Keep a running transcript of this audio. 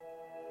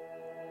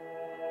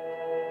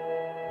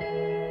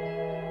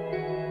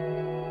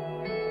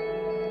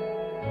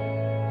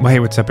Well, hey,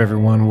 what's up,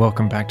 everyone?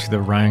 Welcome back to the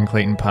Ryan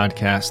Clayton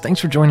Podcast. Thanks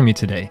for joining me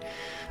today.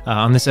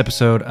 On this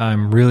episode,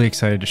 I'm really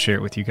excited to share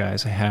it with you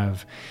guys. I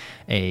have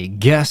a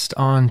guest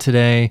on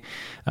today.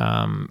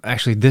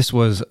 Actually, this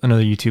was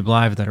another YouTube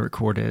Live that I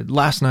recorded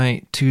last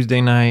night,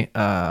 Tuesday night,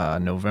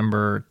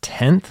 November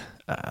 10th.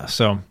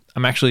 So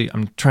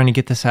I'm trying to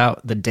get this out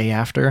the day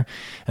after,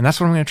 and that's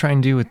what I'm going to try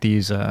and do with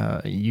these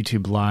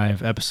YouTube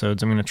Live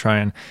episodes. I'm going to try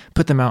and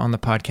put them out on the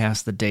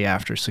podcast the day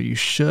after. So you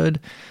should,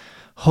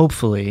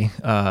 hopefully,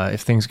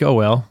 if things go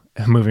well,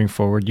 moving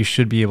forward, you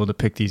should be able to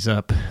pick these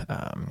up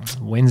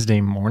Wednesday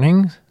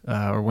morning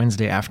or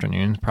Wednesday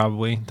afternoon,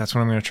 probably. That's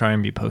when I'm going to try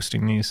and be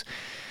posting these.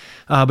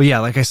 But yeah,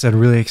 like I said,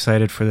 really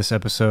excited for this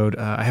episode.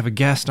 I have a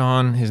guest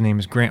on. His name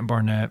is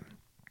Barnette.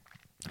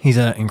 He's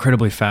an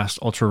incredibly fast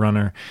ultra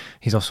runner.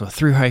 He's also a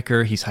thru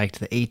hiker. He's hiked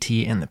the AT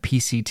and the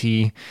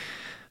PCT.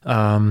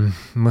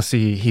 Let's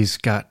see, he's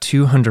got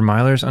 200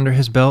 milers under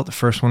his belt. The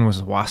first one was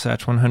the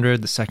Wasatch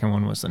 100. The second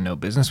one was the No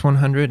Business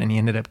 100, and he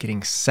ended up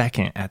getting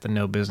second at the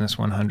No Business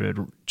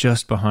 100,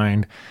 just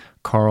behind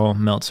Karl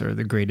Meltzer,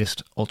 the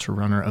greatest ultra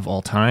runner of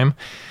all time.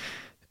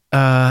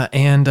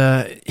 And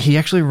he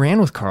actually ran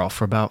with Karl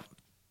for about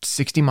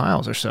 60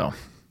 miles or so.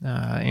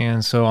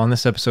 And so on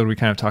this episode, we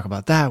kind of talk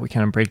about that. We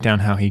kind of break down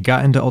how he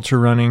got into ultra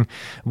running,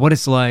 what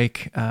it's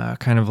like,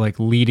 kind of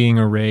like leading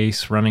a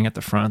race, running at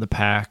the front of the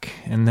pack,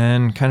 and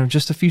then kind of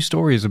just a few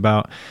stories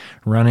about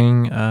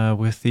running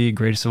with the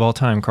greatest of all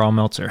time, Karl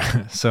Meltzer.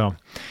 So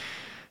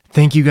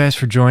thank you guys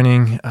for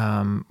joining.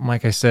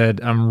 Like I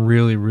said, I'm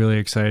really, really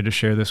excited to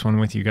share this one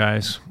with you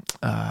guys.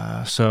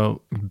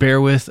 So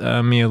bear with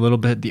me a little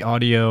bit. The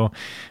audio,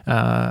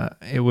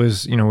 it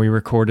was, we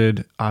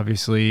recorded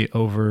obviously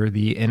over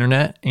the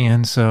internet.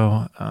 And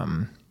so,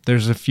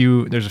 there's a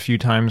few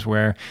times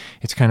where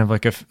it's kind of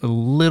like a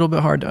little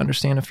bit hard to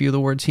understand a few of the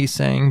words he's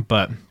saying,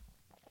 but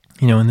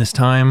in this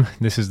time,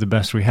 this is the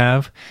best we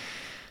have.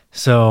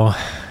 So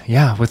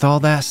yeah, with all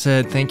that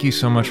said, thank you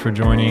so much for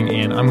joining,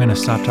 and I'm going to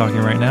stop talking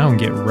right now and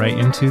get right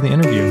into the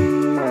interview.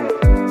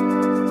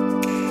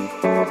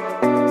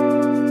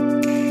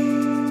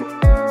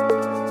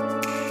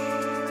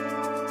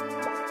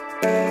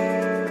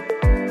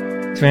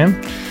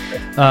 Man.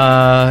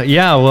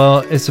 Yeah, well,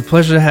 it's a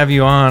pleasure to have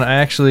you on. I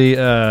actually,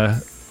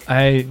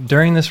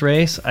 during this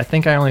race, I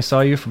think I only saw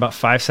you for about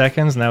 5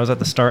 seconds, and that was at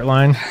the start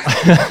line.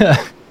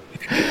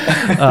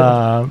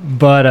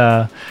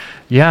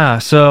 Yeah,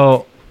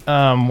 so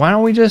why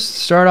don't we just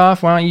start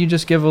off? Why don't you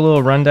just give a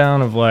little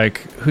rundown of like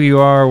who you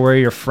are, where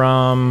you're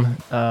from,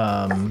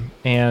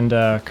 and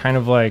kind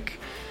of like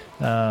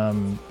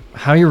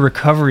how your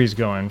recovery's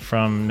going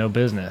from No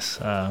Business.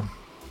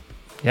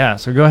 Yeah,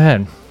 so go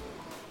ahead.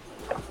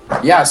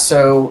 Yeah,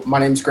 so my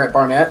name's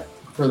Barnette.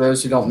 For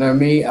those who don't know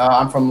me,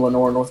 I'm from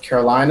Lenore, North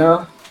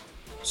Carolina,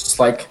 just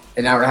like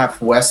an hour and a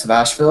half west of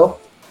Asheville.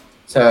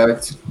 So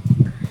it's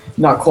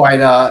not quite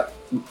a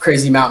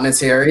crazy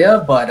mountainous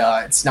area, but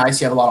it's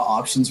nice. You have a lot of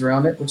options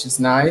around it, which is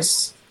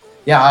nice.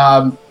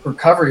 Yeah,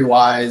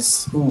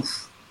 recovery-wise,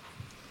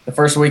 the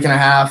first week and a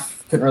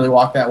half, couldn't really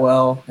walk that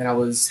well, and I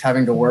was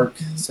having to work,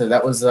 so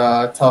that was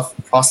a tough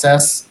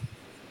process.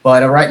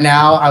 But right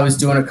now, I was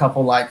doing a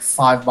couple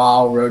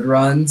 5-mile road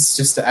runs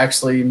just to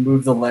actually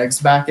move the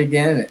legs back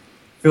again. It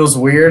feels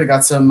weird. I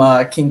got some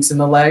kinks in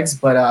the legs,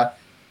 but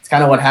it's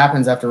kind of what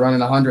happens after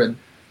running 100.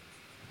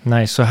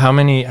 Nice. So how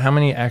many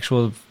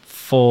actual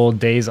full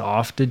days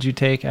off did you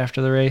take after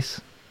the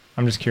race?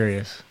 I'm just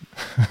curious.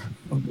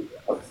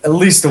 At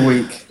least a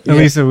week. At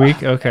least a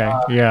week? Okay.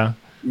 Yeah.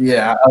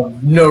 Yeah.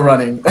 No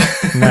running.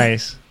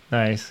 Nice.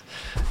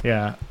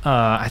 Yeah.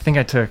 I think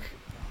I took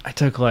I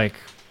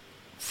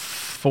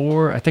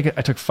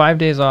took 5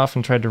 days off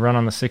and tried to run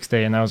on the 6th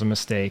day, and that was a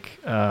mistake.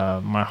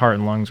 My heart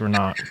and lungs were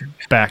not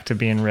back to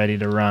being ready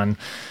to run.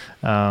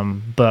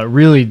 But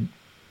really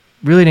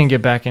didn't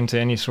get back into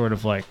any sort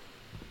of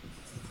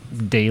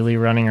daily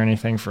running or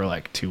anything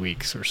for 2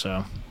 weeks or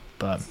so.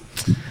 But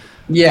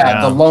yeah,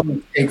 the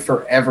lungs take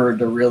forever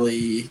to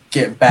really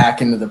get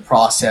back into the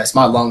process.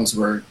 My lungs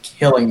were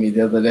killing me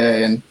the other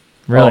day, and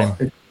really,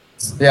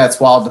 it's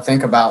wild to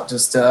think about.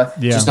 Just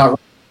not.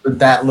 With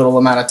that little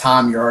amount of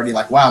time, you're already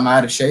wow, I'm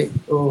out of shape.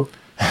 Ooh.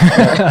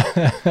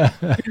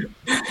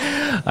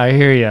 I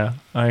hear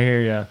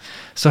you.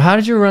 So how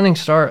did your running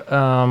start?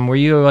 Were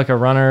you a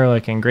runner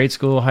in grade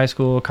school, high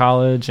school,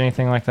 college,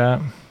 anything like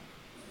that?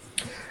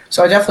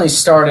 So I definitely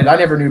started. I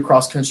never knew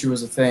cross country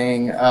was a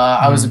thing.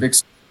 I was a big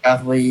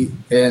athlete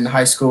in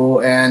high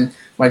school, and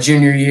my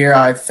junior year,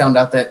 I found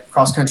out that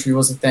cross country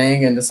was a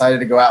thing and decided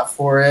to go out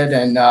for it,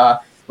 and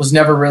was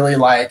never really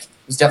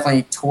was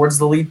definitely towards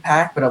the lead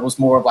pack, but I was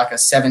more of a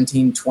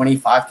 17,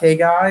 25K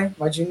guy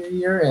my junior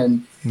year,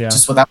 and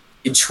just without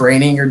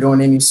training or doing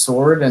any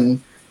sort.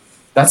 And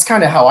that's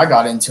kind of how I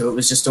got into it,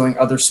 was just doing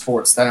other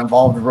sports that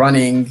involved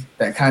running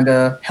that kind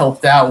of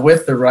helped out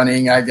with the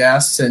running, I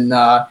guess. And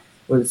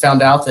we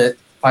found out that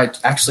if I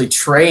actually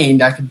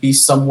trained, I could be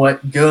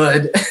somewhat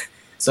good.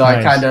 So nice.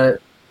 I kind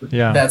of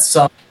Yeah. That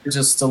summer,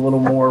 just a little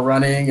more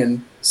running,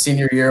 and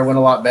senior year went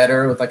a lot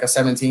better with like a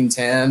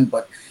 17:10.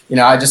 But,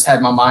 I just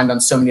had my mind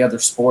on so many other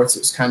sports. It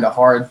was kind of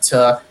hard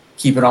to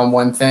keep it on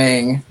one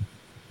thing.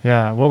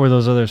 Yeah. What were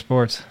those other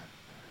sports?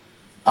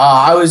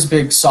 I was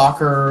big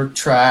soccer,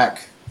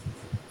 track,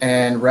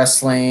 and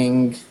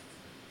wrestling.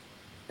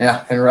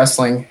 Yeah, and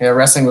wrestling. Yeah,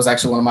 wrestling was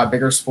actually one of my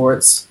bigger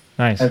sports.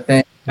 Nice. I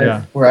think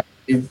Yeah. where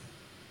I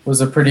was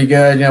a pretty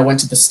good. Went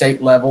to the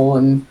state level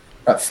and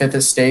got fifth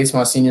at states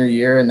my senior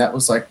year, and that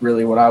was like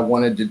really what I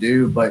wanted to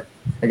do. But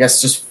I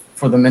guess just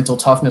for the mental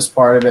toughness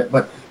part of it.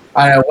 But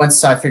I know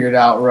once I figured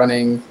out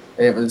running,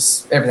 it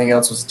was everything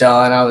else was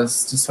done. I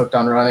was just hooked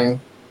on running.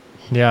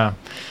 Yeah,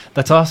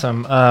 that's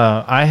awesome.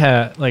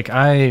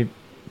 I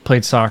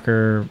played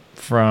soccer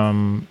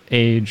from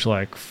age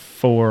like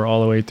 4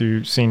 all the way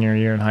through senior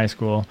year in high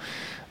school,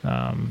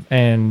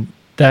 and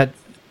that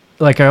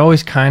like I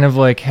always kind of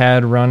like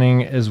had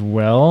running as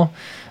well.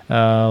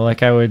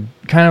 Like I would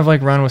kind of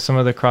like run with some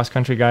of the cross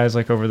country guys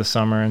like over the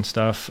summer and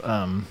stuff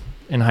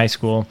in high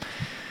school,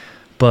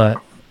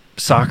 but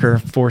soccer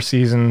 4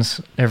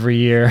 seasons every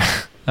year,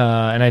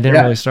 and I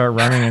didn't really start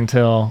running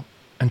until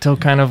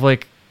kind of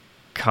like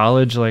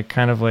college, like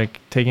kind of like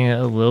taking it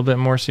a little bit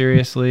more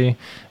seriously,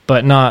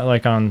 but not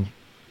like on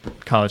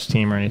college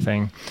team or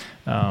anything,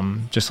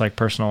 just like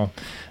personal.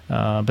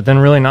 But then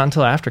really not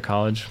until after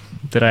college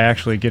did I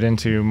actually get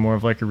into more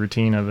of like a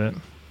routine of it.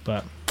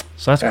 But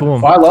so that's cool.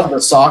 Well, I love the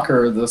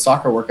soccer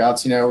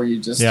workouts, where you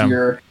just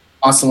you're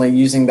constantly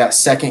using that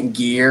second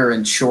gear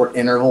and short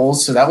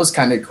intervals. So that was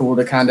kind of cool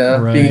to kind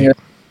of being a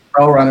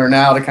pro runner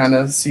now to kind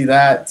of see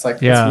that. It's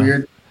like, it's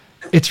weird.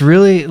 It's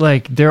really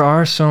like there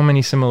are so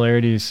many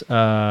similarities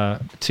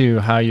to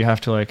how you have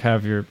to like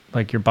have your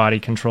body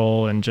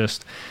control and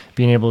just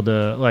being able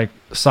to like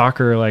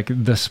soccer, like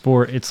the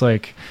sport. It's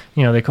like,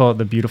 they call it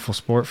the beautiful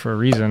sport for a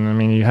reason. I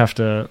mean, you have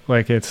to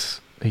like,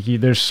 it's like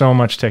there's so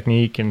much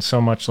technique and so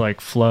much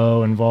like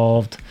flow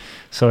involved.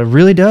 So it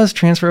really does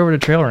transfer over to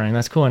trail running.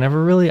 That's cool. I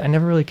never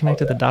really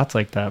connected the dots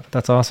like that, but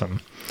that's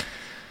awesome.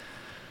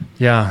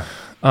 Yeah.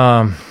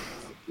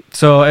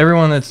 So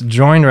everyone that's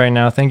joined right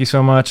now, thank you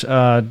so much.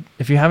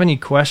 If you have any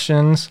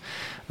questions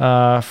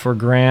for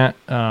Grant,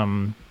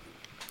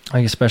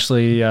 like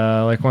especially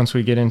like once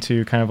we get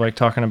into kind of like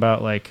talking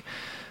about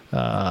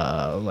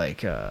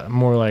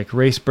more like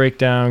race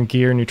breakdown,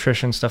 gear,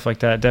 nutrition, stuff like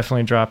that,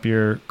 definitely drop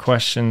your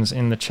questions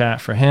in the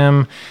chat for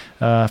him.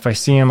 If I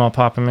see him, I'll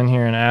pop him in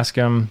here and ask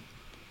him.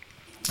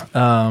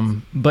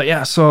 But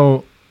yeah,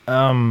 so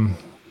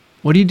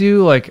what do you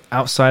do like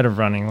outside of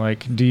running?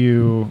 Like, do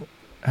you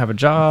have a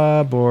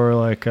job or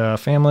like a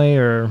family,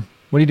 or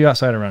what do you do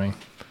outside of running?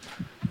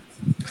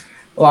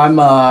 Well,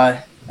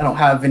 I don't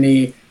have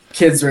any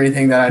kids or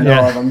anything that I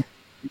know of. I'm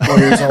 4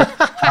 years old.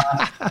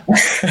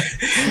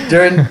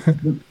 During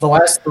the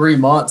last 3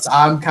 months,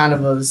 I'm kind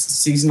of a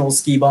seasonal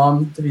ski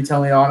bum, to be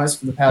totally honest,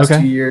 for the past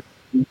 2 years.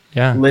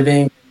 Yeah.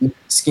 Living,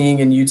 skiing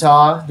in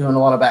Utah, doing a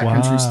lot of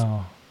backcountry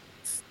stuff.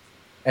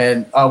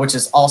 And which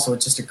is also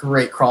just a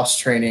great cross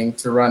training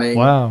to running.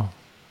 Wow.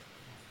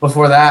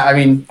 Before that, I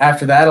mean,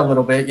 after that a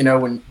little bit,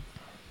 when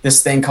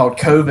this thing called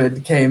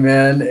COVID came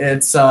in,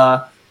 it's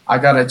I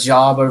got a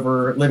job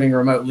over living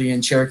remotely in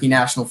Cherokee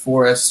National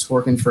Forest,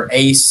 working for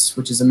ACE,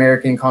 which is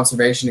American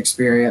Conservation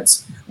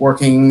Experience,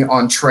 working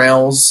on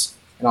trails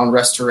and on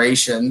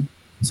restoration.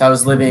 So I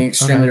was living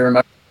extremely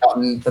remote out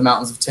in the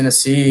mountains of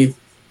Tennessee,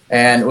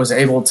 and was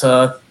able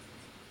to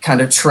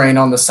kind of train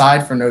on the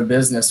side for no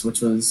business,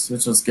 which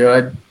was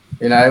good.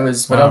 It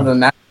was, but other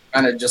than that,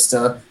 kind of just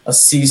a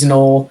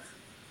seasonal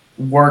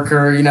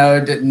worker,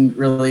 didn't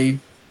really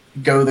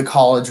go the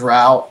college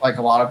route like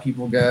a lot of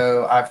people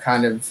go. I've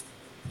kind of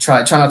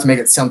try not to make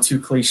it sound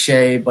too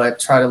cliche, but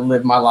try to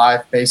live my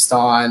life based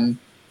on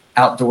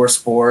outdoor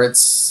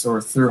sports or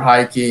through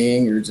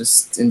hiking or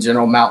just in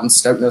general mountain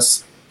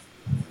stokedness.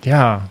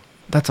 Yeah,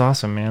 that's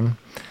awesome, man.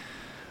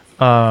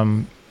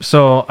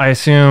 So I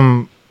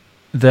assume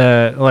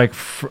that like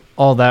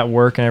all that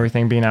work and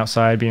everything, being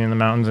outside, being in the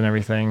mountains and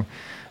everything,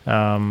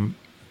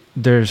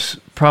 there's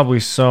probably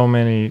so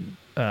many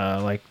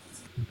like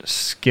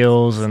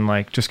skills and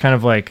like just kind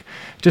of like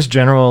just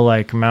general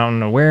like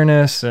mountain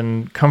awareness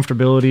and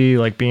comfortability,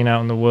 like being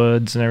out in the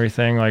woods and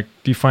everything. Like,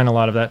 do you find a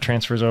lot of that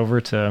transfers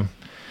over to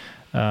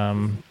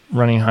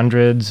running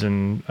hundreds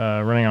and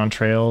running on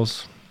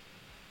trails?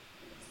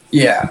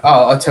 Yeah,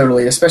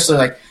 totally. Especially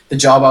like the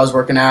job I was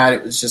working at,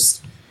 it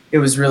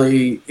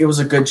was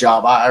a good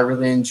job. I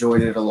really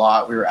enjoyed it a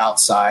lot. We were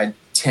outside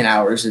 10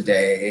 hours a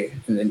day.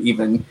 And then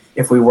even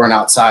if we weren't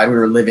outside, we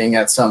were living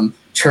at some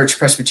church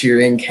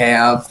Presbyterian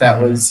camp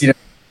that was,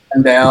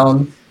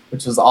 down,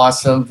 which was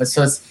awesome. But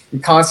so you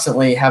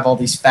constantly have all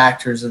these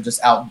factors of just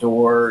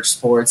outdoor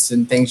sports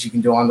and things you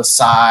can do on the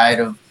side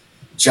of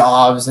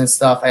jobs and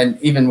stuff.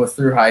 And even with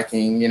through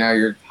hiking,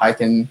 you're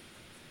hiking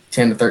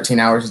 10 to 13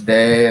 hours a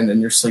day and then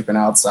you're sleeping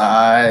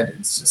outside.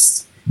 It's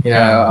just,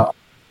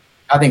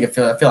 I think I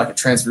feel like it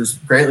transfers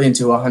greatly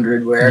into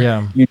 100 where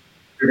you're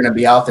going to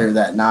be out there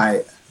that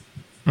night.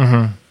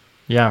 Mm-hmm.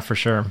 Yeah, for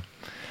sure.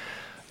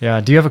 Yeah.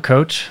 Do you have a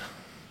coach?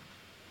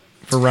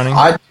 for running?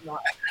 I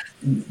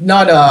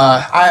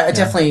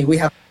definitely, we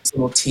have this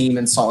little team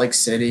in Salt Lake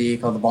City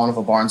called the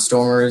Bonneville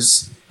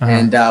Barnstormers,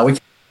 and we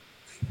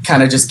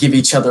kind of just give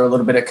each other a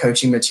little bit of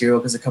coaching material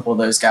because a couple of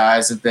those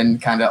guys have been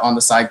kind of on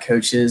the side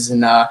coaches,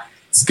 and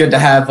it's good to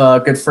have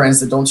good friends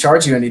that don't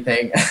charge you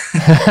anything.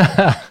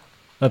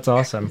 That's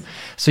awesome.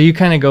 So you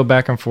kind of go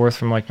back and forth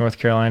from like North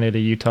Carolina to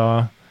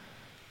Utah.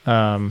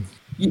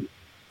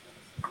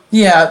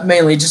 Yeah,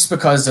 mainly just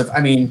because of,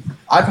 I mean,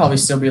 I'd probably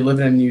still be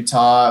living in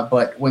Utah,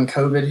 but when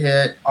COVID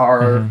hit,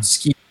 our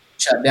ski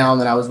shut down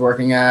that I was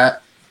working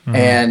at,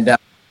 and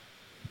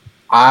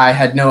I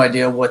had no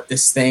idea what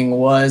this thing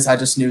was. I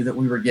just knew that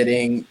we were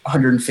getting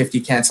 150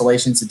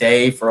 cancellations a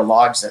day for a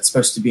lodge that's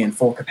supposed to be in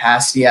full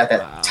capacity at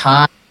that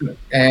time.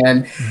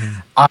 And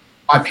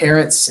my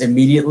parents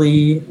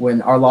immediately,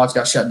 when our lodge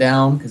got shut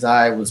down, because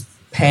I was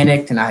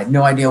panicked and I had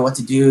no idea what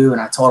to do, and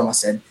I told them, I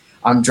said,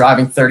 I'm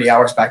driving 30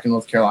 hours back to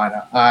North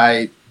Carolina.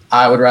 I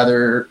would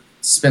rather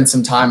spend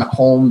some time at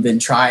home than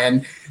try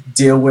and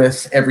deal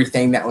with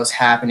everything that was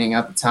happening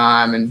at the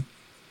time. And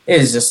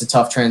it is just a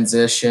tough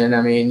transition.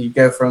 I mean, you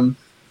go from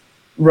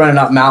running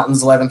up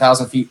mountains,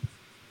 11,000 feet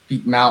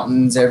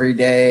mountains every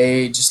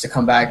day just to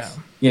come back.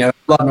 You know, I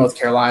love North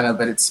Carolina,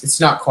 but it's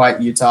not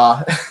quite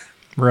Utah.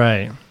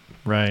 Right.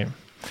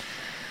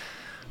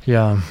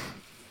 Yeah.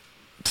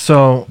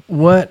 So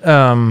what,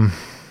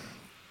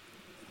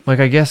 like,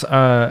 I guess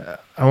I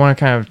want to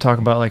kind of talk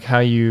about like how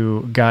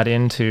you got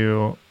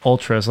into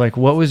ultras. Like,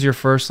 what was your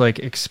first like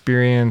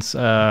experience?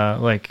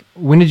 Like,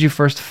 when did you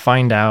first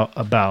find out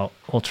about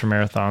ultra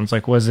marathons?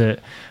 Like, was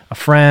it a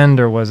friend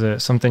or was it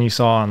something you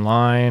saw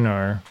online,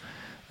 or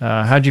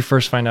how did you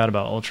first find out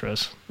about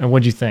ultras, and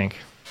what'd you think?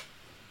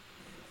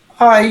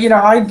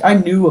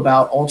 I knew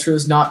about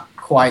ultras, not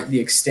quite the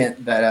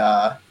extent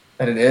that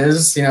it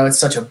is. You know, it's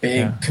such a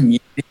big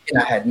community, and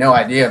I had no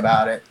idea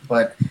about it.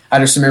 But I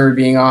just remember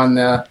being on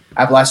the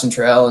Appalachian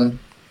Trail in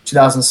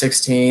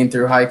 2016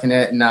 through hiking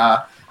it, and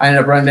I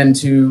ended up running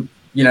into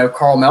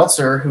Karl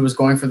Meltzer, who was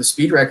going for the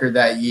speed record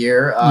that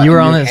year. You were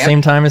on at the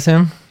same time as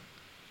him?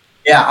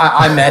 Yeah,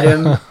 I met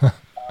him.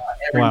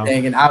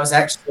 Everything, wow. And I was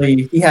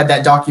actually, he had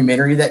that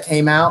documentary that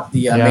came out,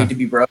 the Made to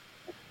Be Broken,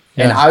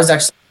 and I was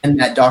actually in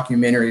that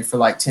documentary for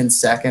like 10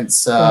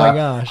 seconds. Oh my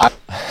gosh.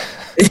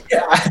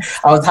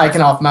 I was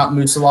hiking off Mount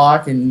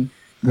Moosilauke in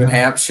New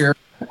Hampshire.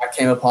 I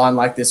came upon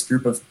like this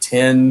group of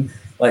 10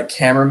 like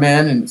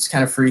cameramen, and it's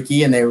kind of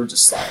freaky, and they were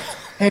just like,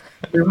 "Hey,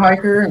 you're a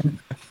hiker?" And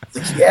I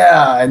was like,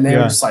 "Yeah," and they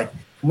were just like,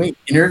 "Can we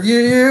interview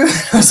you?"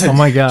 I was like, "Oh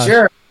my gosh,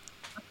 sure."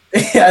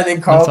 Yeah, and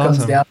then Karl comes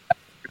awesome. down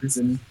afterwards,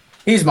 and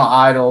he's my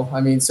idol. I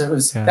mean, so it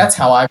was that's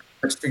how I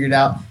first figured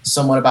out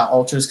somewhat about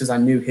ultras, because I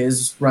knew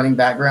his running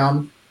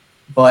background,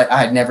 but I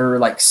had never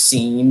like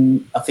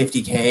seen a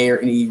 50K or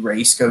any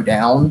race go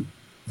down.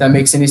 If that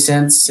makes any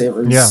sense. It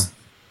was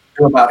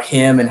about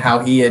him and how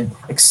he had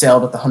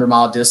excelled at the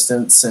 100-mile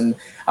distance, and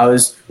I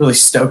was really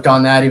stoked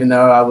on that, even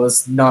though I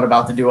was not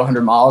about to do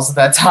 100 miles at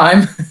that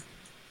time.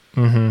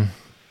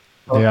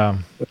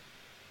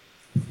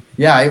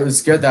 Yeah, it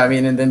was good though. I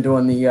mean, and then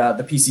doing the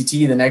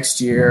PCT the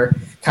next year,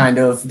 kind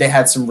of, they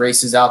had some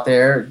races out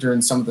there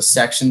during some of the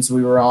sections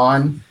we were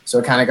on, so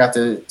I kind of got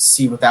to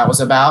see what that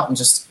was about, and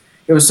just,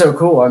 it was so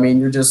cool. I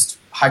mean, you're just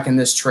hiking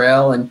this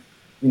trail, and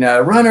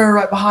runner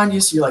right behind you,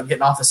 so you're like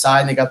getting off the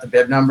side, and they got the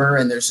bib number,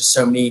 and there's just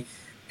so many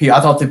people. I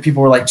thought that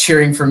people were like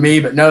cheering for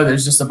me, but no,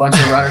 there's just a bunch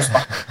of runners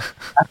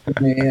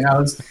behind me, and I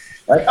was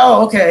like,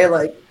 oh, okay,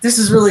 like this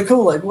is really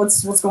cool. Like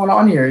what's going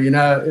on here?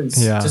 It was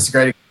just a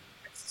great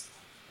experience.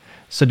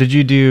 So did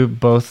you do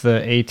both the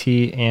AT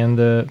and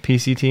the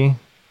PCT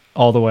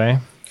all the way?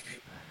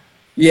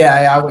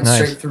 Yeah, I went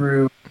straight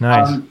through.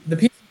 Nice. The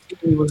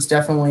PCT was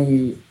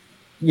definitely,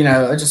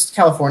 just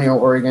California or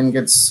Oregon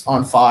gets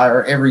on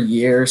fire every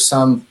year,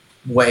 some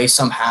way,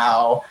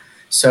 somehow.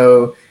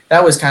 So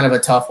that was kind of a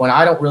tough one.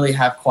 I don't really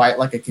have quite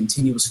like a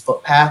continuous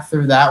footpath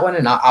through that one,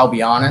 and I'll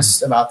be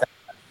honest about that.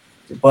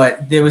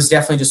 But there was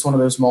definitely just one of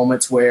those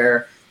moments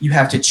where you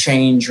have to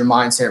change your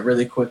mindset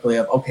really quickly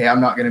of, okay,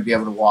 I'm not going to be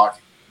able to walk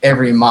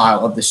every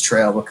mile of this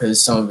trail because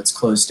some of it's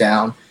closed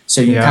down.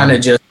 So you kind of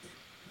just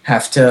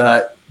have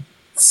to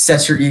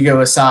set your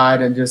ego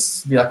aside and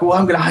just be like, well,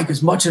 I'm going to hike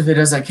as much of it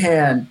as I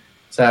can.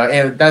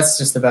 So that's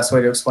just the best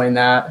way to explain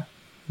that.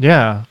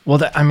 Yeah. Well,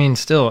 I mean,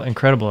 still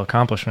incredible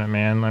accomplishment,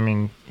 man. I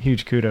mean,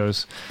 huge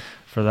kudos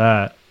for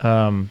that.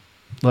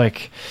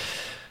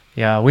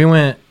 We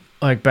went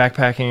like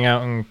backpacking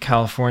out in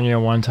California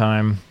one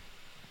time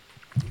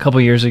a couple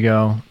years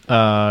ago.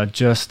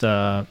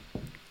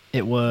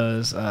 It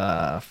was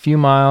a few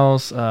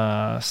miles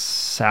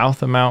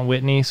south of Mount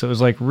Whitney. So it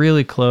was like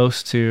really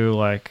close to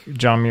like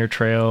John Muir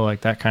Trail,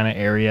 like that kind of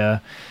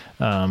area.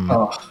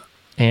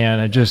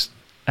 And it just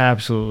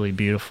absolutely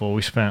beautiful.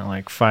 We spent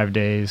like 5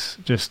 days,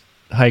 just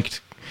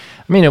hiked.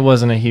 I mean, it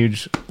wasn't a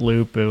huge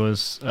loop. It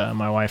was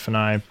my wife and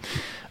I,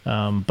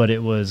 but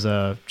it was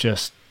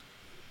just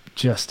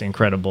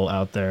incredible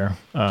out there.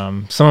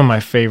 Some of my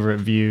favorite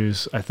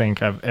views I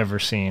think I've ever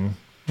seen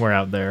were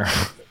out there.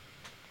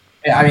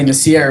 Yeah, I mean, the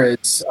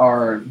Sierras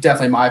are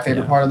definitely my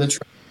favorite part of the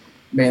trail.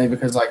 mainly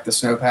because like the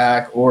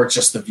snowpack or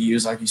just the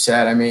views, like you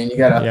said. I mean, you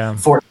got a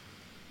fort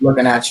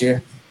looking at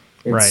you.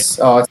 It's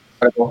it's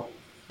incredible.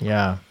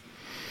 Yeah,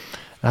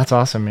 that's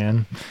awesome,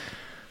 man.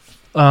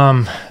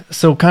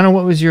 So kind of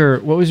what was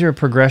your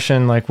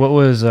progression like? What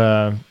was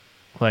your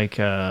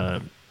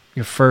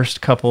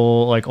first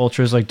couple like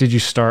ultras? Like, did you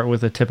start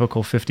with a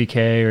typical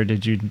 50K or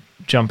did you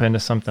jump into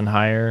something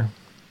higher?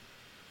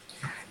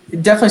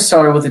 It definitely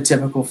started with a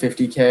typical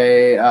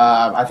 50K.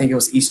 I think it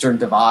was Eastern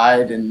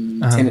Divide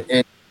in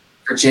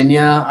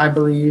Virginia, I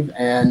believe,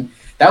 and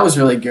that was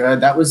really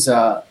good. That was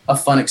a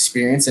fun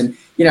experience, and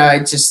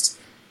it just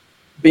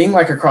being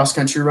like a cross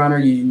country runner,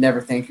 you never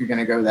think you're going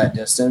to go that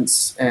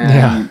distance,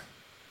 and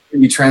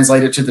you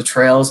translate it to the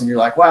trails, and you're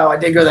like, "Wow, I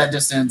did go that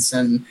distance!"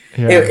 And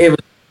it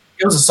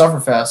was a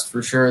sufferfest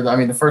for sure. I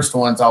mean, the first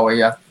one's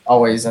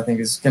always I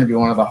think is going to be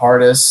one of the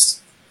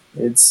hardest.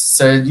 It's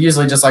so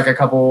usually just like a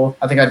couple.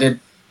 I think I did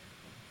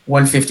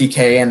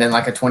 150K and then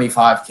like a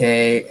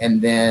 25K,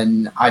 and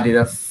then I did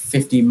a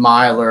 50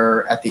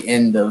 miler at the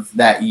end of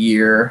that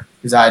year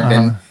because I'd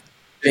been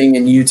being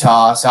in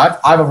Utah. So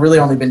I've really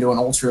only been doing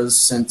ultras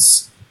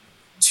since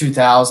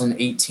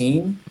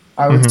 2018,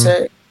 I would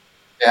say.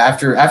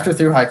 After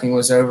through hiking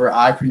was over,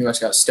 I pretty much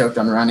got stoked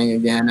on running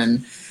again,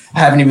 and I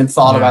haven't even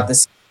thought about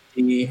this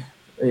in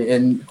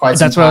quite some time.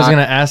 That's what I was going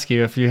to ask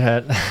you if you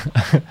had.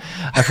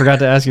 I forgot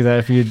to ask you that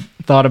if you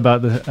thought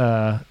about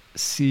the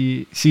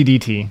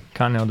CDT,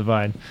 Continental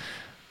Divide.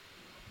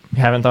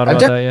 You haven't thought about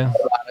that yet?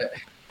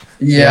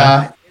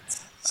 Yeah.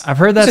 I've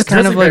heard that's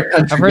kind of like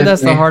I've heard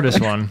that's the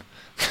hardest one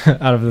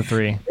out of the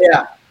three.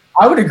 Yeah,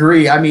 I would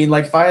agree. I mean,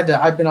 like if I had to,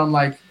 I've been on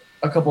like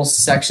a couple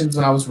sections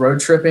when I was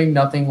road tripping,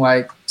 nothing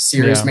like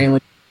serious,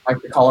 mainly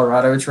like the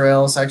Colorado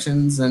Trail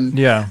sections. And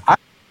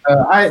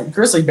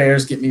grizzly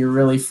bears get me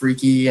really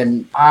freaky,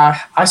 and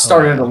I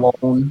started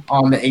alone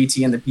on the AT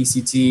and the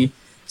PCT.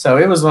 So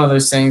it was one of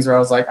those things where I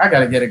was like, I got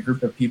to get a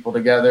group of people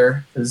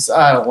together because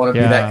I don't want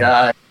to be that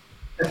guy.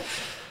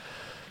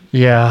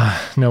 Yeah,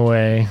 no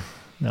way.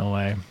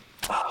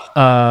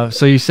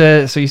 So you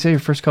say your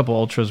first couple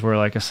ultras were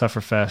like a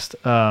sufferfest.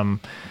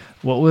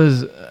 What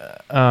was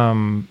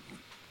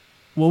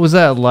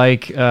that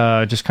like?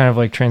 Just kind of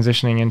like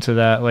transitioning into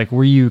that. Like,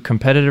 were you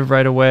competitive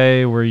right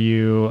away? Were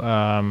you?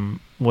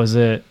 Was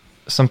it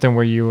something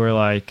where you were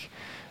like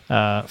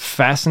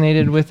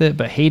fascinated with it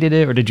but hated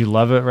it, or did you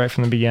love it right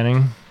from the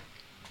beginning?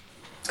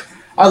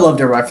 I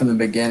loved it right from the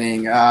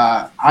beginning.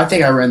 I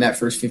think I ran that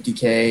first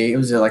 50K. It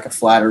was like a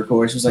flatter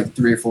course. It was like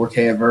 3 or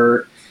 4K a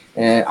vert.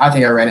 And I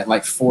think I ran it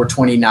like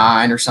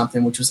 429 or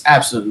something, which was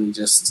absolutely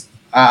just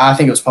I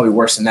think it was probably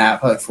worse than that,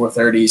 probably like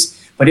 430s.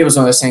 But it was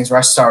one of those things where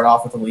I started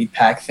off with a lead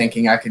pack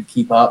thinking I could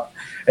keep up,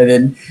 and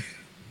then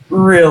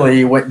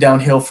really went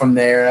downhill from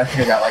there. I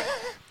think I got like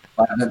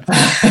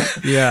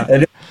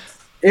and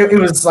it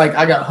was like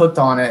I got hooked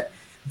on it.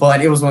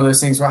 But it was one of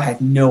those things where I had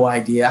no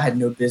idea. I had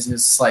no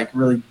business like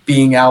really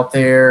being out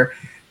there.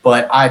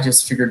 But I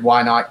just figured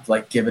why not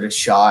like give it a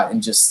shot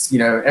and just,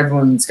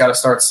 everyone's got to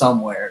start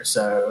somewhere.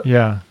 So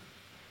Yeah.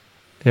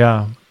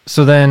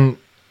 So then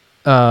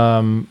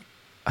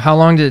how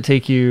long did it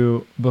take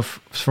you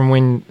from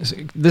when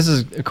this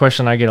is a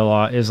question I get a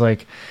lot is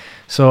like,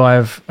 so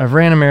I've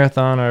ran a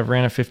marathon or I've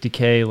ran a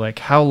 50K, like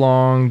how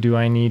long do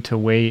I need to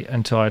wait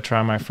until I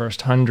try my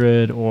first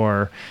 100,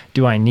 or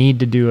do I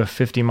need to do a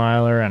 50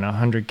 miler and a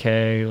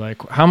 100K?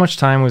 Like how much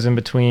time was in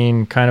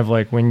between kind of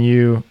like when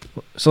you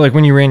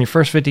ran your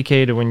first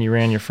 50K to when you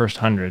ran your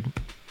first 100?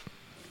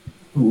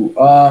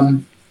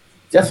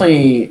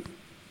 Definitely.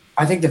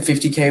 I think the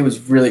 50K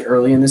was really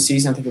early in the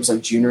season. I think it was like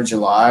June or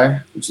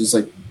July, which is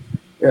like,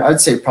 I'd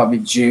say probably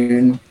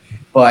June,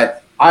 but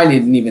I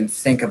didn't even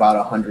think about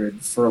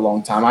 100 for a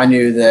long time. I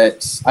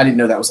didn't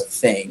know that was a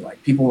thing.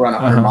 Like people run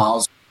 100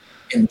 miles,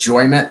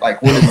 enjoyment.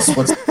 Like what's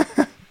I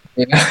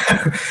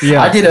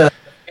did a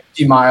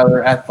 50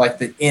 miler at like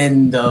the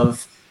end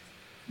of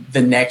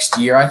the next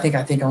year. I think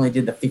I only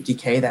did the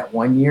 50K that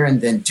one year.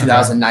 And then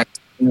 2019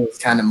 was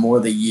kind of more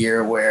the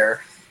year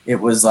where it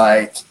was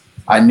like,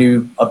 I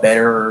knew a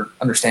better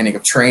understanding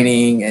of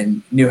training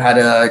and knew how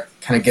to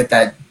kind of get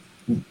that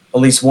at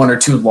least 1 or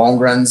 2 long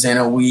runs in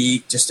a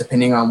week, just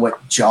depending on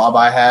what job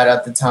I had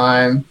at the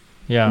time.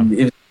 Yeah.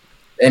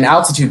 And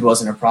altitude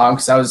wasn't a problem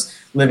because I was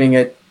living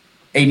at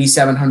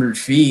 8,700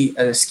 feet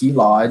at a ski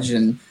lodge.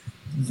 And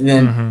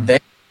then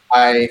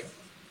I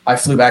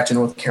flew back to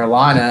North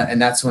Carolina,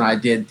 and that's when I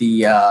did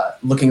the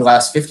Looking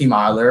Glass 50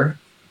 miler.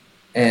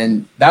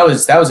 And that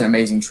was an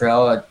amazing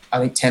trail. I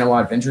think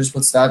Tanawa Adventures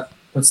puts that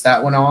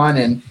one on,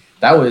 and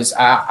that was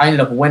I ended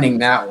up winning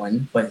that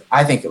one, but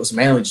I think it was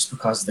mainly just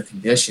because of the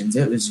conditions.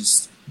 It was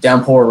just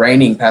downpour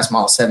raining past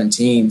mile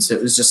 17, so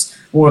it was just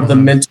more of the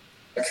mental,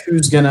 like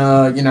who's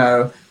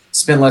gonna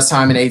spend less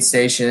time in aid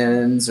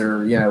stations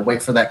or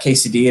wait for that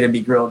quesadilla to be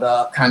grilled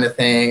up kind of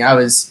thing. I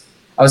was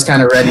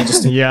kind of ready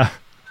just to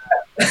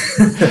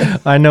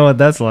I know what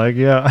that's like.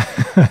 Yeah.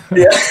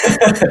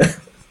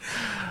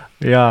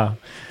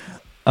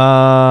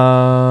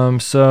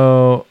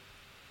 So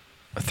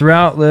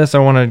throughout this, I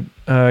want to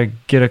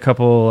get a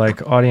couple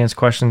like audience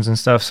questions and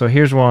stuff. So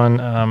here's one,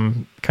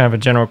 kind of a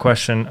general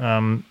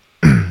question.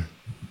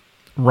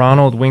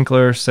 Ronald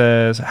Winkler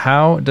says,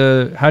 how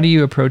do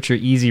you approach your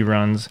easy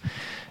runs?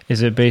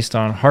 Is it based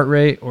on heart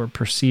rate or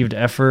perceived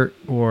effort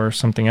or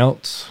something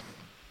else?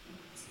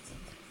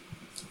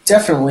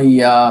 Definitely,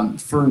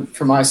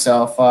 for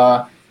myself,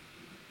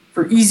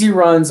 for easy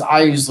runs,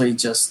 I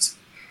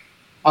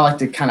like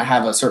to kind of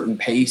have a certain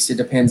pace. It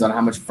depends on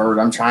how much vert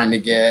I'm trying to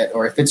get,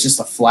 or if it's just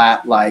a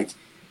flat, like,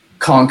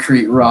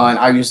 concrete run,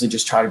 I usually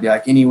just try to be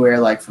like anywhere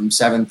like from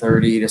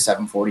 7:30 to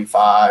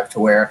 7:45 to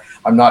where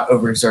I'm not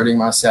overexerting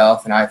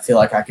myself and I feel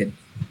like I could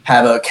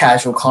have a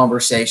casual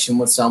conversation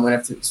with someone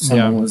if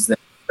someone was there.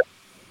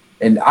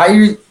 And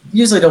I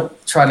usually don't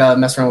try to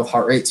mess around with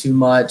heart rate too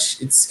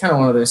much. It's kind of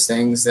one of those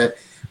things that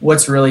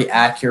what's really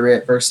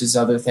accurate versus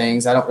other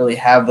things. I don't really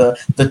have the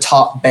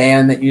top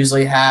band that you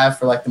usually have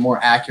for like the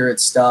more accurate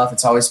stuff.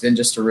 It's always been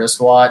just a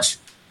wristwatch.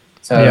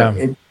 So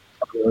it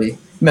really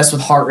mess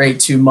with heart rate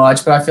too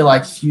much, but I feel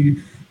like if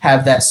you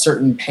have that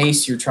certain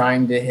pace you're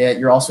trying to hit,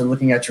 you're also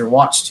looking at your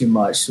watch too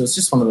much. So it's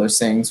just one of those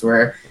things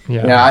where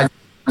I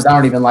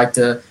don't even like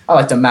to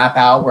map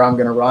out where I'm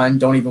going to run.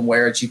 Don't even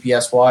wear a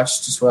GPS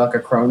watch, just wear like a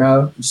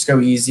chrono, just go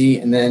easy.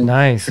 And then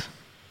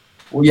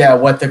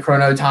what the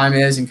chrono time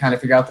is and kind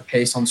of figure out the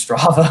pace on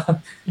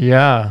Strava.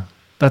 Yeah,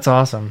 that's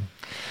awesome.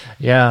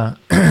 Yeah.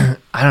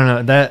 I don't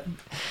know that.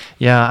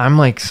 Yeah. I'm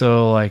like,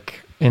 so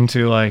like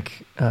into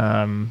like,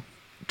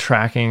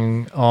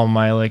 tracking all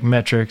my like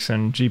metrics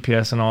and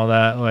GPS and all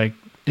that. Like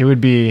it would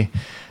be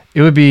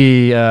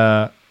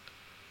tough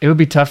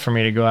for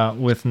me to go out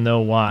with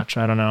no watch.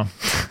 I don't know.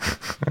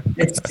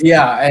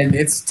 And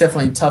it's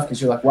definitely tough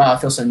because you're like, wow, I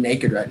feel so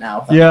naked right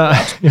now.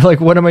 Yeah. You're like,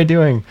 what am I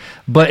doing?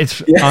 But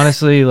it's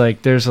honestly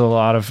like there's a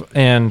lot of,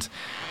 and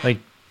like,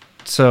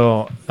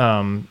 so,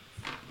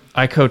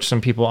 I coach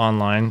some people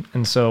online.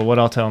 And so what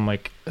I'll tell them,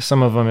 like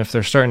some of them, if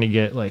they're starting to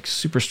get like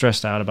super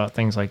stressed out about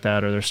things like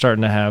that, or they're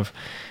starting to have,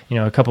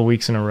 a couple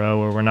weeks in a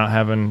row where we're not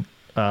having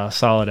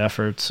solid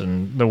efforts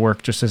and the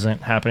work just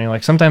isn't happening.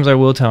 Like sometimes I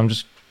will tell them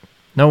just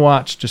no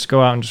watch, just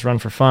go out and just run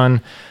for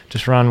fun,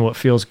 just run what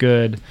feels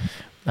good.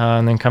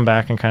 And then come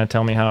back and kind of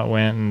tell me how it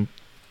went. And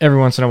every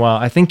once in a while,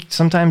 I think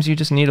sometimes you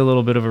just need a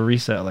little bit of a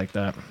reset like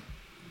that.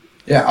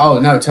 Yeah. Oh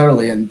no,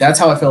 totally. And that's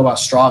how I feel about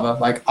Strava.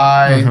 Like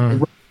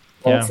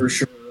for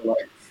sure.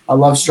 Like I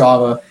love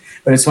Strava,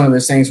 but it's one of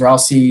those things where I'll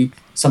see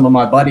some of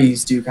my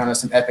buddies do kind of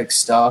some epic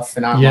stuff.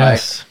 And I'm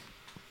like,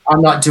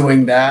 I'm not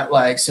doing that.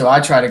 Like, so I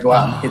try to go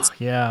out and hit,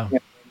 you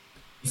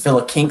feel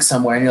a kink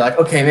somewhere and you're like,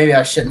 okay, maybe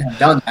I shouldn't have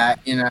done that.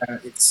 I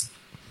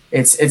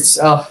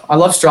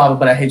love Strava,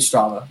 but I hate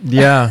Strava.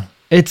 Yeah.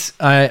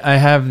 I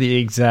have the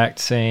exact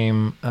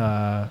same,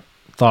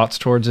 thoughts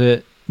towards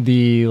it.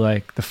 The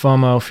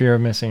FOMO, fear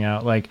of missing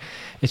out. Like,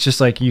 it's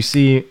just like you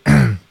see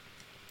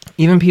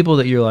even people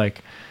that you're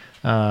like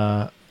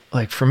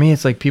for me,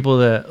 it's like people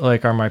that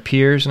like are my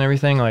peers and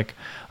everything. Like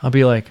I'll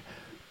be like,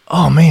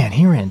 oh man,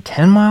 he ran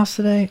 10 miles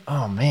today.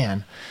 Oh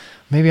man,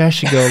 maybe I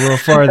should go a little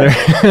farther.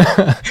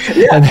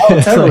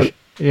 Totally.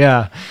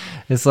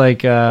 It's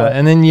like,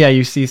 and then,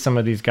 you see some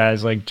of these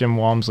guys like Jim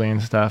Walmsley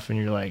and stuff and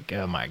you're like,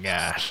 oh my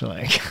gosh.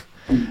 Like,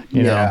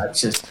 you know,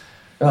 it's just,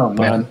 oh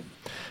man.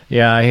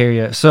 Yeah, I hear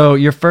you. So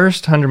your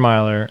first 100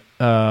 miler,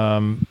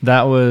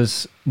 that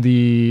was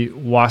the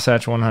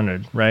Wasatch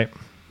 100, right?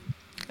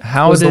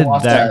 How did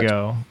that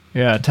go?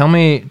 Yeah. Tell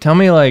me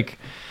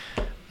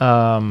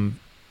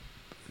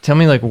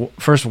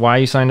first why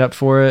you signed up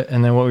for it,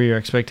 and then what were your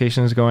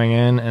expectations going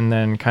in, and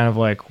then kind of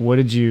like what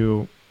did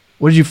you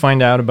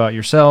find out about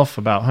yourself,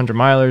 about 100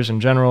 milers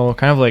in general?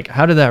 Kind of like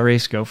how did that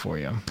race go for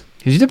you?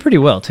 Because you did pretty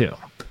well too.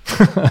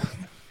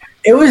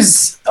 It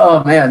was,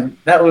 oh man,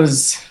 that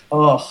was,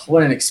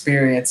 what an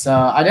experience.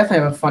 I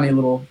definitely have a funny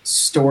little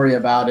story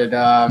about it.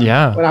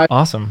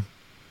 Awesome.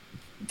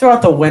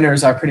 Throughout the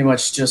winters, I pretty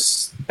much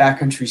just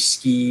backcountry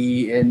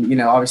ski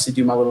and, obviously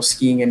do my little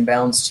skiing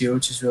inbounds too,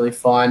 which is really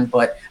fun.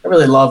 But I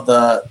really love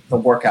the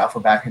workout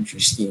for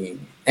backcountry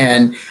skiing.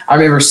 And I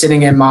remember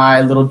sitting in my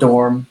little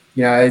dorm,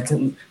 it's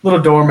a little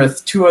dorm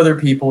with two other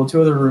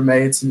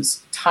roommates, and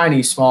it's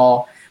tiny,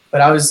 small. But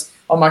I was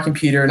on my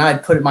computer and I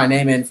had put my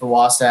name in for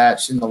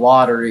Wasatch in the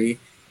lottery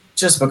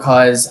just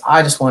because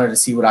I just wanted to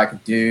see what I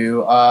could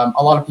do.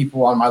 A lot of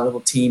people on my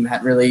little team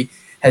had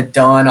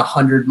done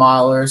 100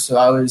 milers, so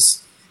I was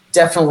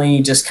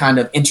definitely just kind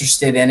of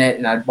interested in it,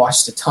 and I'd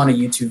watched a ton of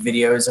YouTube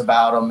videos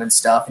about them and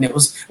stuff, and it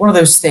was one of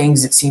those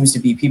things that seems to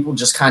be people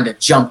just kind of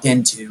jumped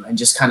into and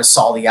just kind of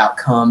saw the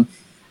outcome.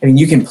 I mean,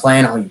 you can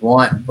plan all you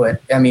want,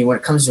 but I mean, when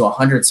it comes to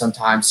 100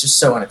 sometimes, it's just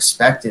so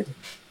unexpected.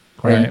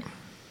 Right.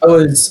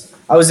 And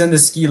I was in the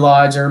ski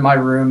lodge or in my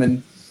room,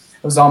 and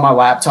I was on my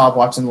laptop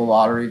watching the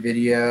lottery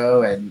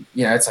video, and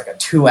it's like a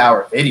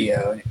 2-hour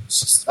video, and it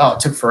was just it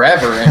took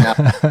forever,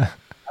 and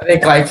I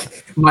think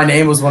like my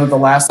name was one of the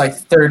last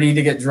 30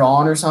 to get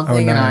drawn or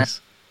something. Oh, nice.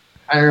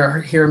 And I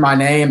remember hearing my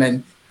name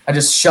and I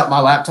just shut my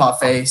laptop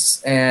face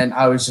and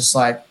I was just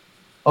like,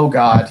 oh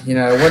God,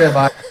 what have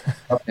I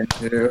up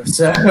into?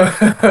 So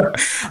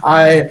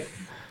I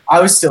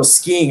was still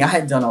skiing. I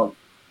hadn't done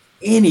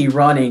any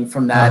running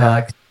from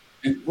that.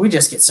 We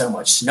just get so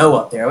much snow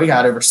up there. We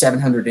got over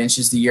 700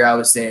 inches the year I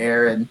was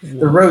there, and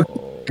the road,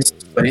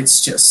 but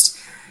it's just,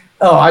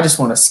 I just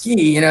want to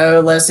ski,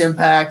 less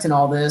impact and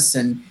all this.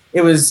 And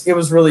it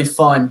was really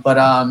fun,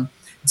 but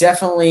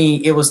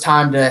definitely it was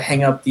time to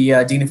hang up the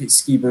Dynafit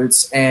ski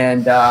boots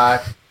and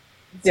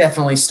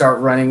definitely start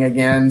running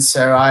again.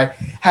 So I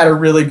had a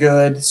really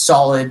good,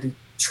 solid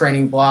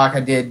training block.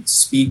 I did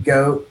Speed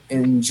Goat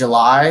in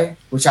July,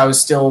 which I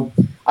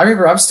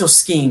remember I was still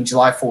skiing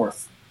July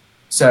 4th.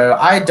 So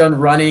I had done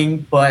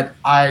running, but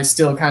I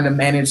still kind of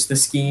managed the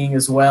skiing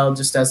as well,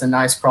 just as a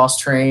nice cross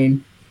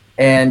train.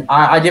 And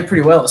I did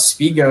pretty well at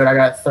Speed Goat. I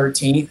got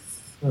 13th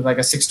with like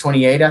a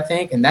 6:28, I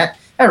think. And that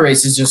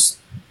race is just,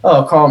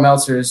 Karl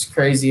Meltzer is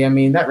crazy. I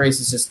mean, that race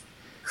is just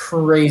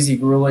crazy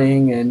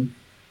grueling, and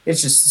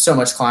it's just so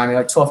much climbing,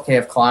 like 12K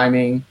of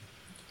climbing.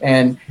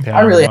 And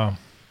I really,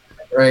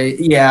 right,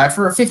 yeah,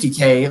 for a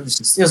 50K,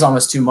 it was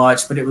almost too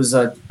much, but it was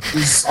a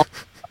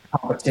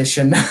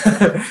competition.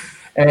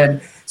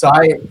 And so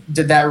I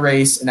did that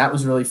race, and that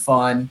was really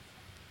fun.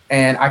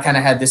 And I kind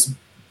of had this,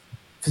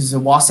 because the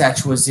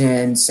Wasatch was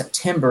in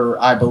September,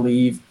 I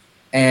believe,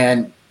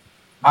 and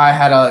I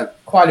had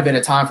quite a bit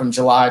of time from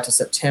July to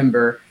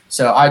September.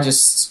 So I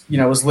just,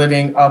 was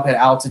living up at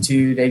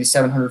altitude,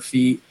 8,700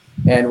 feet,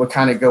 and would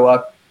kind of go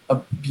up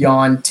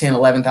beyond 10,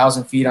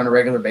 11,000 feet on a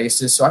regular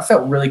basis. So I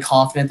felt really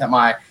confident that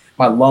my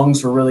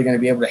lungs were really going to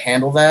be able to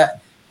handle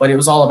that. But it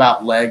was all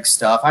about leg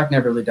stuff. I've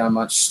never really done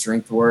much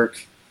strength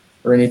work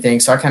or anything,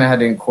 so I kind of had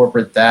to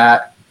incorporate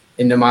that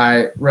into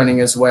my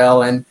running as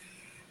well. And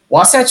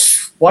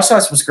Wasatch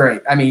was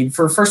great. I mean,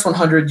 for first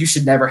 100, you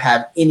should never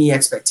have any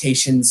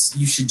expectations.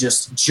 You should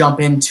just jump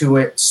into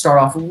it,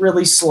 start off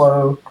really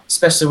slow,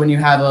 especially when you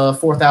have a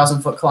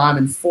 4,000-foot climb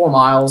in 4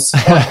 miles.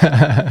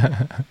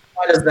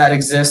 Why does that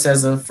exist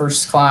as a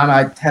first climb?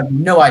 I have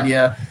no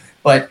idea,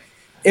 but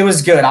it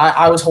was good.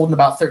 I was holding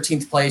about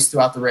 13th place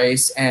throughout the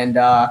race, and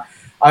I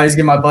always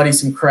give my buddy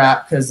some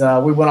crap because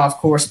we went off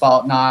course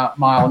about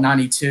mile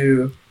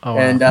 92,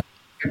 and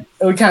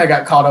we kind of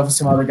got caught up with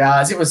some other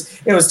guys. It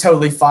was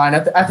totally fine.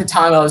 At the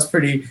time, I was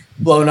pretty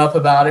blown up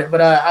about it, but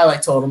I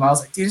told him, I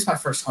was like, dude, it's my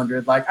first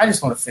 100. Like, I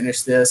just want to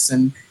finish this.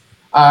 And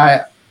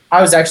I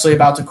was actually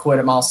about to quit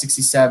at mile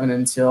 67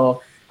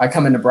 until I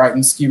come into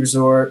Brighton Ski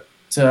Resort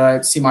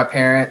to see my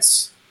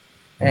parents,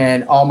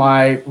 and all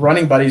my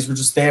running buddies were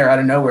just there out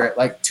of nowhere at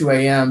like 2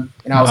 a.m.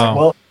 And I was like,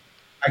 well,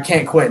 I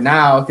can't quit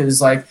now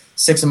because like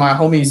 6 of my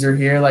homies are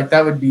here. Like,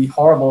 that would be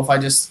horrible if I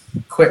just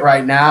quit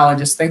right now and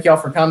just thank y'all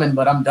for coming,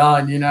 but I'm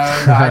done,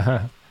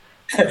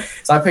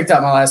 So I picked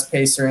up my last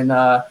pacer, and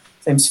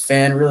his name's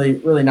Finn, really,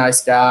 really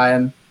nice guy.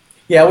 And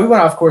yeah, we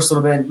went off course a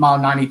little bit, mile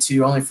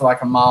 92, only for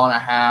like a mile and a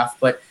half.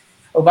 But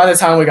by the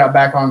time we got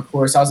back on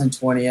course, I was in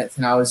 20th,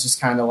 and I was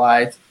just kind of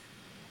like,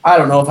 I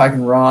don't know if I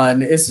can run.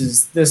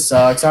 This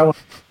sucks.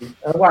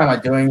 Why am I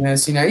doing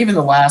this? Even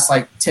the last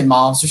like 10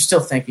 miles, you're still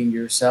thinking to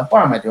yourself,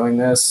 why am I doing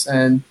this?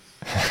 And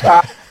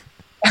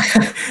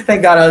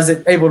thank God I was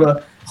able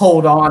to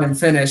hold on and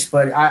finish,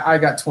 but I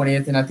got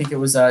 20th, and I think it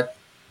was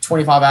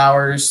 25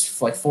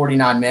 hours, like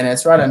 49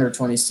 minutes, right under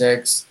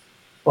 26.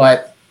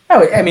 But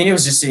I mean, it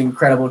was just an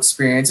incredible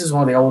experience. It was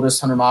one of the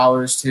oldest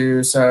 100-milers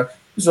too, so it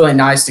was really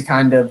nice to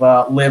kind of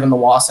live in the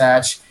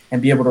Wasatch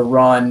and be able to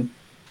run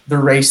the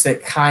race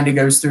that kind of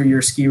goes through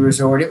your ski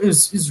resort.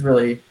 It's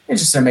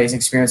just an amazing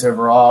experience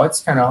overall.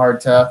 It's kind of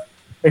hard to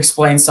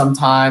explain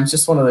sometimes.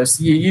 Just one of those,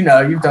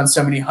 you've done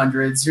so many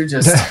hundreds. You're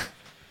just,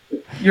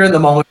 you're in the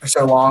moment for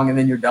so long, and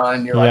then you're done,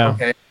 and you're like,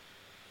 okay,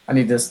 I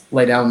need to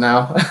lay down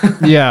now.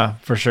 Yeah,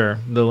 for sure.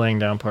 The laying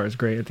down part is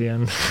great at the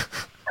end.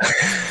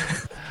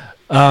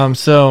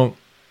 So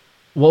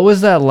what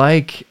was that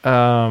like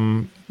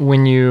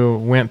when you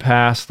went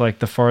past like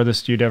the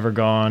farthest you'd ever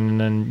gone,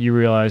 and then you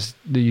realized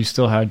that you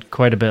still had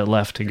quite a bit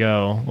left to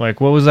go?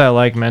 Like, what was that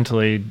like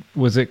mentally?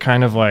 Was it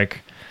kind of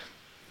like,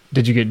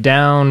 did you get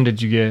down?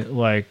 Did you get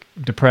like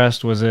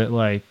depressed? Was it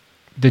like,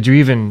 did you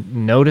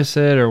even notice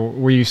it, or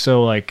were you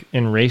so like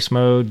in race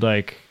mode?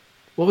 Like,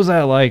 what was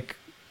that like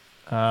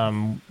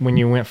when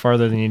you went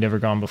farther than you'd ever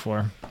gone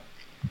before?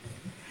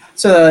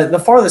 So the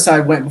farthest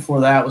I went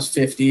before that was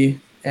 50.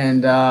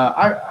 And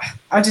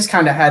I just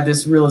kind of had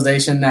this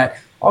realization that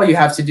all you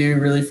have to do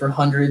really for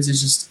hundreds is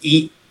just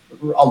eat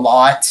a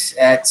lot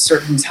at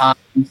certain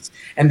times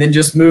and then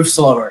just move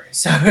slower.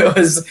 So it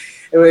was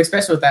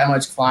especially with that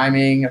much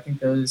climbing. I think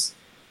it was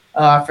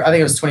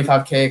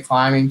 25K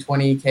climbing,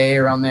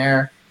 20K around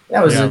there.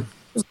 That was, it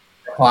was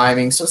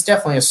climbing. So it's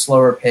definitely a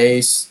slower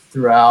pace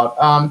throughout.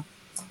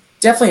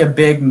 Definitely a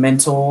big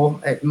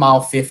mental at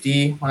mile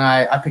 50 when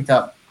I picked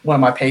up one of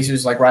my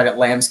pacers like right at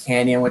Lamb's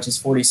Canyon, which is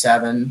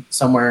 47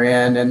 somewhere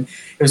in. And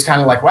it was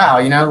kind of like,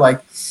 wow,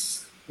 like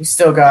we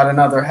still got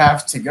another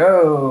half to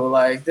go.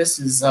 Like this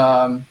is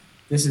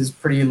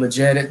pretty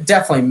legit. It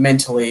definitely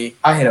mentally,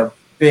 I hit a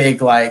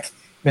big like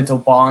mental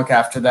bonk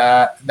after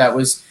that. That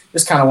was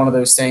just kind of one of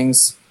those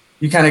things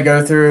you kind of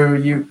go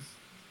through. You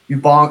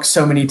bonk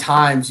so many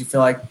times, you feel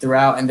like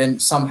throughout, and then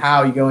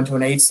somehow you go into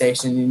an aid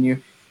station and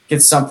you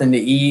get something to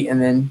eat,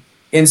 and then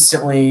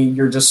instantly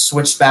you're just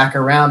switched back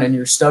around and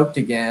you're stoked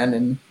again.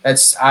 And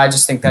I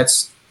just think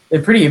that's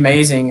pretty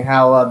amazing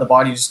how the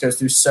body just goes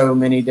through so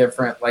many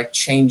different like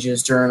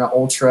changes during an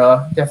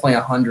ultra, definitely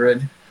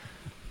 100.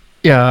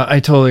 Yeah, I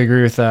totally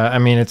agree with that. I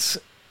mean,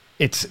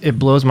 it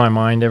blows my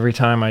mind every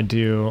time I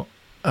do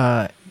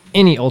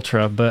any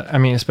ultra, but I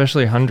mean,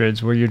 especially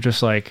hundreds, where you're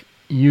just like,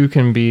 you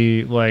can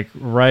be like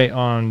right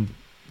on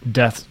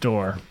death's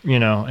door,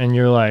 and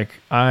you're like,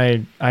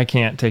 I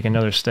can't take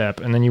another step.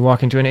 And then you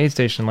walk into an aid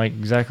station, like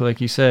exactly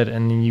like you said,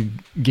 and then you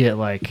get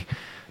like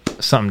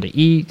something to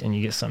eat and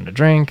you get something to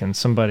drink, and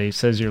somebody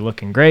says you're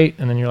looking great,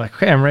 and then you're like,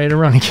 okay, I'm ready to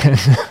run again.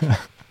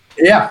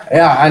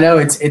 Yeah, I know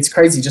it's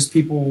crazy. Just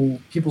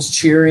people's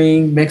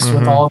cheering mixed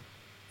with all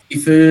the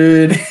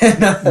food.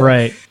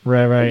 Right.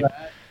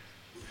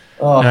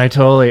 And I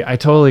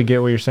totally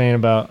get what you're saying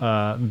about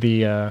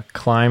the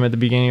climb at the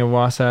beginning of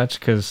Wasatch,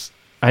 because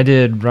I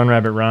did Run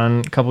Rabbit Run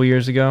a couple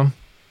years ago.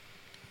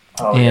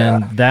 Oh,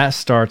 and yeah. That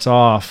starts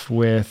off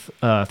with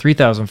a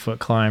 3,000 foot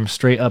climb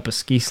straight up a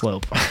ski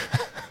slope.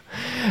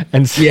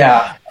 And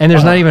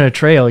there's not even a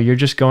trail. You're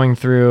just going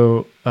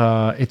through,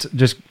 it's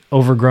just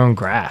overgrown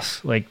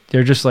grass. Like,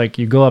 they're just like,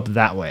 you go up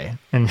that way,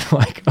 and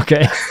like,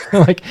 okay,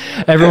 like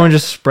everyone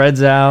just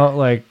spreads out.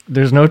 Like,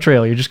 there's no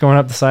trail. You're just going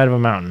up the side of a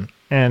mountain,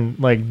 and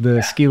like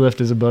the ski lift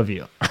is above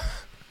you.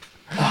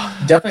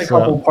 Definitely a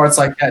couple parts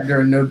like that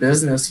during No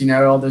Business,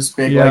 all those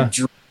big like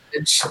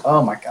drainage.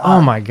 Oh my god.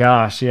 Oh my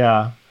gosh,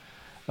 yeah.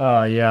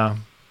 Yeah.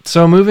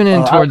 So moving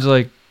in towards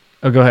go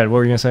ahead. What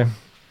were you gonna say?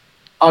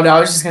 Oh, no,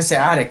 I was just going to say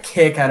I had a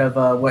kick out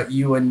of what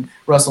you and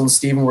Russell and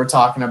Steven were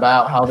talking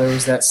about, how there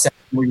was that section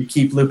where you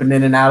keep looping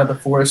in and out of the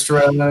forest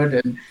road,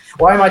 and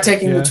why am I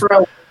taking the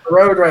trail the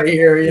road right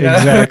here?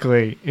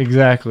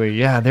 Exactly.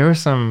 Yeah, there were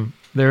some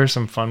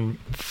fun,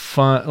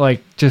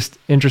 like just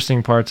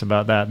interesting parts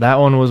about that. That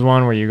one was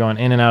one where you're going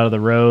in and out of the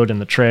road and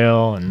the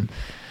trail, and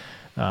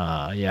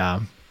yeah.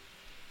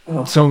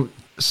 Oh.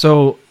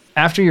 So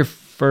after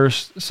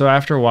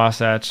after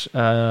Wasatch,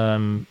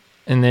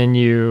 and then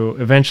you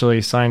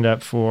eventually signed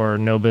up for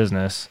No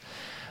Business.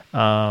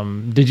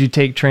 Did you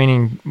take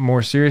training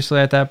more seriously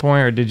at that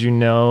point, or did you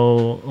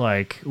know,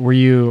 like, were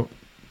you,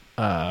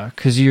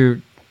 cause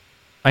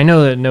I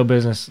know that No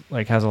Business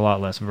like has a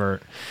lot less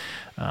vert,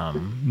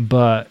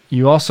 but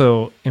you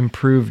also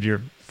improved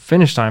your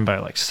finish time by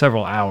like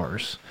several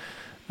hours.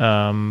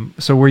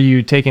 So were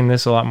you taking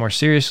this a lot more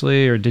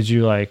seriously, or did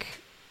you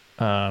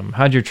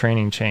how'd your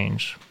training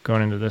change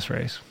going into this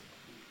race?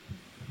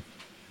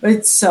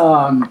 It's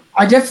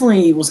I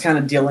definitely was kind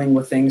of dealing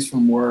with things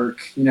from work,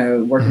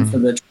 working for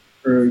the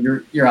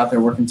crew. You're out there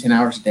working 10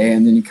 hours a day,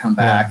 and then you come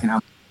back and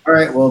I'm all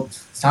right, well,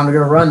 it's time to go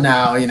run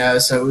now,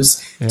 so it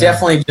was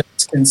definitely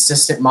just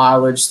consistent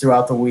mileage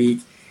throughout the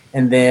week.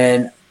 And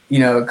then,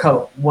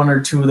 one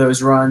or two of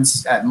those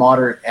runs at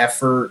moderate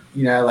effort,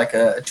 like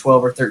a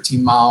 12 or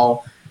 13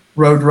 mile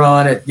road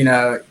run at,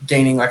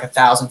 gaining like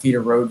 1,000 feet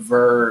of road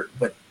vert,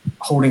 but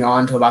holding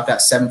on to about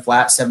that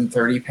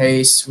 730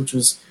 pace, which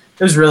was,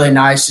 it was really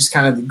nice, just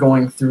kind of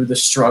going through the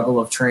struggle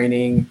of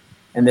training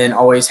and then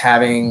always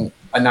having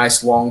a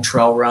nice long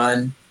trail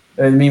run.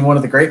 I mean, one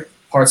of the great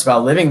parts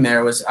about living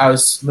there was I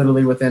was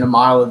literally within a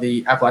mile of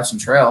the Appalachian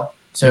Trail.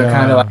 So it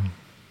kind of like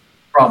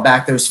brought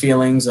back those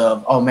feelings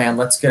of, oh man,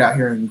 let's get out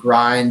here and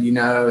grind,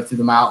 through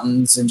the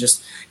mountains and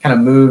just kind of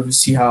move,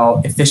 see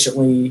how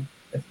efficiency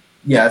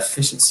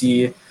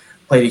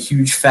played a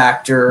huge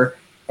factor.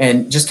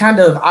 And just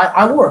kind of,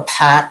 I wore a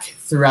pack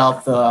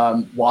throughout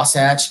the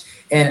Wasatch.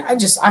 And I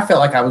felt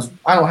like I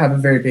don't have a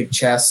very big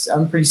chest.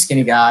 I'm a pretty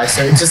skinny guy.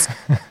 So it just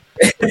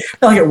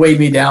felt like it weighed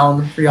me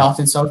down pretty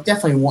often. So I was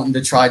definitely wanting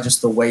to try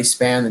just the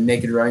waistband, the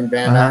naked running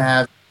band I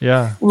have.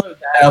 Yeah. Load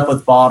that up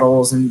with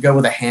bottles and go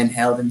with a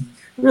handheld and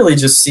really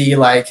just see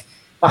like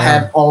I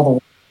have all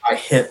the my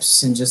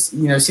hips and just,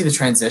 see the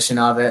transition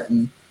of it.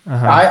 And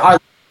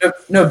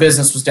No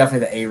Business was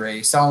definitely the A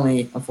race. I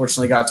only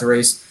unfortunately got to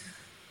race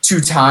 2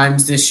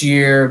 times this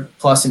year,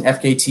 plus an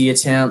FKT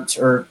attempt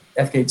or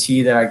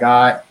FKT that I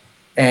got.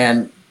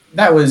 And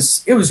it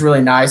was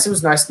really nice. It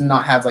was nice to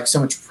not have like so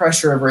much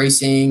pressure of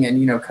racing and,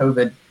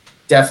 COVID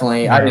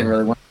definitely, I didn't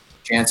really want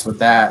a chance with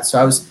that. So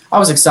I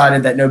was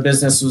excited that No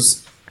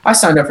Business I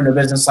signed up for No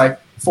Business like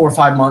 4 or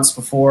 5 months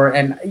before.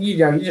 And, you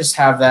just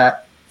have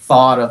that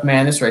thought of,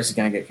 man, this race is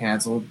going to get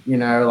canceled,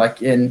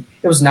 and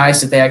it was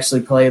nice that they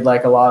actually played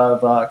like a lot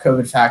of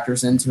COVID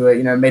factors into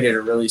it, made it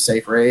a really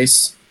safe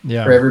race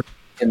for everybody.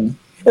 And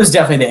it was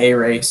definitely the A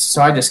race.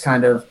 So I just I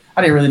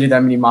didn't really do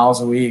that many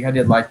miles a week. I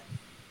did like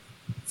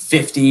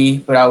 50,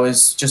 but I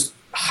was just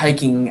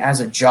hiking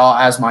as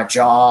my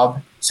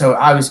job. So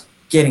I was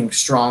getting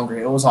stronger.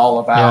 It was all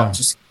about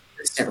just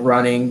consistent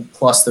running,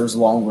 plus those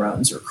long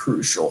runs are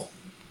crucial.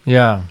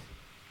 Yeah.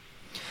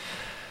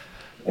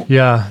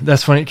 Yeah,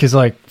 that's funny because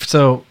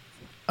so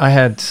I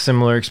had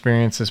similar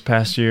experience this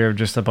past year of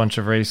just a bunch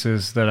of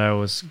races that I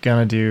was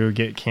gonna do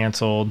get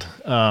canceled,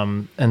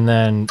 and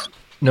then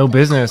No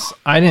Business.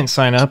 I didn't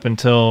sign up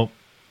until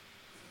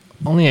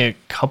only a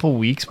couple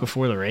weeks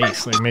before the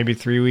race, like maybe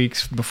 3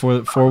 weeks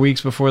before, 4 weeks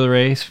before the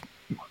race,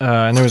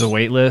 and there was a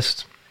wait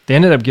list. they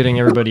ended up getting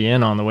everybody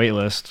in on the wait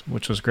list,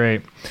 which was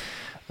great.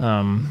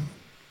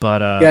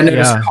 But yeah, I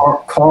noticed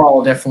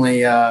Karl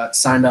definitely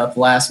signed up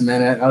last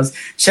minute. I was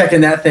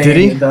checking that thing. Did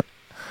he?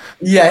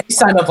 Yeah, he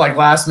signed up like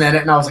last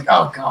minute, and I was like,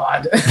 oh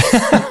God.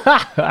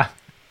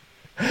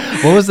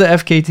 What was the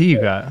FKT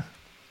you got?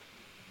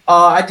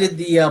 I did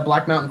the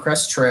Black Mountain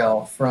Crest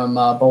Trail from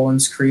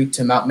Bolins Creek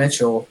to Mount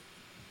Mitchell.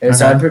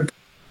 It's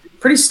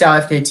pretty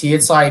stout FKT.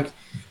 It's like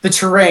the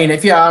terrain. I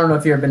don't know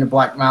if you've ever been to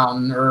Black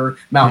Mountain or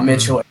Mount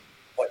Mitchell,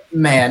 but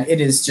man, it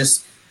is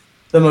just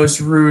the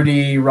most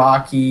rooty,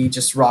 rocky,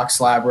 just rock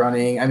slab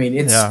running. I mean,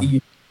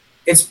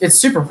 it's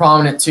super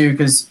prominent too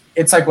because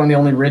it's like one of the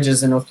only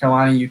ridges in North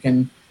Carolina you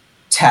can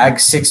tag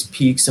 6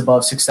 peaks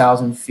above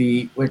 6,000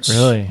 feet. Which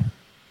really,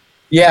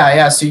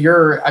 yeah. So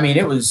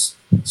it was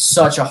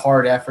such a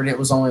hard effort. It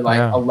was only like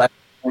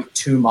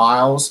 11.2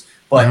 miles,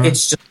 but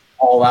it's just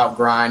all out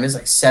grind. It's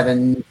like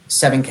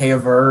 7K a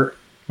vert.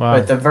 Wow.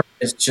 But the vert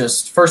is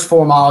just first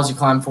 4 miles you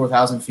climb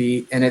 4,000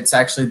 feet, and it's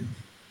actually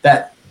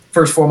that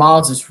first 4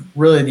 miles is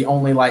really the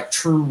only like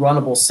true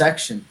runnable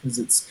section because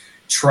it's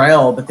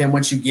trail. But then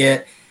once you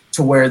get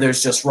to where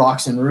there's just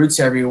rocks and roots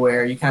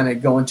everywhere, you kind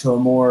of go into a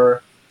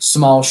more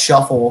small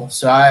shuffle.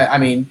 So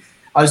I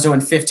was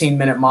doing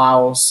 15-minute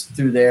miles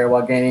through there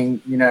while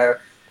gaining,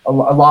 a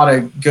lot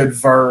of good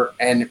vert,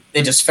 and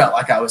it just felt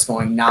like I was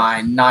going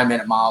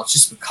 9-minute miles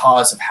just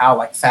because of how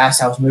like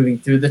fast I was moving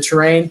through the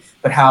terrain,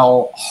 but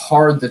how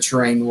hard the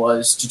terrain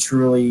was to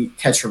truly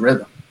catch a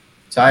rhythm.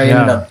 So I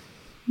ended up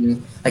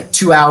in like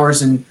 2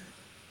 hours and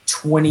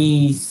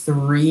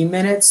 23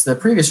 minutes. The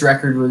previous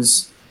record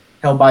was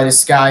held by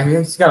this guy.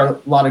 He's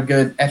got a lot of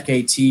good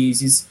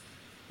FKTs.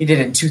 He did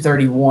it in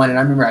 2:31, and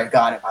I remember I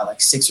got it by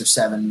like 6 or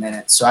 7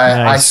 minutes. So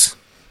I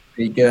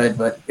pretty good,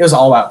 but it was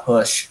all out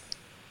push.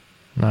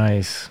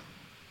 Nice.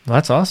 Well,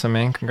 that's awesome,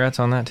 man. Congrats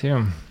on that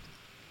too.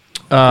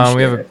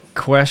 We have a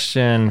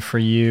question for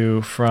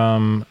you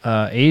from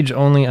Age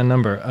Only a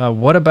Number.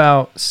 What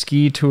about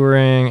ski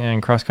touring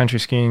and cross-country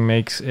skiing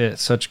makes it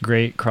such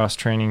great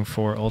cross-training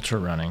for ultra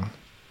running?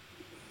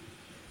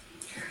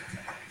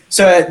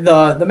 So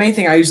the main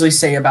thing I usually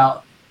say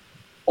about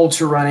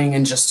ultra running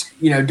and just,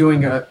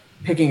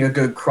 picking a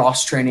good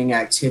cross-training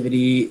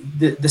activity,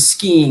 the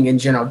skiing in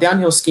general,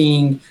 downhill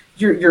skiing,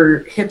 your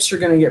hips are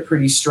going to get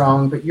pretty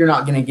strong, but you're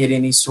not going to get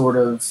any sort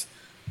of,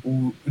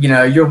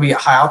 you'll be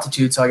at high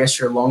altitude, so I guess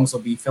your lungs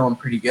will be feeling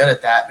pretty good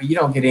at that, but you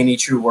don't get any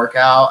true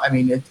workout. I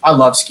mean, I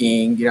love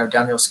skiing,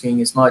 downhill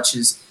skiing as much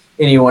as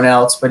anyone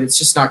else, but it's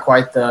just not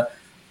quite the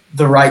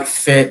right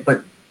fit.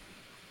 But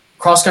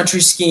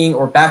cross-country skiing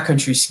or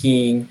backcountry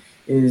skiing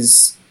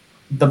is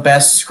the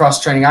best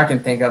cross-training I can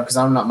think of because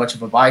I'm not much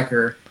of a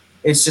biker.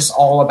 It's just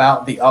all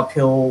about the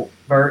uphill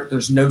vert.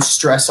 There's no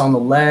stress on the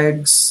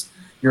legs.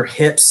 Your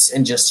hips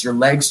and just your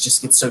legs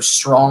just get so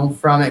strong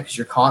from it because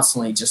you're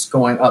constantly just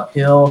going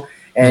uphill.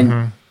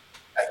 And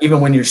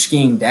even when you're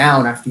skiing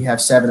down, after you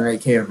have 7 or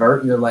 8K of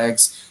vert in your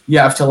legs, you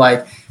have to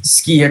like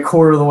ski a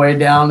quarter of the way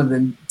down and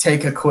then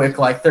take a quick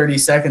like 30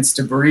 seconds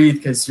to breathe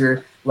because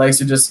your legs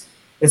are just,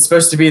 it's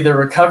supposed to be the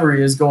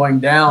recovery is going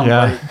down,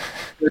 but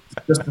it's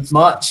just as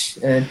much.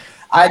 And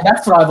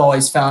that's what I've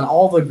always found.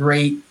 All the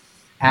great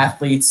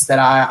athletes that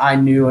I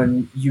knew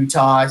in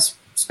Utah,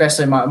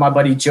 especially my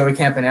buddy Joey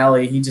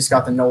Campanelli, he just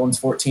got the Nolan's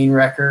 14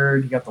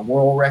 record. He got the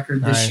world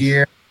record this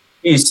year.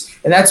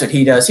 And that's what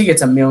he does. He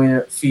gets 1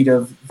 million feet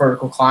of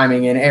vertical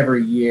climbing in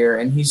every year,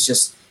 and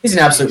he's an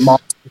absolute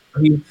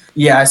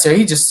monster. So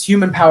he just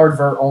human powered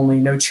vert only,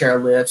 no chair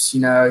lifts.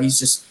 He's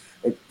just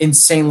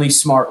insanely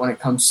smart when it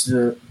comes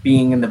to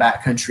being in the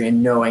backcountry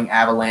and knowing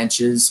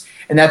avalanches,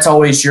 and that's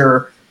always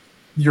your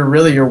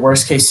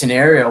worst case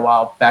scenario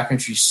while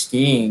backcountry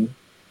skiing.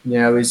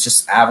 Is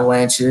just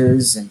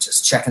avalanches and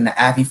just checking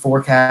the Avi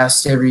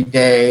forecast every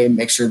day,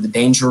 make sure the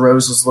danger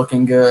rose is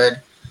looking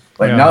good.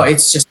 But no,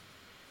 it's just,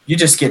 you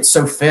just get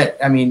so fit.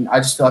 I mean, I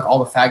just feel like all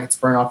the fat gets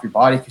burned off your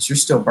body because you're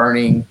still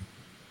burning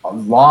a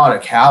lot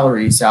of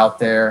calories out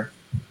there,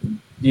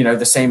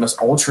 the same as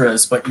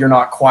ultras, but you're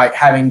not quite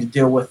having to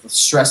deal with the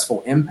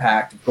stressful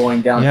impact of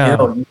going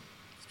downhill. You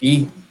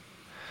ski.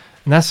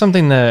 And that's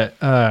something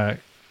that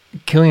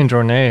Killian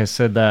Jornet has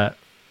said that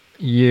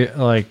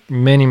like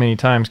many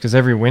times, because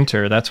every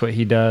winter that's what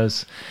he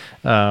does.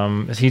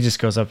 He just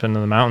goes up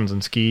into the mountains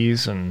and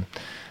skis, and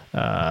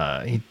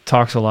he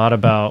talks a lot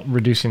about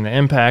reducing the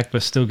impact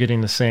but still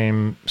getting the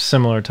same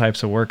similar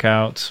types of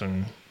workouts,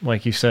 and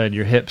like you said,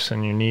 your hips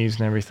and your knees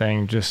and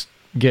everything, just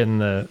getting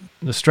the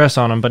stress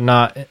on them but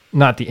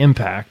not the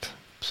impact.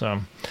 So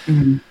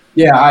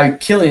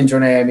Killian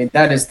Jornet, I mean,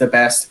 that is the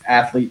best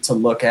athlete to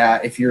look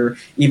at if you're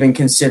even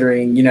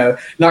considering,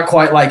 not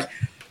quite like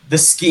the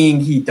skiing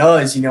he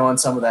does, on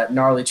some of that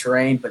gnarly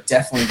terrain, but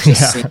definitely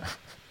just seeing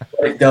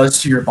what it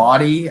does to your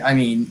body. I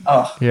mean,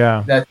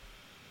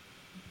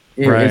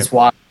 it's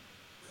wild.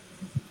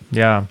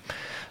 Yeah.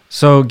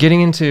 So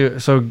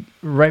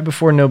right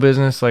before No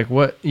Business, like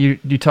what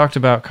you talked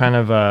about kind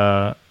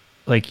of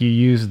like you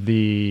used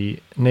the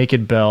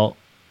naked belt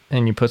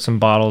and you put some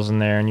bottles in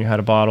there and you had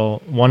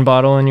one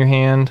bottle in your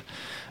hand.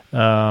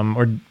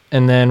 Or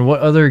And then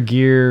what other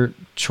gear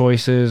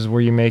choices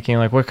were you making?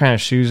 Like what kind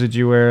of shoes did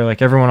you wear?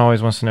 Like everyone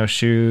always wants to know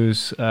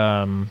shoes.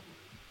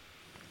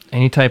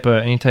 Any type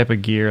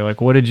of gear.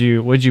 Like what did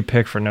you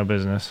pick for No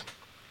Business?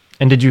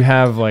 And did you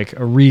have like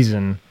a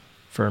reason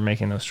for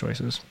making those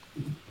choices?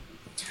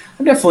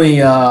 I'm definitely,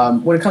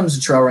 when it comes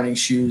to trail running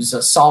shoes,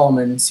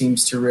 Solomon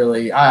seems to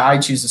really, I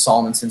choose the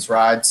Solomon Sense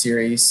Ride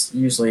series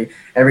usually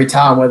every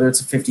time, whether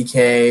it's a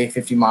 50K,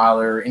 50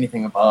 miler, or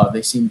anything above.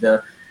 They seem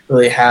to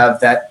really have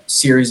that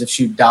series of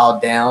shoes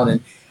dialed down.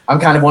 And I'm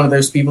kind of one of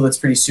those people that's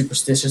pretty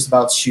superstitious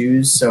about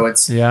shoes. So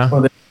it's one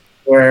of the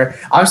where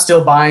I'm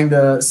still buying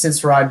the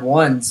Sense Ride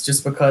ones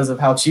just because of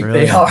how cheap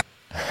they are.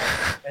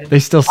 They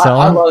still sell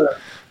them? I love it.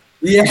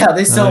 Yeah,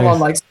 they sell them on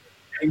like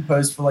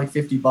post for like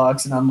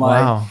 $50, and I'm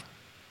like, wow.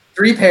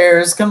 3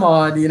 pairs, come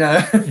on,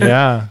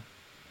 Yeah.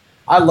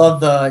 I love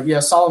the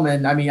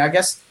Solomon. I mean, I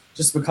guess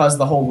just because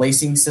the whole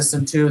lacing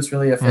system too, it's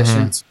really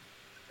efficient.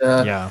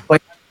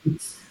 But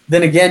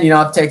then again,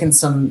 I've taken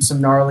some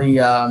gnarly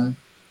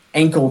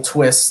ankle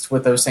twists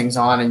with those things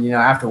on, and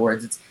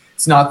afterwards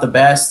it's not the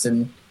best,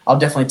 and I'll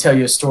definitely tell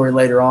you a story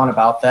later on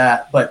about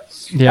that. But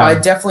I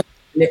definitely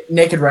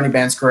naked running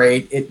band's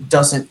great. It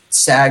doesn't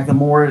sag. The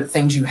more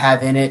things you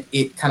have in it,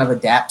 it kind of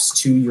adapts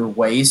to your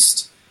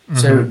waist.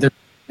 So there's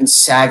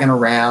sagging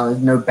around,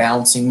 there's no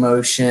bouncing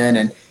motion,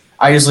 and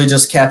I usually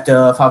just kept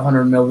a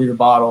 500 milliliter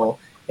bottle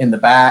in the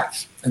back,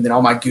 and then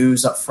all my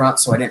goos up front,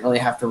 so I didn't really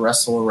have to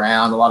wrestle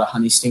around. A lot of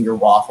honey stinger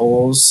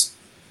waffles,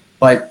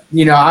 but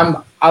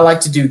I like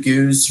to do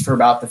goos for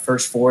about the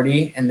first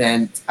 40, and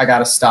then I got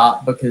to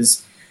stop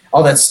because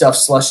all that stuff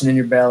slushing in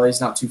your belly is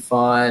not too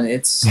fun.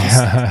 It's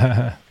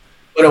just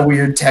what a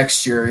weird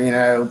texture,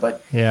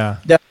 But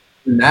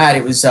than that,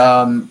 it was.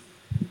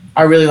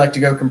 I really like to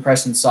go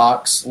compression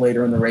socks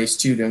later in the race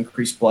too to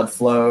increase blood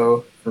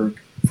flow for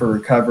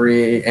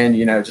recovery, and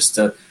just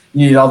you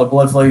need all the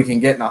blood flow you can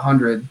get in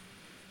 100.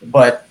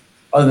 But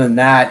other than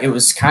that, it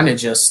was kind of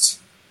just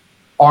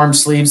arm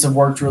sleeves have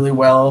worked really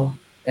well,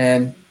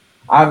 and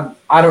I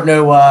don't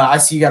know. I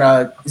see you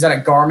got is that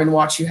a Garmin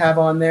watch you have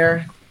on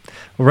there?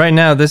 Well, right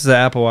now this is an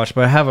Apple Watch,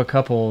 but I have a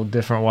couple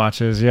different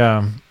watches.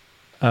 Yeah.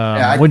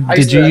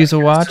 Did you use a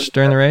watch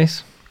during the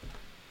race?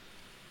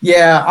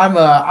 Yeah,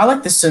 I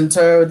like the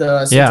Cento,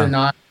 the Cento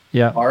 9.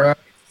 Yeah.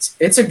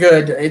 It's a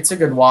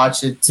good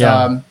watch. It's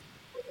a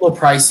little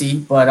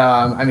pricey, but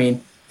I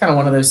mean, kind of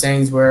one of those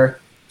things where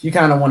if you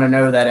kind of want to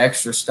know that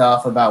extra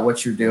stuff about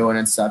what you're doing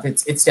and stuff,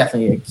 it's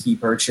definitely a key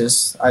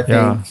purchase, I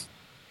think.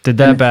 Did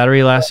that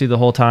battery last you the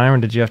whole time, or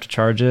did you have to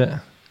charge it?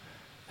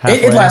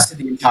 It lasted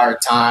the entire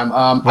time.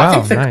 Wow,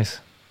 I think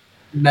nice.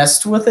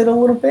 Messed with it a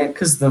little bit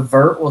because the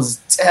vert was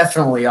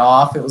definitely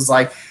off. It was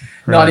like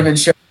not even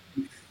showing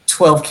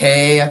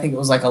 12K. I think it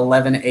was like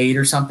 11.8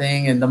 or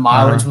something, and the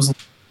mileage was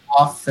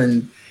off,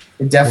 and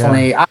it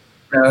definitely I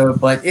don't know,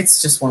 but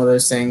it's just one of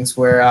those things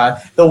where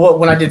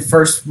when I did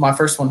my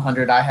first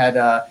 100, I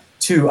had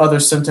 2 other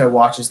Cento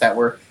watches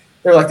they're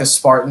like the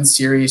Spartan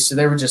series, so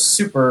they were just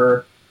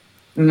super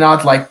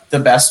not like the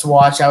best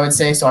watch, I would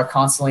say. So I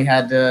constantly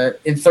had to,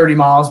 in 30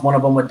 miles, one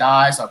of them would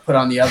die, so I put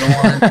on the other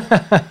one.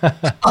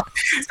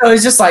 So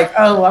it's just like,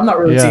 oh, I'm not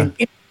really seeing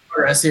any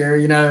progress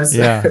here,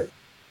 So,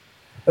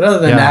 but other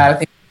than that, I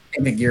think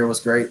the gear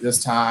was great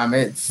this time.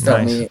 It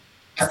felt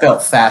I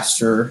felt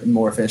faster and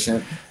more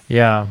efficient.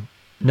 Yeah.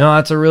 No,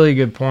 that's a really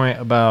good point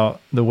about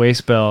the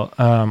waist belt.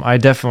 I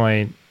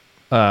definitely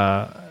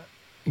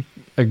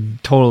I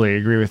totally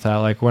agree with that.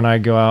 Like when I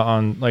go out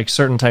on like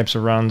certain types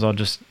of runs, I'll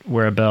just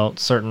wear a belt.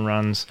 Certain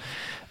runs,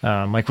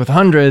 like with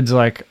hundreds,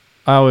 like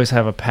I always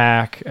have a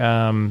pack,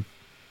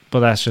 but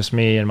that's just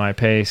me and my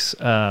pace.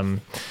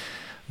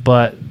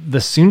 But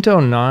the Cento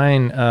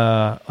 9,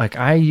 like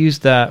I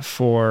used that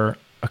for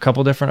a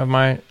couple different of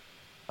my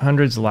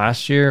hundreds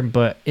last year,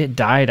 but it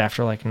died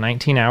after like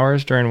 19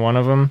 hours during one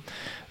of them.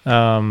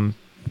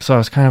 So I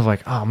was kind of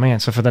like, oh man.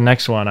 So for the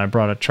next one, I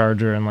brought a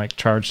charger and like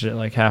charged it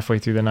like halfway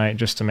through the night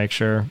just to make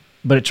sure,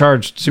 but it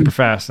charged super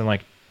fast in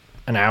like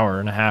an hour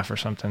and a half or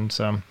something.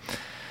 So,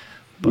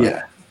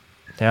 yeah,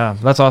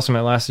 that's awesome.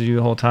 It lasted you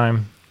the whole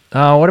time.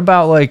 What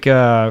about like,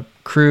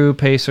 crew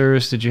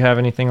pacers? Did you have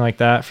anything like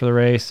that for the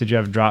race? Did you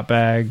have drop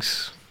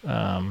bags?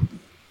 And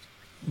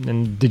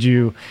did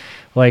you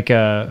like,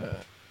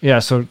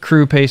 so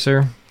crew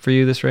pacer for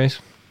you this race?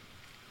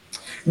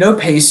 No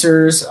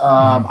pacers.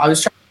 I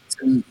was trying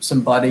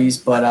some buddies,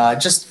 but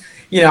just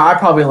I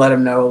probably let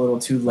them know a little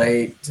too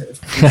late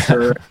for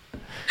sure.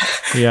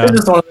 It's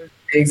just one of those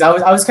things.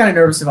 I was kind of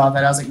nervous about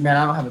that. I was like, man,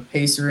 I don't have a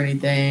pacer or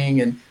anything,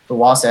 and the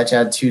Wasatch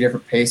had 2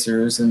 different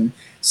pacers and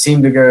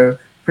seemed to go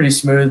pretty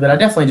smooth. But I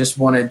definitely just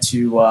wanted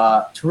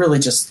to really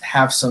just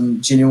have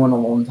some genuine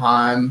alone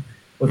time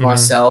with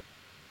myself.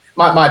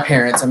 My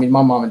parents, I mean,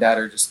 my mom and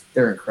dad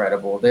they're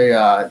incredible.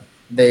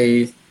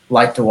 They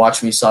like to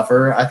watch me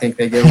suffer. I think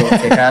they get a little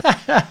kick out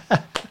of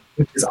it,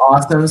 which is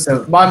awesome.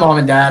 So my mom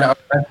and dad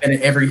have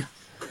been at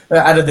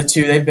out of the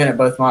 2, they've been at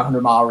both my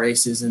 100-mile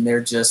races, and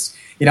they're just,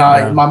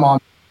 my mom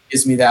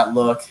gives me that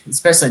look,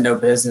 especially No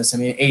Business. I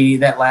mean,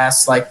 that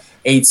last like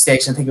aid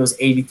station, I think it was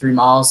 83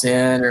 miles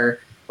in, or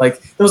like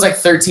there was like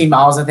 13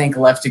 miles I think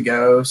left to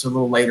go, so a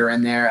little later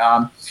in there.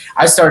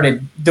 I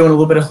started doing a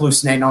little bit of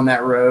hallucinating on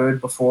that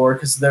road before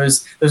because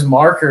those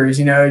markers,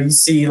 you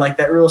see like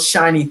that real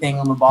shiny thing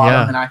on the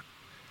bottom, and I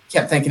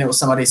kept thinking it was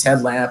somebody's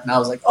headlamp, and I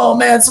was like, oh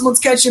man, someone's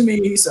catching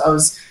me. So I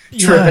was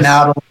tripping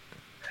out.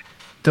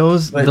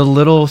 The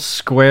little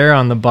square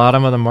on the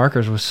bottom of the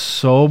markers was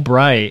so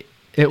bright.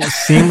 It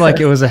seemed like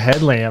it was a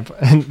headlamp,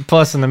 and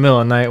plus in the middle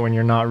of the night when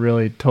you're not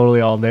really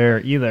totally all there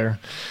either.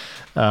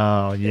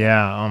 Oh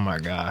yeah. Oh my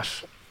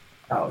gosh.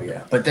 Oh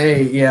yeah. But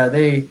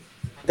they've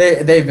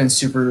been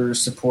super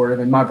supportive,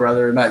 and my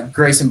brother,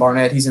 Grayson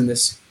Barnette, he's in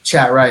this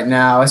chat right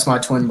now. That's my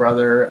twin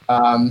brother.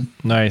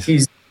 Nice.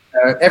 He's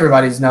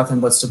everybody's nothing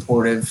but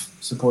supportive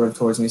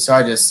towards me. So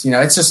I just,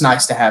 it's just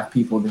nice to have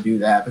people to do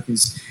that,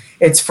 because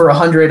it's for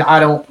 100. I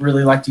don't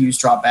really like to use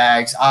drop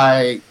bags.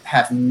 I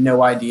have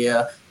no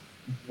idea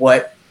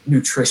what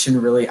nutrition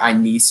really I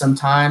need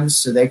sometimes.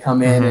 So they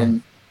come in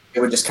and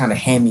they would just kind of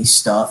hand me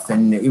stuff,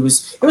 and it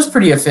was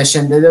pretty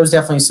efficient. There was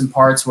definitely some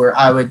parts where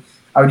I would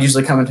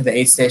usually come into the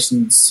aid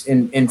stations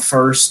in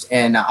first,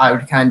 and I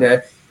would kind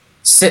of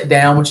sit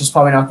down, which is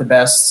probably not the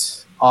best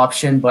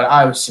option, but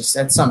I was just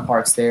at some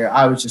parts there,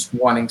 I was just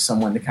wanting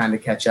someone to kind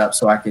of catch up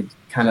so I could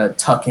kind of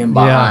tuck him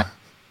behind.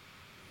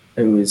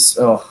 It was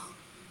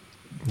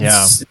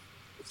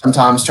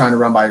sometimes trying to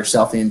run by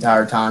yourself the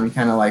entire time, you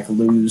kind of like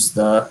lose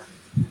the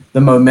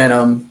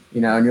momentum,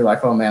 and you're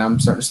like, oh man, I'm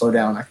starting to slow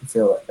down. I can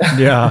feel it.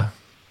 Yeah.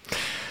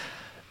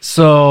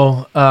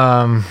 So,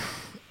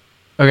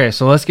 okay,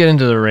 so let's get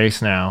into the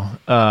race now.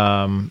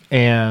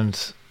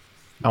 And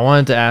I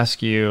wanted to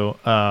ask you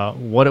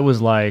what it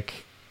was like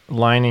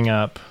lining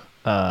up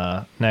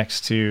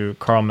next to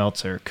Karl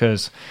Meltzer,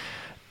 because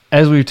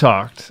as we've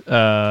talked,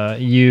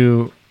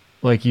 you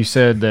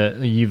said that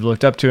you've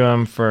looked up to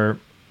him for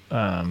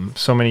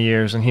so many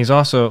years, and he's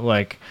also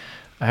like,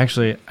 I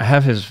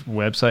have his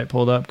website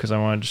pulled up because I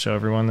wanted to show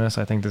everyone this.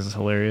 I think this is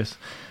hilarious.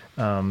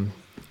 On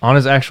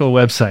his actual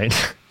website,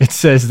 it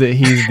says that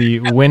he's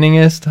the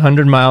winningest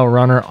 100-mile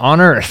runner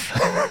on earth.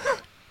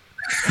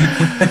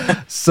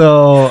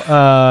 So,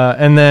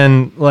 and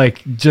then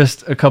like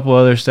just a couple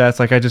other stats.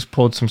 Like I just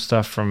pulled some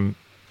stuff from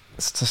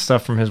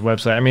his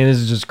website. I mean, this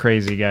is just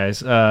crazy, guys.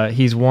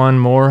 He's won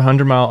more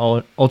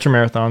 100-mile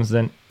ultramarathons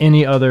than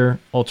any other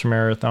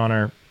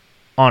ultramarathoner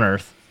on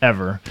earth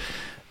ever.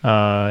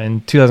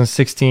 In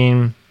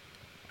 2016,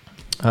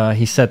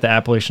 he set the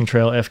Appalachian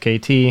Trail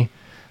FKT,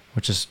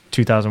 which is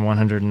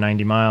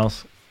 2,190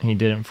 miles. He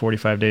did it in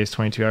 45 days,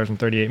 22 hours, and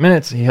 38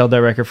 minutes. He held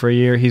that record for a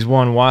year. He's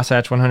won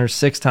Wasatch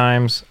 106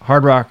 times,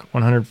 Hard Rock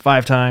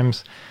 105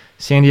 times,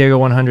 San Diego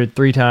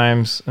 103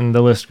 times, and the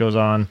list goes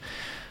on.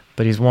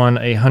 But he's won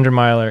a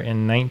 100-miler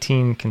in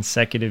 19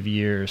 consecutive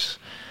years.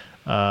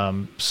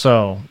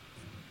 So,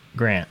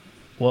 Grant,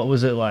 what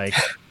was it like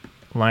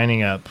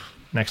lining up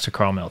next to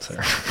Karl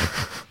Meltzer?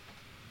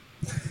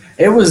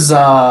 It was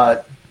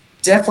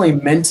definitely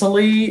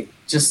mentally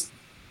just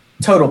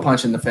total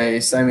punch in the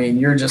face. I mean,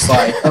 you're just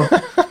like, oh,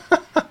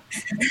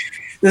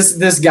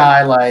 this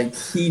guy, like,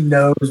 he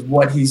knows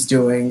what he's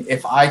doing.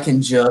 If I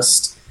can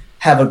just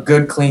have a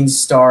good, clean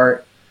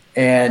start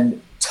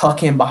and tuck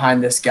him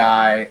behind this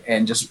guy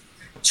and just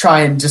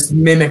try and just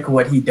mimic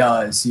what he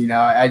does, it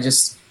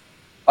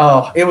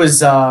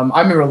was,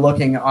 I remember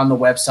looking on the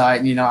website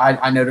and,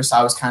 I noticed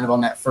I was kind of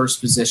on that first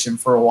position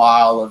for a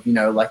while of,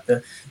 like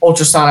the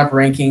ultrasonic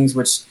rankings,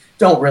 which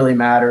don't really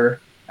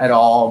matter at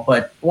all.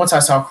 But once I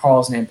saw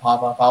Karl's name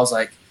pop up, I was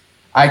like,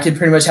 I could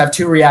pretty much have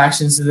two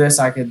reactions to this.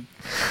 I could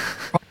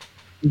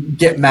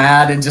get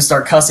mad and just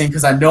start cussing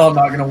because I know I'm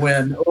not going to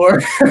win,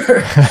 or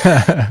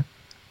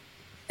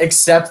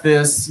accept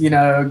this,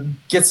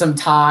 get some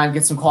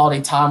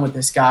quality time with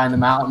this guy in the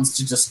mountains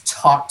to just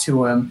talk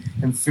to him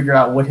and figure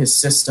out what his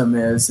system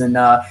is. And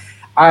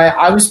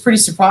I was pretty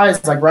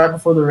surprised. Like right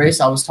before the race,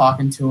 I was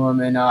talking to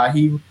him, and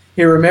he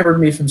remembered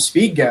me from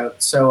G.O.A.T.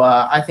 So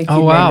I think he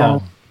made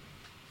a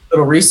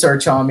little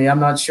research on me. I'm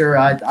not sure.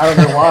 I don't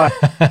know why.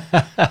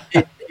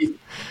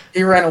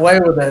 He ran away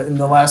with it in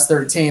the last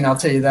 13. I'll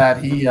tell you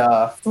that. He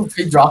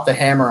dropped the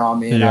hammer on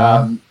me, and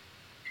I'm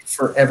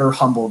forever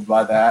humbled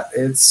by that.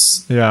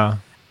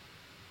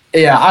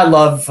 I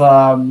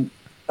love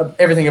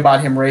everything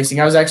about him racing.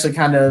 I was actually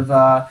kind of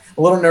a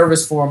little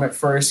nervous for him at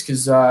first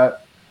because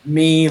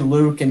me,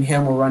 Luke, and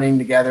him were running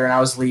together, and I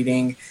was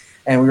leading,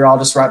 and we were all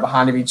just right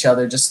behind each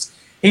other.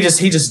 He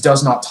just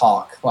does not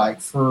talk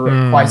like for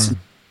quite some.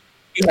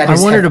 I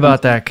wondered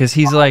about that because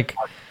he's like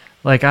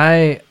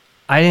I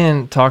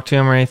didn't talk to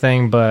him or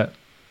anything, but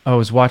I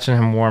was watching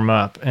him warm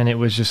up, and it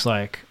was just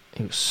like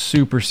he was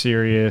super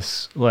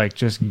serious, like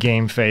just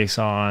game face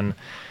on,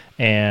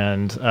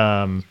 and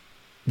so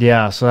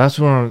that's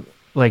when.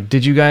 Like,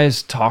 did you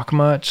guys talk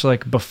much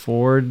like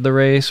before the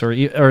race,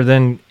 or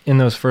then in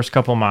those first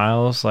couple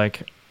miles?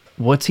 Like,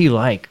 what's he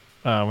like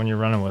when you're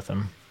running with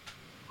him?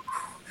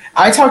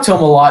 I talked to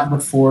him a lot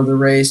before the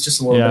race,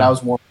 just a little bit. I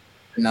was warm,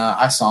 and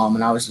I saw him,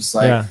 and I was just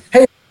like,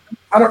 "Hey,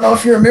 I don't know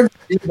if you remember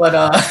me, but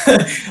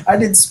I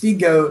did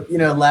G.O.A.T,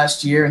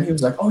 last year," and he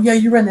was like, "Oh yeah,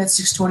 you ran that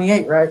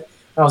 6:28, right?" And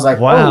I was like,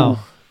 "Wow."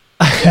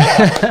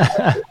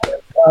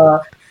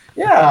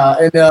 Yeah,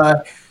 and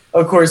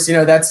of course,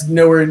 that's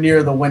nowhere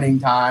near the winning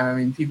time. I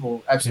mean,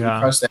 people absolutely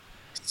crush that.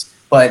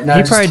 But no,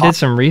 he probably did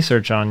some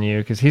research on you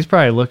because he's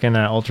probably looking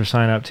at Ultra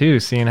Sign Up too,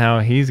 seeing how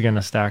he's going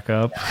to stack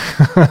up.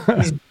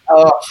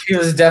 He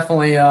was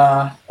definitely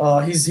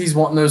he's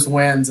wanting those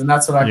wins, and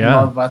that's what I can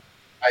love about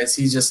the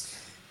guys.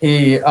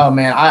 Oh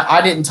man,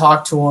 I didn't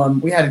talk to him.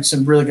 We had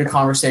some really good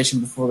conversation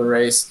before the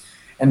race,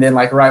 and then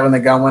like right when the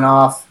gun went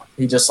off,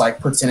 he just like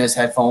puts in his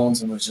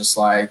headphones and was just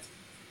like,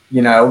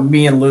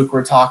 me and Luke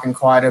were talking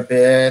quite a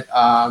bit,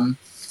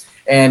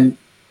 and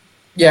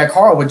yeah,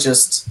 Karl would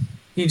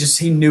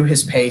he knew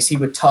his pace. He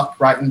would tuck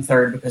right in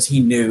third because he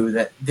knew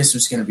that this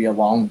was going to be a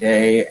long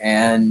day,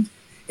 and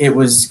it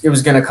was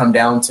going to come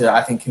down to,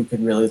 I think, who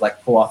could really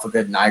like pull off a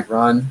good night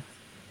run.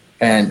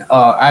 And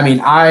I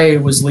mean, I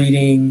was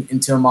leading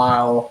until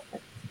mile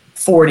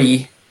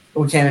 40.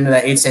 We came into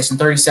that aid station,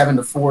 37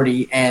 to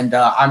 40, and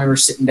I remember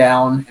sitting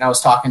down and I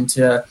was talking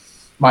to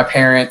my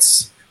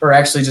parents, or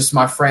actually just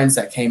my friends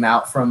that came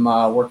out from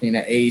working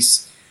at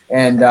Ace.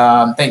 And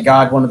thank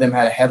God one of them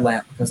had a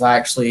headlamp, because I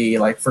actually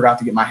like forgot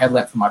to get my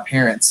headlamp from my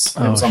parents.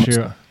 And I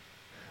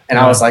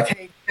was like,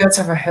 "Hey, let's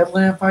have a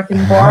headlamp I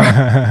can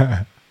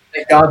borrow."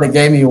 Thank God they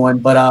gave me one.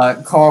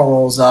 But Karl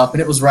rolls up,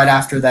 and it was right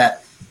after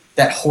that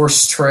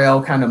horse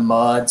trail kind of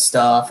mud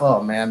stuff.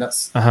 Oh man, that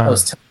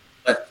was tough.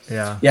 But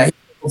yeah, he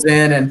rolls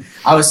in, and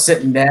I was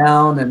sitting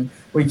down, and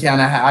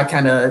I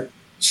kind of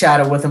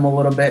chatted with him a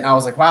little bit, and I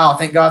was like, "Wow,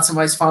 thank God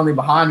somebody's finally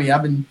behind me.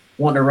 I've been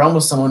wanting to run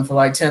with someone for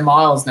like 10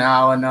 miles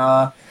now,"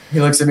 and he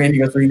looks at me and he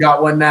goes, "Well, you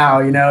got one now."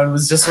 It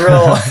was just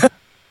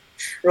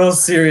real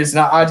serious. And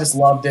I just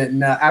loved it.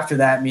 And after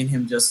that, me and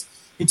him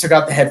he took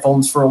out the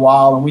headphones for a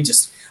while, and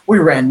we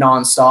ran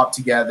nonstop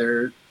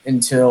together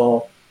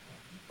until,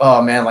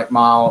 oh man, like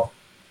mile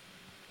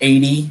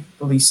 80,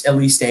 at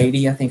least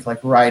 80, I think,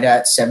 like right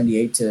at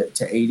 78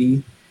 to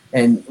 80.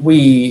 And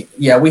we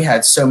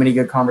had so many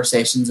good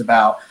conversations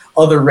about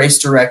other race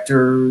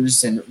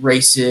directors and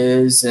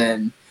races,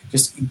 and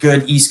just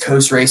good East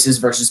Coast races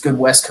versus good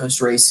West Coast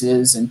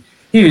races. And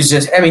he was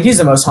he's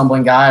the most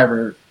humbling guy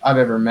I've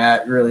ever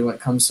met, really, when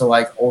it comes to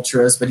like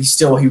ultras. But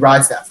he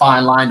rides that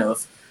fine line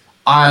of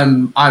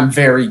I'm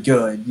very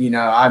good.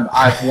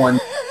 I've won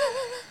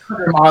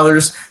 100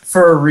 milers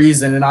for a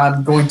reason, and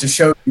I'm going to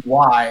show you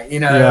why.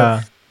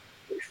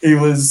 He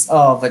was.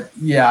 But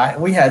yeah,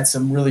 we had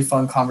some really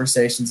fun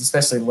conversations,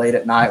 especially late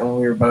at night when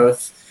we were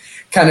both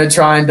kind of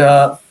trying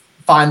to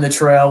find the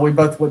trail. We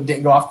both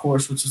didn't go off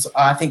course, which was,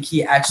 I think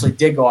he actually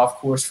did go off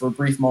course for a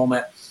brief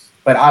moment,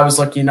 but I was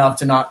lucky enough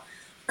to not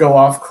go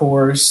off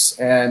course.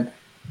 And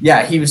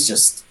yeah, he was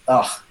just,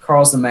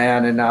 Karl's the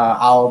man, and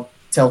I'll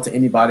tell to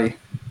anybody.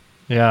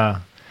 Yeah.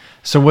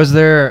 So was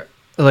there,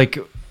 like,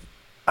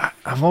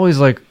 I've always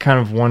like kind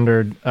of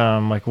wondered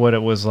like what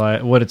it was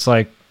like, what it's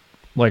like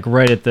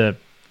right at the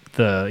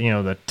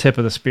the tip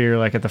of the spear,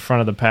 like at the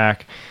front of the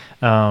pack,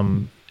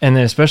 and then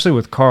especially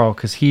with Karl,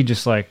 because he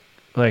just like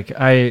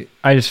I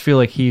just feel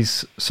like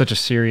he's such a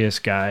serious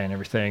guy and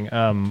everything.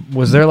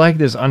 Was there like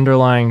this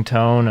underlying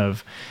tone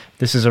of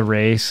this is a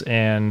race,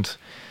 and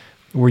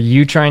were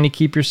you trying to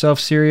keep yourself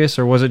serious,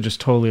 or was it just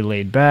totally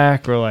laid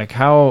back, or like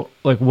how,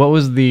 like what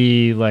was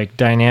the like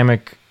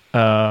dynamic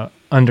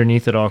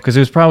underneath it all? Because it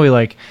was probably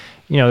like,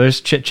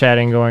 there's chit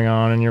chatting going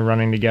on and you're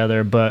running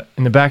together, but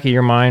in the back of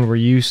your mind, were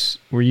you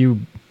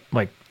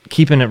like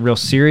keeping it real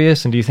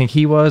serious? And do you think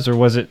he was, or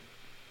was it,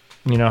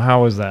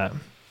 how was that?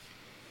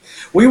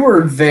 We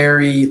were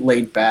very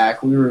laid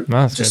back. We were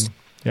just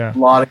a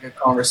lot of good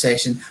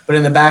conversation, but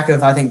in the back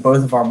of, I think,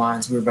 both of our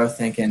minds, we were both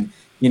thinking,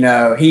 he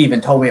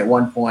even told me at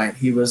one point,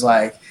 he was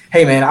like,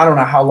 "Hey man, I don't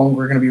know how long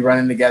we're going to be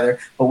running together,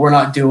 but we're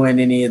not doing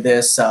any of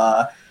this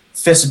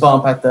fist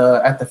bump at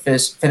the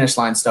finish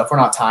line stuff. We're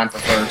not tying for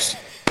first.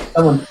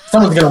 Someone's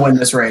going to win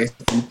this race."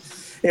 And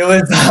it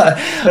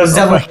was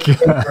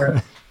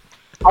definitely.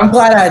 I'm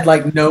glad I had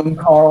like known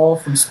Karl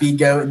from Speed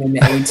Goat and then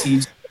the AT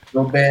a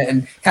little bit,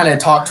 and kind of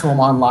talked to him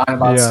online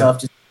about stuff,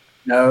 just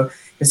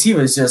because he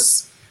was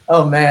just,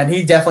 oh man,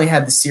 he definitely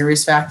had the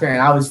serious factor,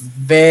 and I was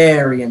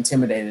very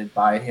intimidated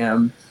by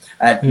him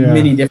at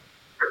many different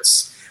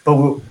parts.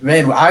 But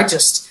man, I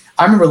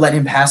remember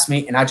letting him pass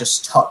me, and I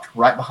just tucked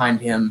right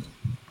behind him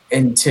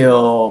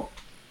until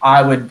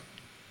I would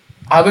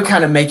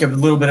kind of make a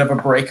little bit of a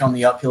break on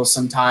the uphill.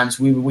 Sometimes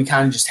we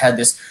kind of just had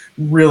this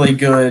really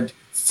good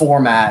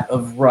format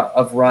of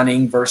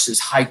running versus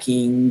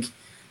hiking.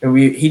 And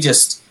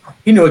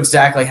he knew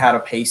exactly how to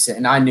pace it,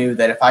 and I knew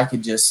that if I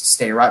could just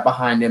stay right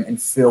behind him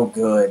and feel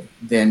good,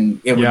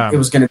 then it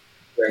was going to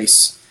be a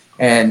race.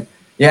 And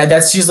yeah,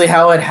 that's usually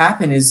how it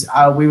happened. Is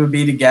we would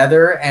be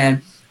together,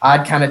 and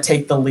I'd kind of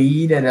take the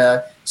lead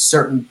at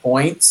certain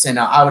points, and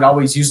I would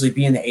always usually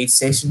be in the aid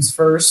stations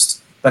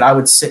first, but I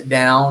would sit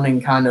down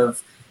and kind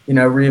of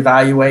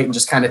reevaluate and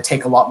just kind of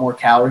take a lot more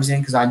calories in,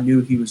 because I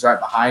knew he was right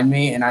behind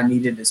me, and I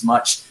needed as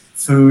much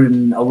food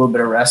and a little bit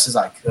of rest as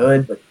I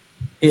could. But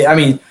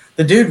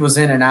the dude was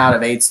in and out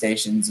of aid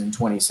stations in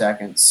 20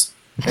 seconds.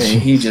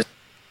 He just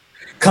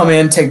come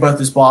in, take both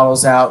his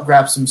bottles out,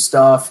 grab some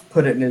stuff,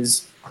 put it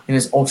in in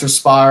his Ultra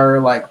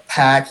Spire like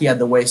pack. He had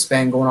the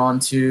waistband going on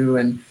too,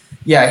 and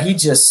yeah, he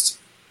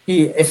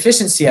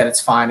efficiency at its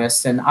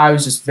finest. And I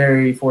was just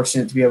very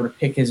fortunate to be able to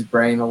pick his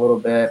brain a little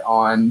bit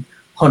on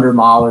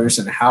 100-milers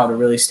and how to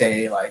really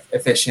stay like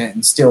efficient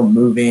and still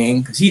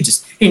moving, because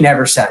he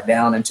never sat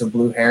down into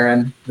Blue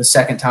Heron. The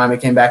second time he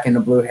came back into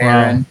Blue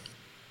Heron. Wow.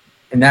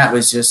 And that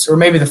was just, or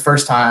maybe the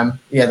first time for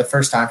Blue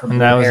Heron.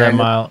 And that was that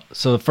mile.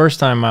 So the first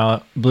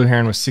time Blue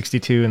Heron was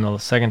 62 and the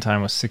second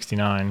time was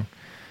 69,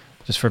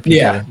 just for people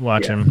to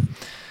watch him.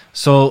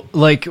 So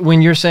like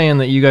when you're saying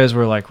that you guys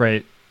were like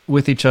right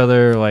with each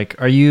other,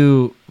 like are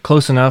you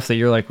close enough that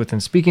you're like within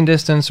speaking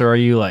distance, or are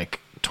you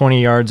like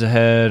 20 yards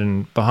ahead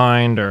and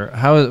behind, or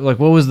how, like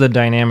what was the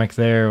dynamic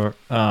there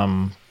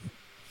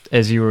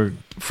as you were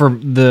for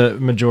the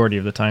majority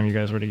of the time you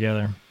guys were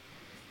together?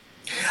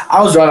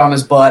 I was right on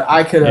his butt.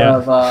 I could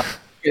have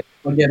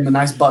given him a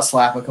nice butt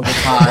slap a couple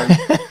times.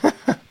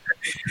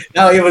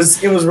 No, it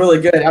was really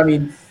good. I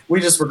mean,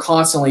 we just were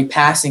constantly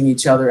passing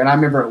each other, and I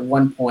remember at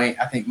one point,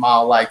 I think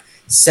mile like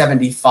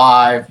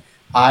 75,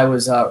 I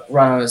was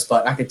right on his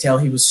butt. I could tell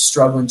he was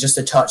struggling just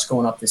a touch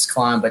going up this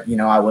climb, but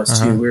I was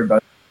too. We were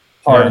both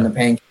hard in the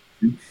pain.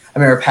 I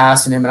remember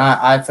passing him, and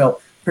I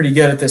felt pretty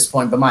good at this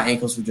point, but my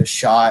ankles were just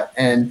shot.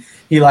 And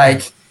he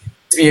like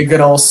gave me a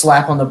good old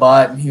slap on the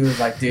butt, and he was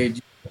like, "Dude,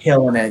 you're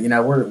killing it.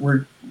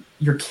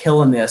 You're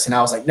killing this." And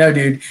I was like, "No,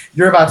 dude,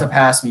 you're about to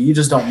pass me. You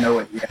just don't know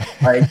it yet."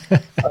 Like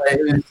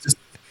it was just,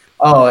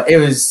 it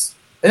was.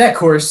 And that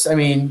course, I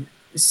mean,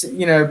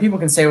 people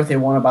can say what they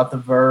want about the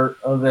vert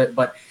of it,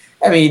 but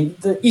I mean,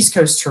 the East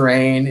Coast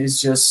terrain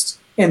is just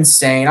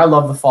insane. I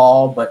love the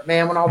fall, but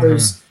man, when all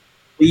those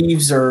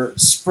leaves are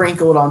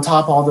sprinkled on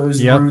top of all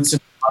those roots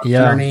and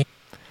journey,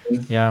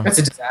 that's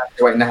a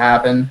disaster waiting to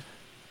happen.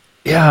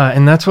 Yeah,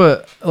 and that's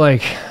what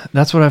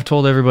I've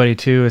told everybody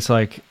too. It's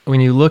like when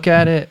you look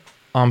at it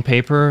on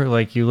paper,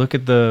 like you look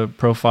at the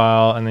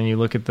profile and then you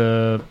look at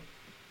the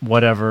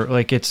whatever,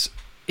 like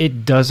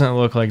it doesn't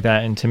look like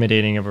that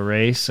intimidating of a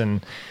race,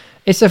 and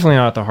it's definitely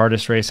not the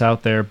hardest race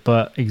out there,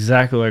 but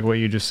exactly like what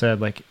you just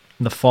said, like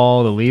the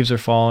fall, the leaves are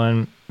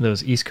falling,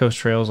 those East Coast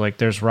trails, like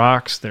there's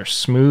rocks, there's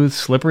smooth,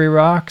 slippery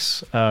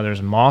rocks,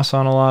 there's moss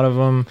on a lot of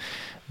them,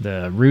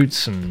 the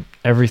roots and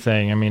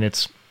everything. I mean,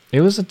 it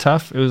was a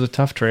tough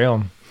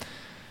trail.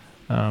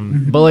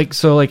 But like,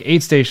 so like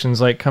aid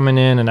stations, like coming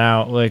in and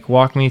out, like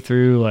walk me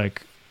through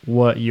like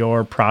what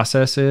your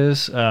process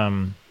is.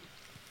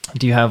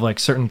 Do you have like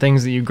certain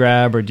things that you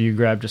grab, or do you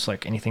grab just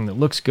like anything that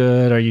looks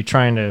good? Are you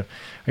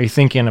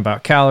thinking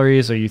about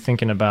calories? Are you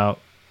thinking about,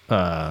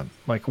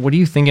 like, what are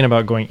you thinking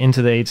about going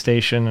into the aid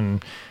station,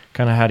 and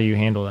kind of how do you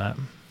handle that?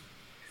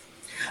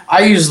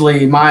 I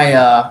usually,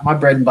 my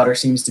bread and butter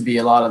seems to be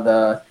a lot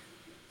of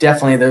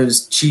definitely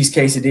those cheese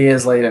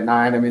quesadillas late at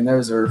night. I mean,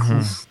 those are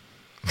so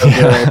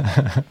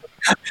good.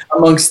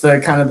 Amongst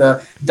the kind of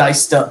the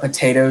diced up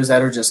potatoes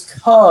that are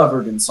just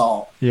covered in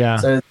salt. Yeah.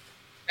 So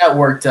that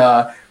worked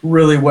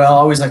really well. I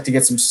always like to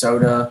get some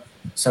soda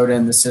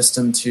in the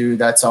system too.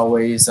 That's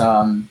always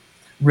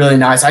really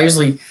nice. I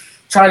usually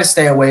try to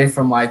stay away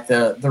from like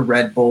the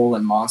Red Bull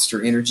and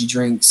Monster energy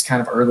drinks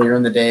kind of earlier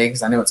in the day,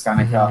 because I know it's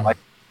kind of got like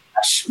a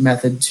crash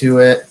method to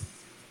it.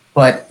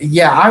 But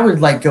yeah, I would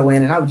like go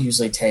in and I would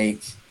usually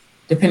take,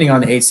 depending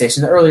on the aid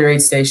station, the earlier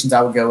aid stations,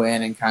 I would go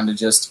in and kind of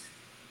just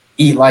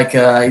eat like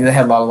they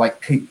had a lot of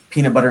like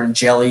peanut butter and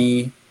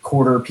jelly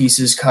quarter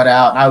pieces cut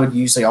out. And I would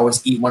usually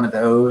always eat one of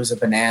those, a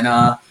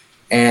banana,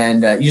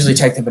 and usually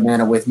take the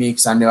banana with me,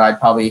 because I know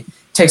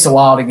takes a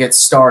while to get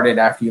started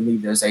after you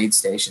leave those aid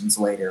stations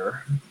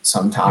later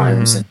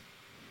sometimes. And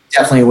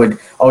definitely would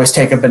always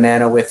take a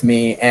banana with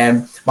me.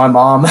 And my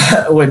mom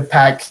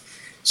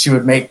she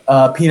would make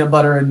peanut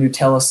butter and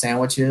Nutella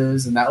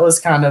sandwiches, and that was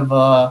kind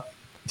of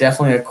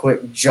definitely a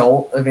quick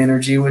jolt of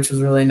energy, which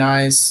was really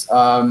nice.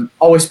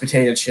 Always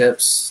potato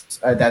chips.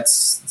 That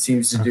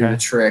seems to do the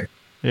trick.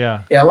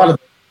 Yeah, a lot of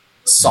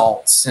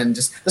salts and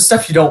just the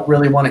stuff you don't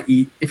really want to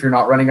eat if you're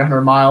not running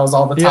 100 miles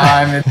all the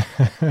time.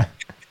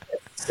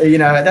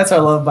 That's what I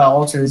love about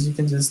ultras. You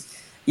can just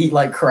eat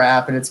like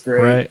crap, and it's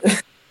great.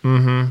 Right.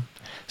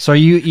 So are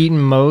you eating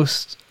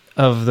most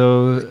of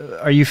those?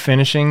 Are you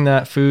finishing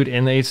that food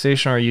in the aid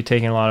station, or are you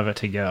taking a lot of it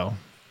to go?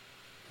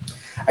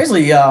 I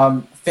usually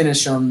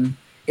finish them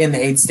in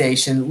the aid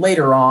station.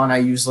 Later on, I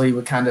usually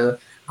would kind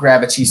of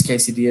grab a cheese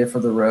quesadilla for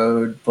the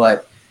road,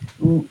 but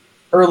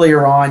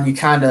earlier on, you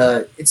got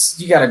to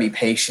be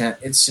patient.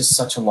 It's just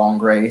such a long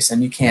race,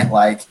 and you can't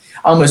I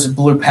almost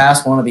blew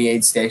past one of the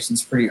aid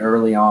stations pretty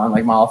early on,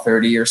 like mile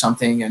 30 or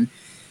something. And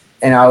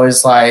I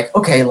was like,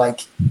 okay,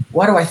 like,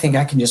 why do I think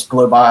I can just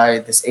blow by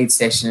this aid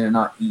station and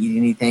not eat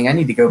anything? I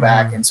need to go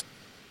back. And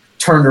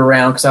turned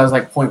around, because I was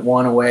like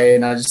 0.1 away,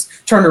 and I just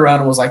turned around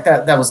and was like,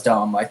 that was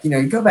dumb. Like,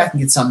 you go back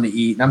and get something to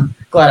eat. And I'm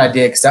glad I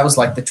did, because that was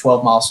like the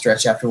 12-mile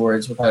stretch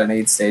afterwards without an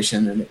aid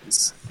station. And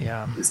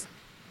I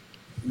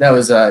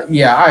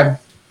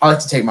like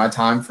to take my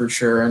time for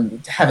sure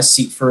and have a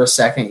seat for a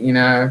second,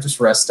 just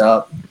rest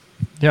up.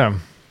 Yeah.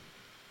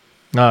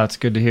 No, that's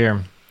good to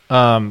hear.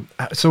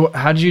 So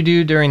how did you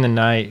do during the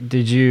night?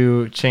 Did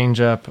you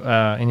change up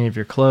any of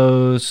your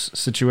clothes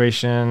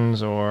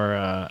situations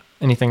or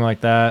anything like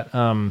that?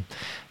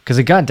 Because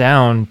it got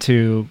down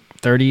to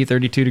 30,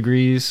 32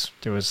 degrees.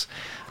 There was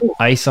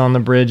ice on the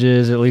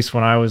bridges, at least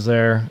when I was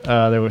there.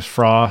 There was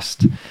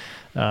frost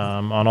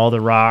on all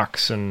the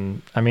rocks.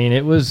 And I mean,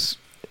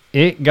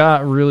 it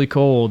got really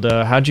cold.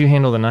 How'd you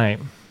handle the night?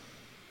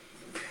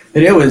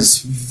 It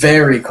was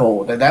very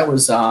cold. That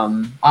was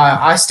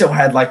I still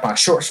had like my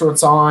short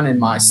shorts on and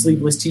my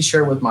sleeveless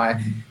t-shirt with my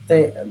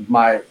armbands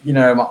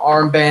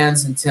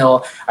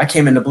until I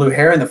came into Blue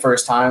Heron the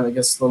first time. I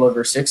guess a little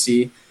over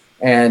 60,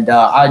 and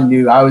I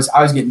knew I was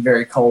getting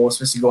very cold,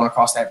 especially going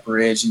across that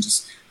bridge and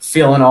just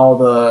feeling all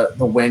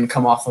the wind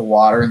come off the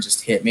water and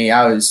just hit me.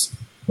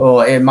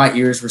 And my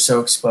ears were so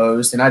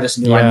exposed, and I just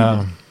knew I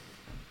needed to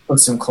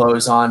put some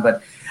clothes on,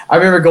 but. I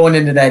remember going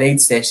into that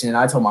aid station, and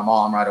I told my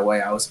mom right away.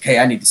 I was like, "Hey,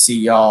 I need to see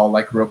y'all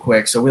like real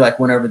quick." So we like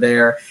went over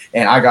there,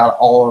 and I got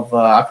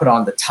I put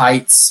on the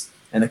tights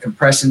and the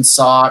compression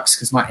socks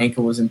because my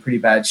ankle was in pretty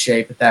bad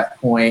shape at that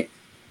point,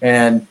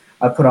 and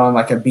I put on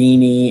like a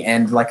beanie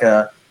and like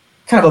a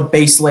kind of a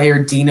base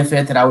layer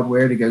Dynafit that I would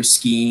wear to go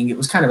skiing. It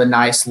was kind of a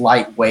nice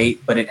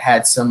lightweight, but it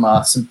had some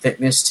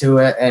thickness to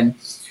it, and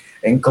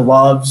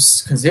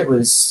gloves because it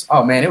was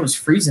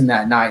freezing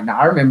that night. And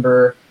I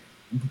remember.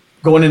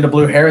 Going into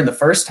Blue Heron the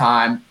first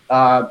time,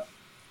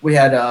 we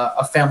had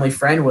a family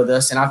friend with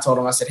us, and I told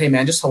him, I said, "Hey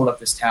man, just hold up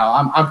this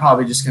towel. I'm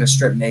probably just going to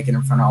strip naked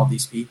in front of all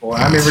these people."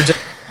 And I remember just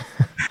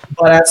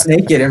butt-ass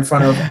naked in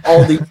front of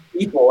all these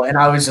people, and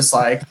I was just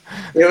like,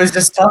 it was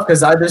just tough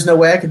because there's no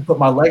way I could put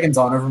my leggings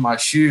on over my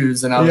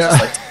shoes, and I was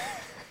just like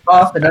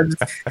off, and I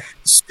just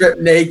stripped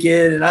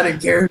naked, and I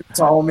didn't care who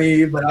saw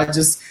me, but I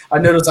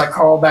noticed like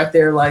Karl back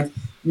there, like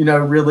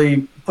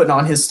really putting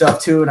on his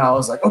stuff too, and I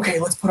was like, okay,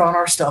 let's put on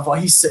our stuff while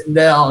he's sitting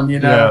down,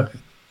 Yeah.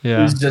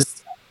 It was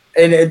just,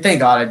 and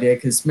thank God I did,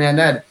 because man,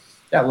 that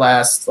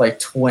last like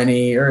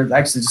 20 or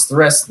actually just the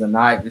rest of the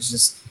night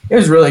it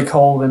was really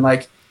cold, and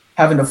like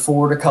having to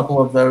ford a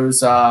couple of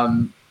those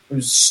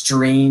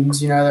streams,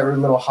 that were a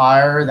little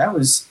higher. That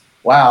was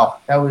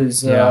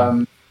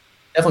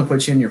definitely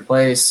put you in your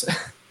place.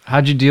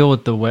 How'd you deal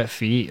with the wet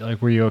feet?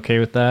 Like, were you okay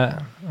with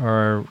that,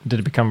 or did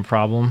it become a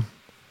problem?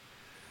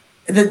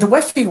 The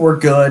wet feet were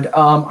good.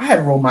 I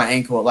had rolled my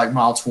ankle at like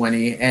mile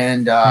 20,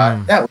 and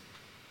that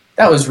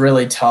was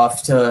really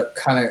tough to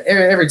kind of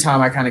every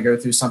time I kind of go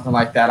through something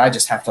like that, I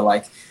just have to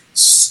like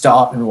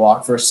stop and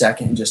walk for a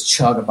second and just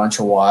chug a bunch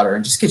of water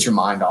and just get your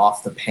mind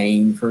off the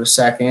pain for a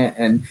second.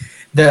 And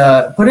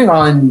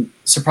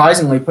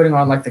surprisingly putting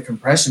on like the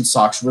compression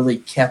socks really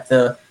kept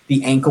the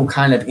ankle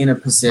kind of in a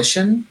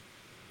position.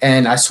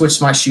 And I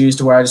switched my shoes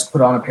to where I just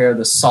put on a pair of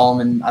the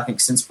Salomon, I think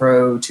Sense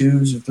Pro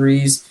 2s or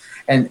 3s.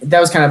 And that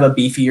was kind of a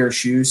beefier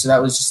shoe, so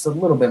that was just a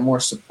little bit more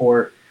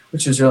support,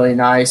 which was really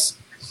nice.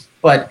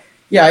 But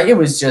yeah,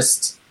 it's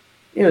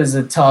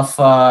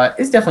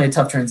definitely a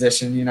tough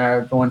transition,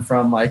 going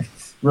from like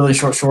really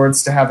short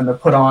shorts to having to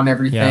put on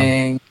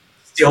everything,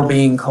 still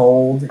being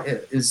cold.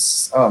 It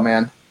is, oh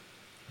man.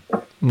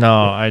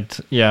 No, I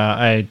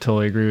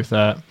totally agree with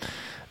that.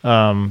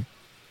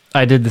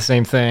 I did the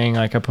same thing.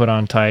 Like I put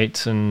on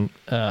tights and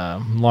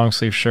long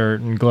sleeve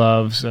shirt and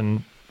gloves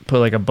and put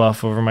like a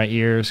buff over my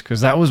ears,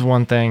 because that was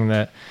one thing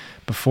that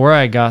before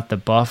I got the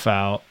buff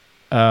out,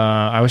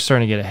 I was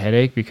starting to get a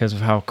headache because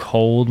of how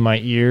cold my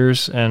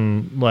ears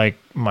and like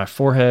my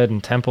forehead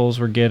and temples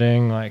were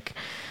getting, like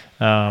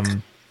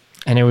and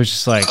it was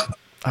just like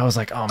I was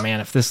like, oh man,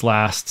 if this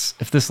lasts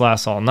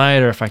all night,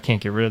 or if I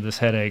can't get rid of this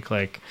headache,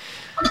 like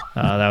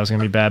that was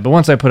gonna be bad. But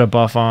once I put a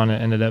buff on,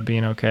 it ended up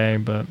being okay.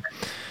 But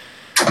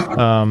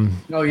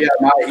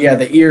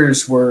the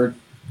ears were,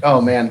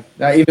 oh man,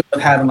 even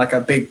with having like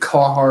a big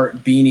Carhartt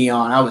beanie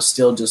on, I was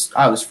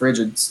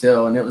frigid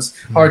still, and it was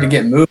hard to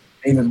get moved,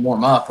 even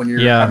warm up when you're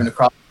having to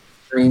cross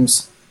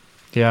streams.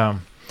 Yeah.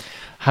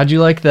 How'd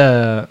you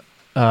handle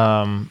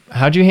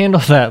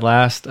that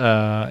last,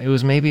 it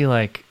was maybe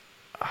like,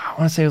 I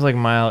want to say it was like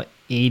mile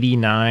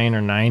 89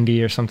 or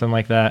 90 or something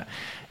like that.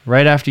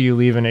 Right after you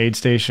leave an aid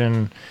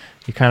station,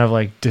 you kind of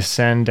like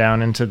descend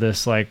down into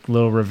this like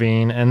little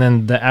ravine, and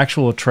then the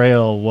actual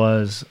trail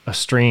was a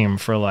stream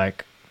for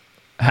like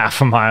half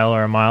a mile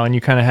or a mile, and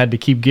you kind of had to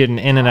keep getting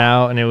in and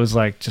out, and it was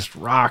like just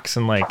rocks,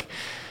 and like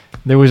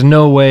there was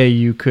no way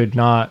you could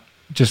not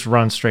just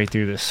run straight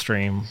through this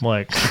stream.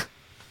 Like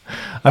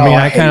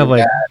I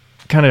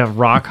kind of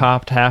rock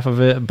hopped half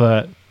of it,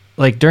 but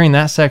like during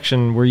that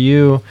section, were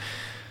you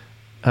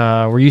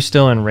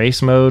still in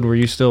race mode? Were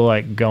you still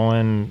like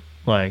going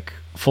like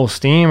full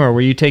steam, or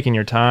were you taking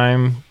your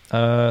time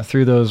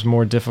through those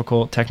more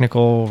difficult,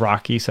 technical,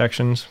 rocky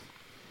sections?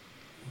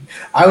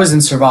 I was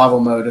in survival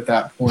mode at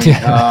that point.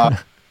 I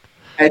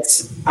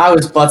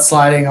was butt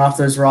sliding off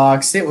those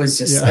rocks. It was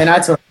just, and I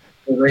told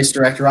the race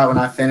director right when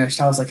I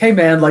finished, I was like, "Hey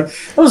man, like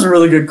that was a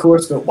really good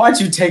course, but why'd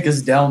you take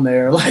us down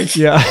there?" Like,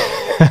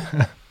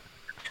 like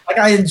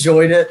I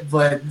enjoyed it,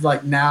 but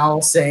like now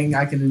saying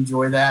I can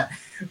enjoy that,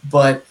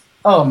 but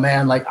oh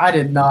man, like I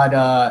did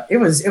not. It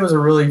was a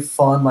really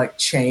fun like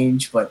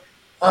change, but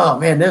oh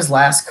man, those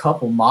last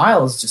couple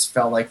miles just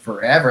felt like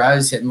forever. I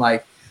was hitting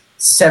like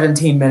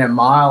 17-minute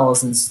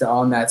miles and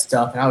on that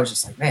stuff, and I was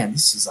just like, man,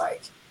 this is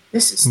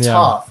Yeah.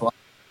 tough. Like,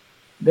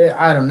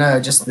 I don't know,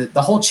 just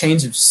the whole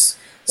change of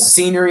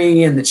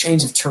scenery and the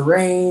change of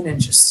terrain and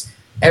just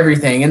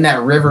everything in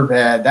that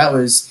riverbed. That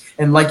was,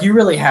 and like you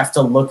really have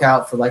to look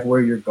out for like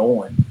where you're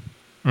going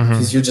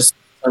because you're just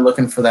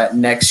looking for that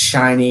next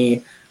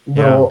shiny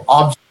little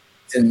object.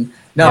 And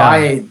no,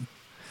 Yeah.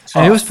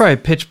 And it was probably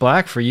pitch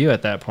black for you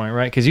at that point,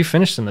 right? Because you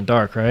finished in the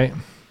dark, right?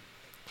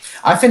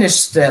 I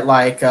finished at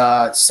like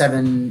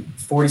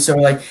 7:40. So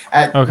like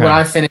when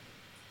I finished,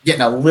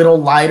 getting a little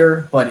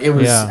lighter, but it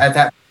was at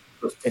that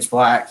it was pitch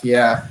black.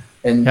 Yeah.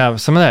 And yeah,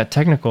 some of that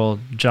technical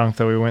junk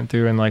that we went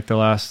through in like the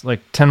last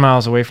like 10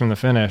 miles away from the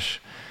finish,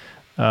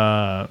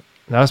 that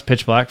was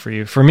pitch black for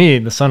you. For me,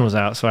 the sun was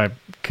out, so I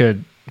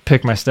could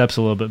pick my steps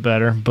a little bit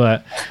better.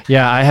 But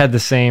yeah, I had the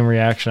same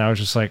reaction. I was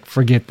just like,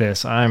 forget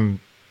this. I'm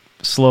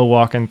slow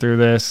walking through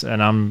this,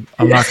 and I'm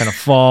not gonna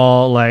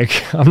fall.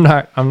 Like I'm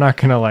not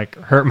gonna like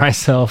hurt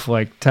myself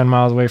like 10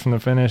 miles away from the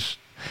finish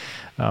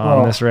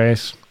on this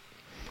race.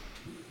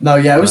 No,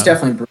 yeah, it was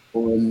definitely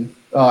brutal,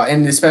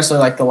 and especially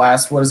like the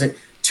last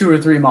 2 or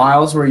 3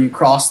 miles where you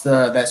cross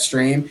that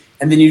stream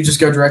and then you just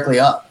go directly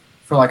up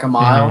for like a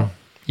mile.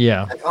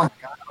 Yeah. Like, oh my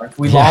god, like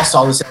we lost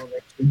all this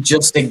elevation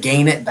just to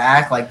gain it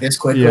back like this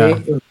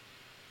quickly.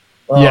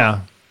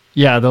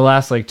 Yeah, the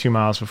last like 2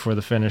 miles before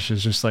the finish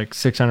is just like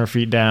 600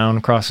 feet down,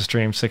 across the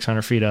stream,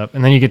 600 feet up.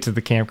 And then you get to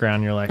the campground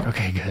and you're like,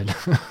 okay, good.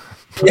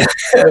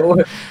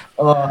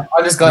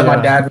 I'm just glad my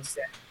dad was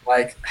standing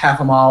like half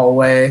a mile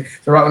away.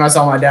 So right when I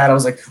saw my dad, I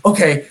was like,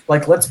 okay,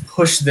 like let's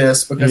push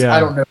this because I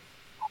don't know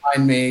what's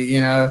behind me,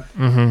 you know?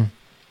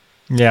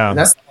 Mm-hmm. Yeah. And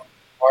that's the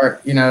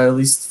part, you know, at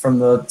least from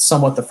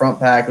the front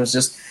pack, it was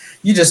just,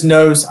 you just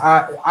knows.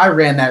 I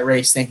ran that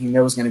race thinking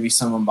there was going to be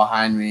someone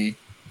behind me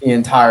the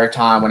entire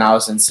time when I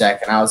was in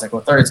second. I was like,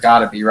 well, third's got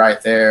to be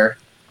right there.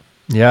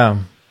 Yeah.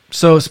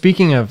 So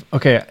speaking of, I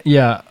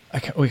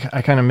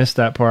kind of missed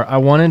that part. I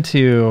wanted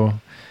to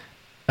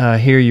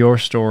hear your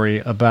story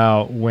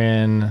about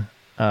when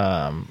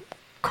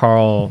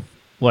Karl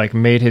like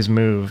made his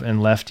move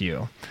and left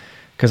you,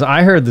 because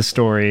I heard the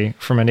story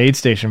from an aid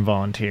station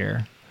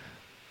volunteer,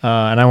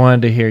 and I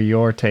wanted to hear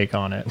your take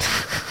on it.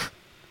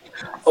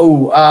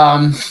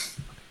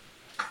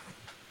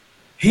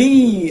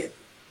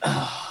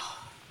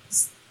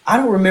 I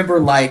don't remember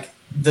like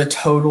the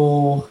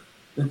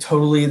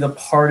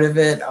part of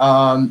it.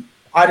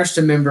 I just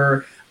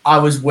remember I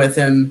was with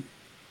him,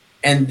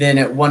 and then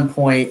at one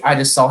point I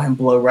just saw him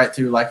blow right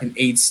through like an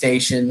aid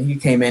station. He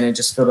came in and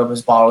just filled up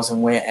his bottles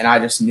and went, and I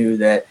just knew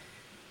that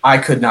I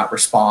could not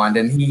respond.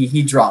 And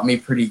he dropped me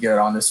pretty good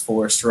on this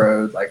forest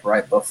road, like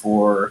right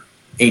before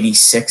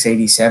 86,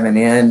 87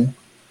 in.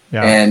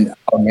 Yeah. And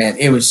oh man,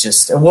 it was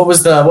just, what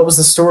was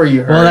the story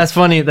you heard? Well, that's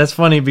funny. That's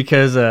funny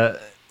because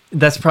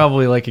that's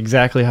probably like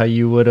exactly how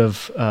you would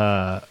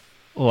have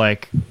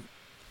like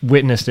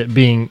witnessed it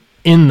being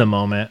in the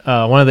moment.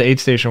 One of the aid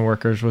station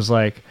workers was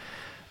like,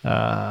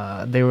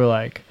 they were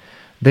like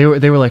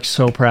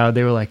so proud.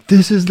 They were like,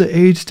 this is the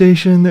aid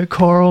station that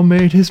Karl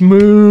made his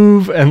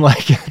move. And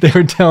like, they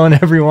were telling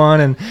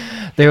everyone, and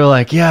they were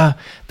like, yeah,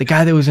 the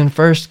guy that was in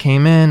first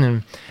came in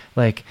and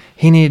like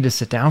he needed to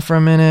sit down for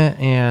a minute,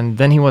 and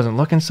then he wasn't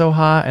looking so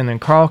hot. And then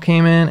Karl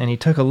came in and he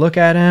took a look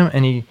at him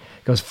and he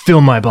goes,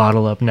 fill my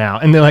bottle up now.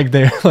 And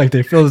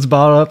they filled his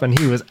bottle up and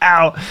he was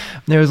out.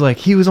 And there was like,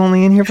 he was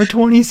only in here for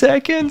 20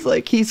 seconds.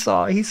 Like he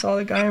saw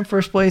the guy in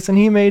first place and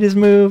he made his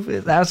move.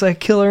 That was like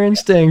killer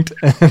instinct.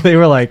 And they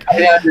were like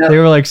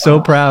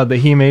so proud that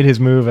he made his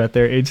move at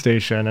their aid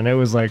station. And it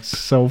was like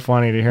so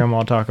funny to hear them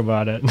all talk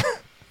about it.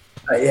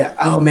 Yeah.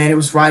 Oh man, it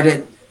was right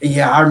at,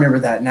 yeah, I remember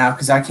that now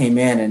because I came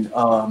in and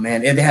oh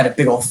man, they had a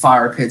big old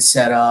fire pit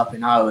set up,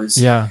 and I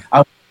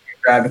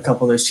grabbed a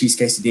couple of those cheese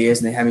quesadillas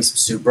and they had me some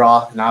soup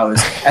broth, and I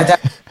was at that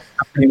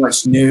I pretty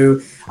much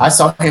knew. I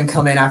saw him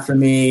come in after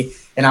me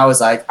and I was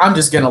like, I'm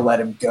just gonna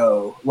let him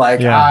go. Like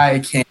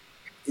I can't.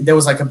 There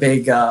was like a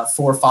big 4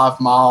 or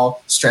 5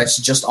 mile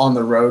stretch just on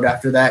the road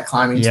after that,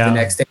 climbing to the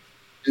next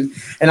station,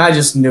 and I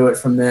just knew it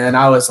from then.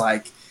 I was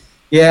like,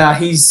 yeah,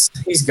 he's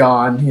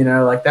gone, you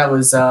know, like that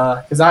was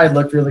because I had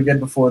looked really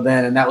good before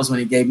then, and that was when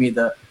he gave me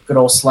the good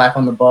old slap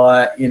on the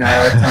butt, you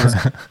know,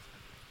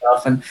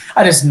 stuff, and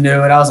I just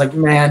knew it. I was like,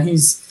 man,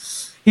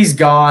 he's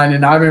gone.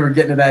 And I remember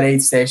getting to that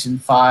aid station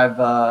 5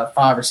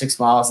 or 6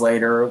 miles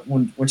later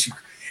when you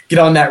get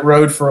on that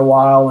road for a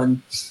while,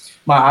 and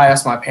I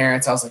asked my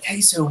parents, I was like, hey,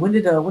 so when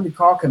did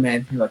Karl come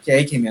in? They're like, yeah,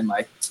 he came in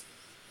like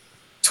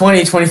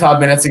 25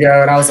 minutes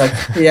ago, and I was like,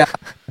 yeah.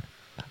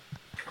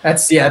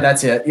 That's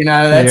it. You know,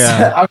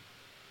 I was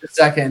a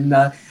second.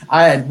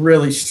 I had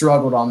really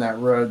struggled on that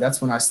road.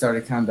 That's when I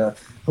started kind of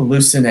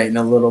hallucinating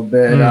a little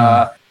bit.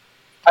 I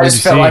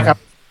just felt like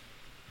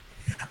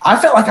I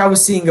felt like I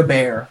was seeing a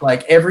bear.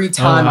 Like every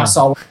time I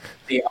saw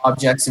the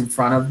objects in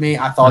front of me,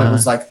 I thought it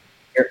was like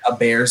a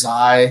bear's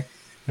eye,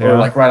 or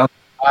like right on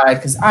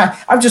because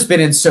I've just been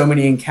in so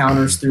many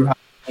encounters through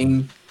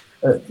hiking,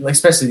 like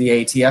especially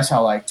the AT. I saw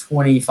like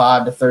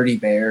 25 to 30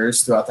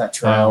 bears throughout that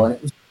trail, and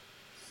it was,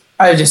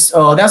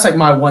 that's like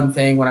my one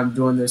thing when I'm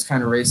doing those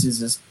kind of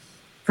races is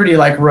pretty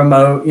like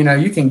remote.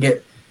 You can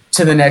get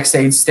to the next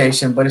aid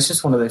station, but it's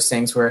just one of those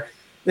things where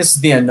this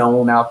is the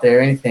unknown out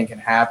there. Anything can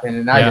happen,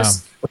 and I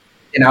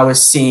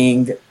was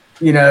seeing,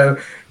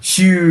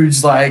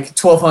 huge like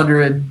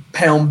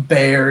 1,200-pound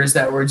bears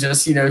that were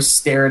just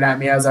staring at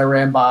me as I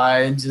ran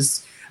by, and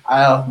just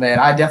oh man,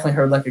 I definitely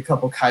heard like a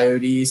couple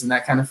coyotes, and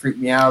that kind of freaked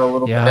me out a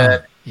little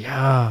bit.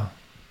 Yeah.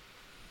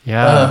 When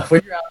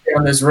you're out there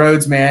on those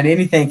roads, man,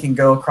 anything can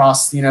go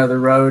across the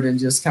road and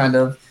just kind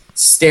of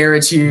stare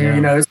at you.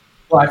 It's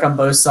black on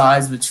both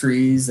sides of the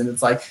trees, and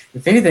it's like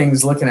if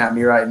anything's looking at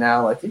me right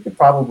now, like it could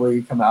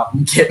probably come out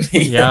and get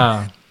me.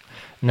 Yeah.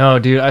 No,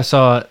 dude, I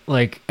saw,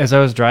 like, as I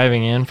was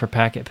driving in for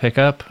packet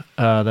pickup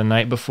the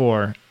night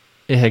before,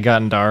 it had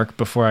gotten dark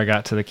before I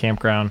got to the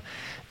campground,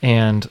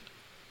 and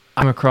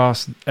I'm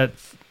across at,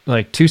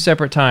 like, 2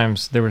 separate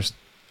times. There was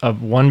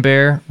one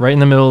bear right in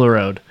the middle of the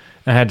road,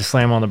 and I had to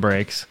slam on the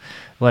brakes.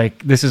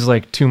 Like, this is,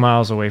 like, 2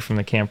 miles away from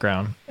the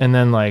campground. And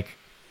then, like,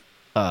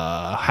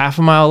 half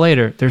a mile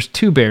later, there's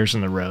 2 bears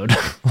in the road,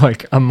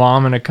 like a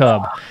mom and a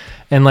cub.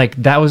 And, like,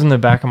 that was in the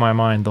back of my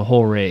mind the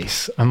whole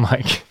race. I'm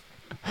like...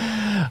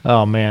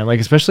 Oh man, like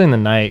especially in the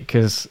night,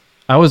 because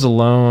I was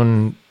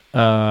alone.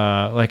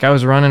 Like I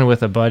was running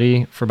with a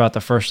buddy for about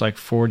the first like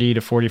 40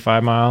 to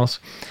 45 miles,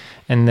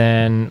 and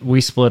then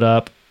we split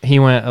up. He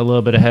went a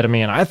little bit ahead of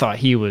me, and I thought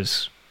he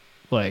was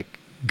like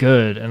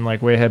good and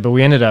like way ahead. But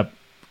we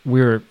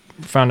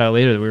found out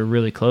later that we were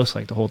really close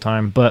like the whole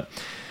time. But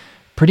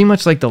pretty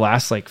much like the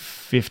last like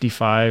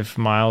 55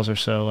 miles or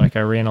so, like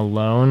I ran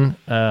alone.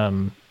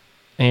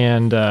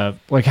 And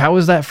like, how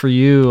was that for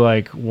you?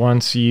 Like,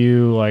 once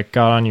you like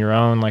got on your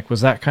own, like,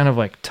 was that kind of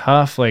like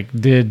tough? Like,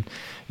 did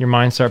your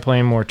mind start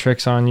playing more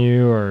tricks on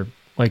you, or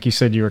like you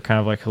said, you were kind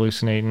of like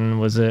hallucinating?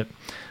 Was it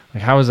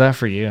like, how was that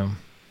for you?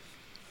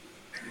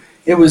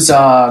 It was.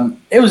 I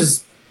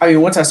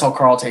mean, once I saw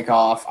Karl take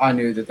off, I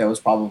knew that there was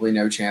probably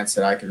no chance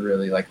that I could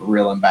really like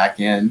reel him back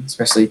in.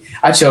 Especially,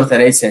 I chilled with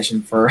that aid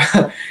session for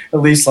at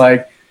least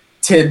like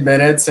 10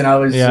 minutes, and I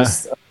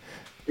was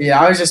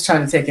I was just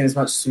trying to take in as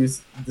much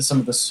some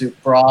of the soup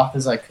broth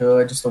as I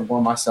could, just to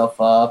warm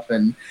myself up.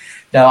 And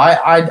no,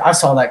 I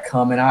saw that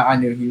coming. I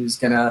knew he was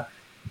gonna,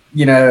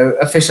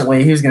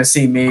 efficiently, he was gonna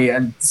see me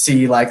and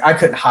see like I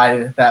couldn't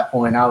hide it at that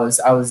point. I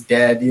was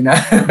dead.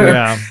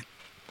 Yeah.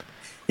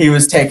 He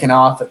was taking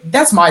off.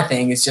 That's my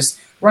thing. Is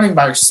just running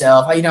by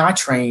yourself. I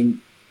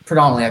train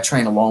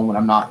alone when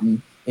I'm not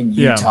in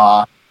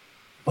Utah,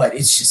 but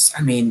it's just,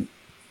 I mean,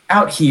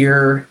 out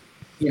here,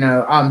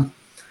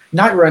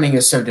 night running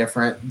is so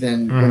different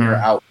than when you're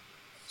out.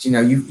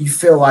 You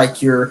feel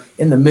like you're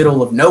in the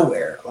middle of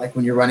nowhere, like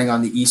when you're running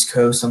on the East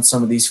Coast on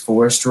some of these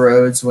forest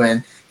roads.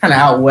 When kind of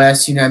out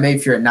west, maybe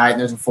if you're at night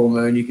and there's a full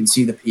moon, you can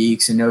see the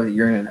peaks and know that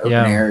you're in an open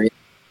area.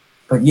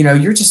 But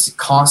you're just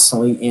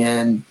constantly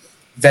in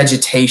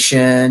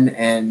vegetation,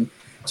 and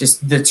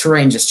just the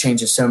terrain just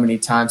changes so many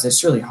times.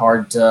 It's really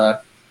hard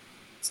to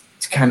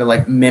kind of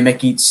like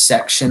mimic each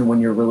section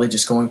when you're really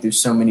just going through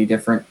so many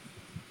different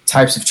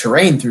types of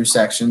terrain through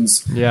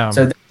sections.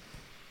 So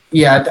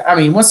I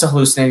mean, once the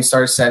hallucinating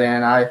started set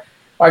in, I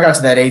got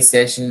to that aid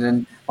station,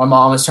 and my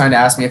mom was trying to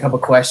ask me a couple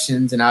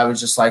questions, and I was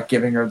just like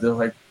giving her the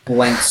like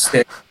blank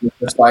stick,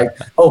 just like,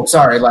 oh,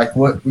 sorry, like,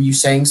 what were you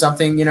saying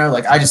something?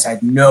 Like I just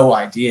had no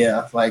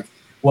idea like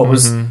what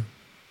was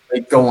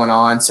like going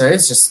on. So it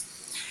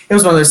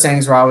was one of those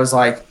things where I was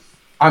like,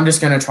 I'm just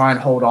gonna try and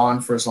hold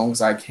on for as long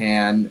as I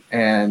can,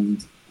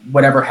 and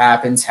whatever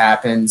happens.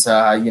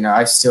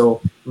 I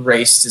still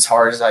raced as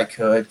hard as I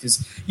could,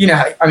 because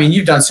I mean,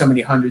 you've done so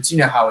many hundreds,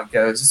 how it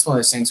goes. It's one of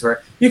those things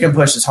where you can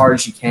push as hard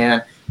as you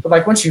can, but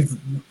like once you've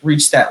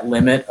reached that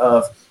limit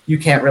of you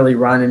can't really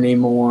run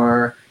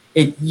anymore,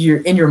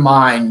 you're in your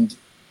mind,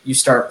 you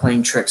start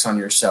playing tricks on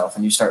yourself,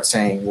 and you start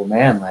saying, well,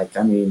 man, like,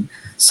 I mean,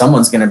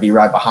 someone's going to be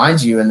right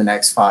behind you in the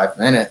next 5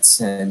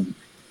 minutes. And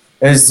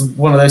it's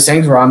one of those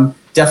things where I'm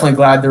definitely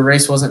glad the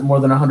race wasn't more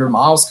than 100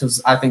 miles,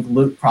 because I think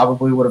Luke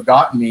probably would have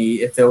gotten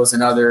me if there was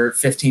another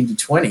 15 to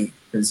 20,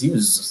 because he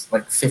was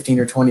like 15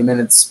 or 20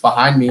 minutes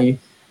behind me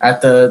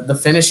at the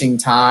finishing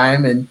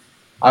time. And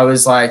I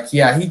was like,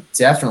 yeah, he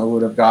definitely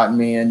would have gotten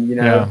me. And,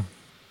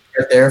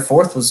 right there,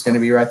 fourth was going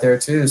to be right there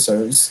too.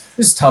 So it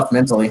was tough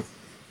mentally.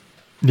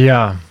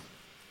 Yeah.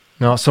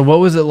 No. So what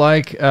was it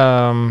like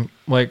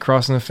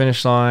crossing the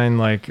finish line?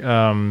 Like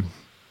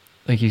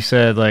you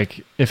said,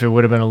 like if it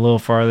would have been a little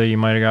farther, you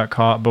might have got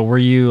caught. But were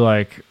you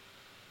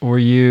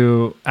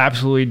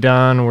absolutely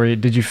done?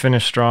 Did you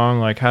finish strong?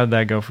 Like, how did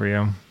that go for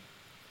you?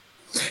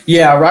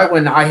 Yeah, right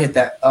when I hit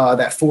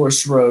that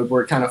forest road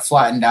where it kind of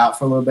flattened out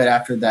for a little bit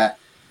after that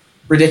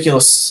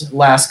ridiculous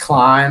last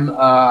climb,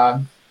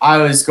 I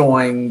was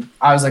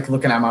like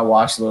looking at my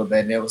watch a little bit,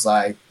 and it was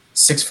like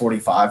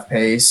 6:45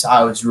 pace.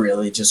 I was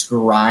really just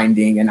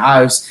grinding, and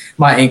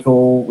my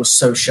ankle was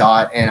so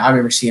shot. And I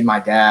remember seeing my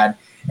dad,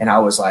 and I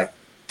was like,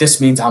 this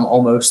means I'm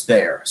almost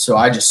there. So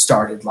I just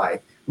started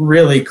like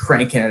really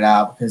cranking it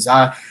out because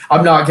I'm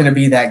not going to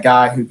be that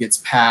guy who gets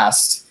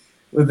passed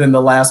within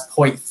the last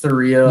 0.3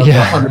 of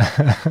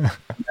 100.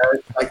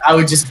 Like I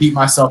would just beat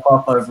myself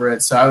up over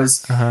it. So I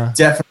was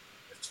definitely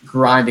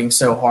grinding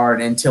so hard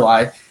until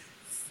I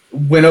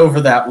went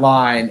over that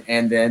line,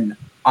 and then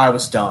I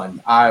was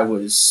done.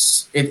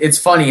 It's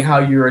funny how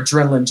your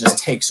adrenaline just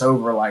takes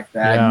over like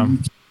that. Yeah.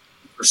 And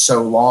for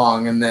so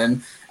long, and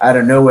then out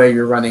of nowhere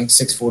you're running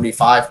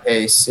 6:45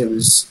 pace. It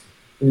was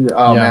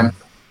man,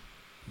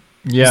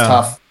 yeah, it was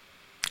tough.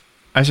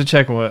 I should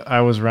check what I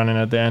was running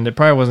at the end. It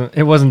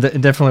definitely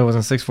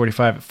wasn't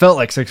 6:45. It felt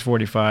like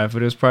 6:45,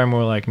 but it was probably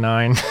more like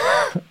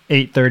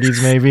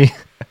 8:30s maybe.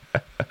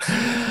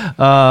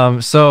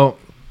 So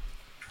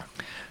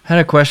I had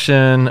a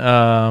question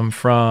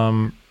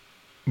from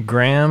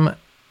Graham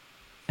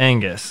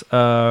Angus.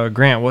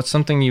 Grant, what's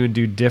something you would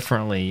do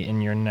differently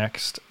in your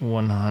next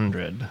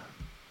 100?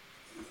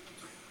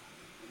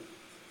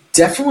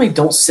 Definitely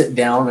don't sit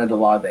down at a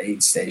lot of the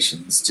aid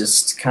stations.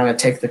 Just kind of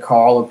take the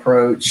Karl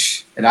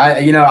approach. And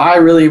I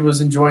really was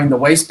enjoying the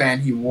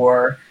waistband he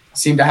wore.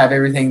 Seemed to have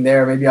everything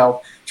there. Maybe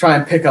I'll try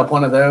and pick up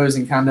one of those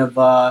and kind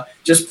of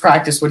just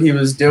practice what he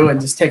was doing,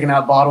 just taking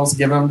out bottles,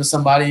 giving them to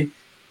somebody,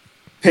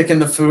 picking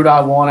the food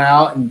I want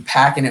out and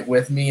packing it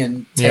with me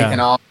and taking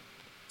off.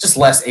 Just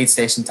less aid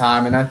station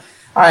time. And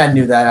I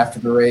knew that after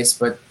the race,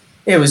 but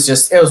it was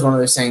one of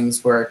those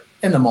things where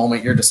in the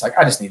moment you're just like,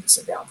 I just need to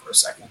sit down for a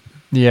second.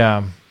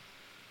 Yeah.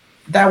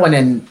 That one,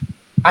 and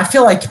I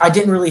feel like I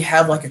didn't really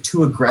have like a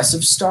too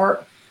aggressive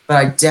start, but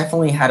I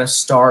definitely had a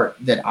start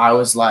that I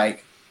was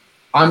like,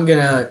 I'm going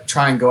to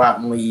try and go out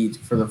and lead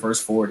for the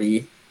first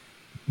 40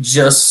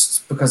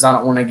 just because I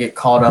don't want to get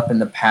caught up in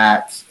the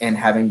pack and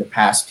having to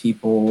pass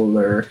people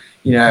or,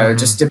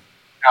 just depending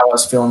on how I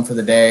was feeling for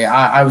the day.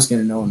 I was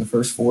going to know in the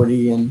first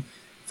 40 and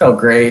felt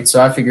great.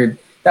 So I figured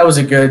that was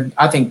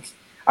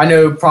I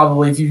know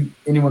probably if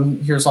anyone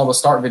hears all the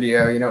start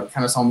video, it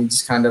kind of saw me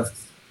just kind of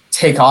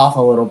take off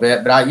a little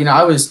bit, but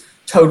I was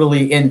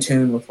totally in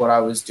tune with what I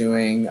was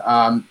doing.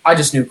 I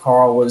just knew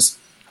Karl was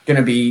going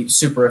to be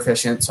super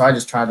efficient, so I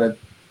just tried to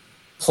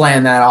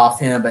plan that off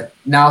him. But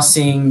now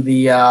seeing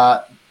the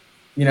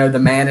the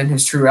man in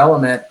his true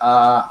element,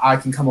 I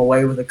can come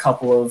away with a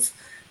couple of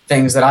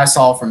things that I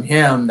saw from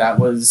him that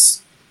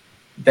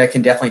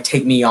can definitely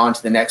take me on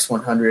to the next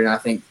 100, and I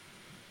think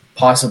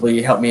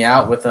possibly help me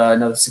out with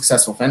another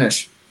successful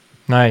finish.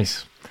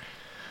 Nice.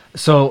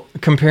 So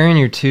comparing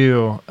your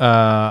two,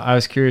 I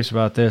was curious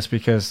about this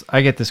because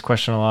I get this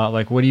question a lot.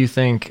 Like, what do you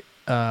think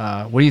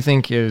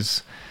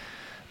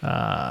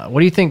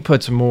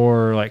puts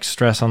more like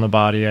stress on the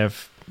body?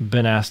 I've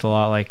been asked a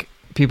lot, like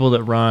people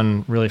that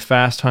run really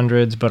fast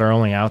hundreds, but are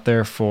only out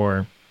there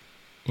for,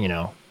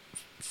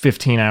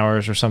 15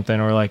 hours or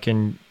something, or like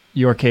in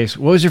your case,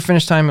 what was your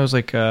finish time? It was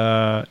like,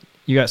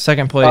 you got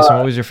second place. And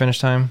what was your finish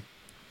time?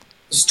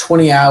 It's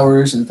 20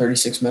 hours and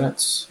 36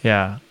 minutes.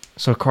 Yeah.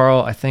 So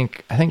Karl, I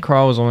think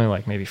Karl was only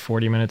like maybe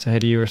 40 minutes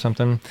ahead of you or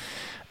something.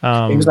 He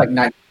was like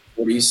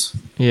 1940s.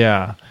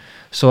 Yeah.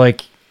 So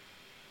like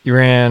you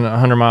ran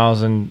 100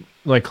 miles in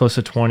like close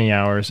to 20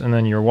 hours, and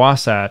then your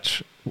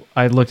Wasatch,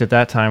 I looked at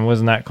that time,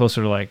 wasn't that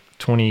closer to like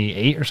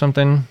 28 or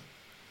something?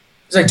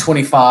 It was like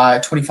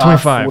 25.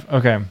 25.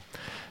 Okay.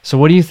 So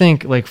what do you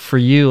think, like for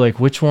you, like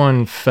which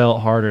one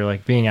felt harder,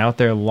 like being out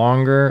there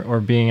longer or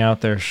being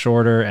out there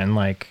shorter and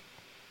like,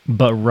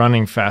 but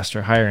running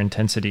faster, higher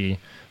intensity?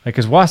 Like,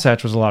 cause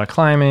Wasatch was a lot of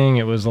climbing.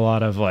 It was a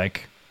lot of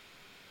like,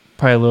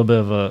 probably a little bit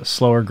of a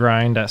slower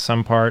grind at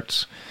some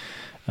parts.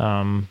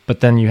 But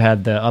then you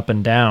had the up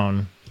and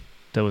down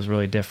that was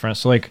really different.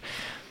 So like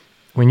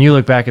when you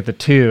look back at the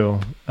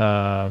two,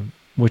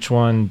 which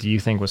one do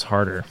you think was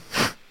harder?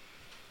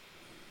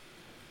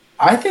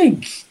 I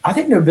think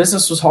No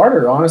Business was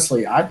harder,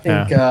 honestly. I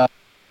think,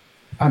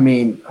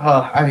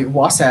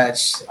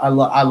 Wasatch, I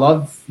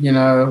love,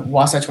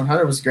 Wasatch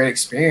 100 was a great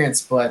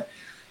experience, but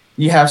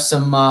you have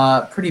some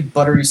pretty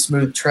buttery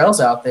smooth trails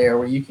out there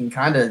where you can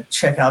kind of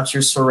check out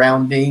your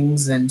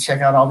surroundings and check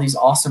out all these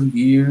awesome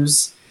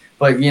views.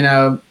 But,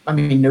 No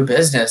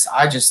Business,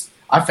 I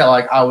felt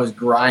like I was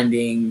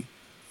grinding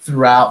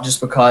throughout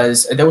just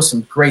because there was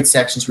some great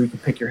sections where you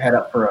could pick your head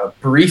up for a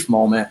brief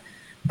moment.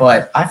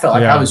 But I felt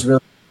like I was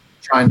really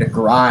trying to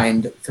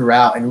grind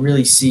throughout and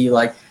really see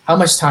like how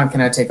much time can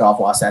I take off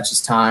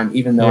Wasatch's time,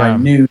 even though I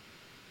knew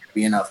there would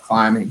be enough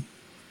climbing.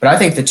 But I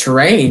think the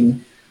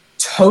terrain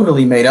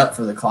totally made up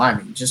for the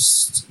climbing.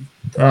 Just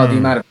the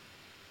amount of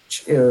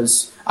it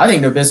was. I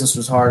think No Business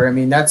was harder. I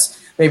mean, that's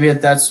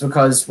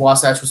because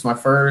Wasatch was my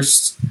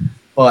first.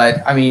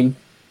 But I mean,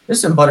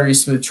 there's some buttery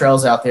smooth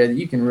trails out there that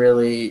you can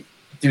really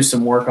do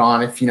some work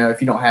on if you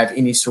don't have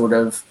any sort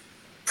of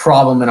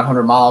problem in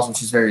 100 miles,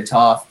 which is very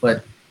tough.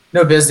 But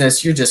No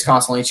Business, you're just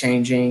constantly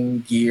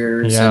changing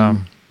gears. Yeah.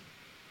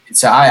 And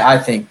so I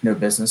think No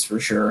Business for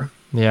sure.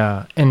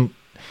 Yeah. And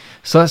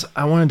so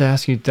I wanted to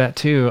ask you that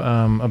too,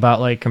 about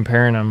like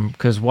comparing them,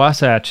 because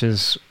Wasatch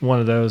is one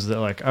of those that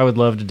like I would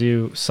love to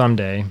do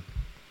someday.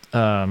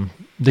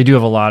 they do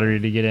have a lottery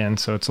to get in,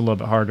 so it's a little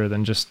bit harder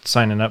than just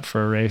signing up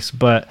for a race.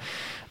 But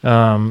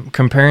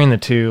comparing the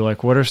two,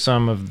 like, what are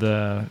some of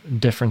the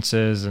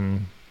differences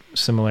and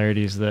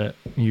similarities that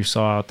you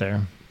saw out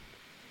there?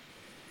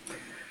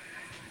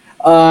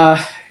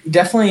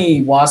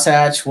 Definitely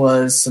Wasatch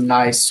was some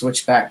nice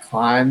switchback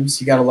climbs.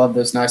 You got to love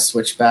those nice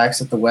switchbacks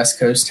that the West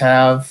Coast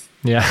have.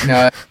 Yeah. You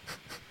know,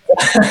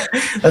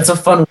 that's a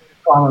fun way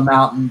to climb a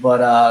mountain,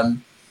 but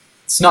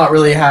it's not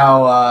really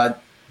how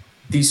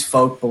these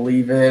folk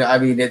believe it. I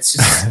mean, it's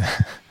just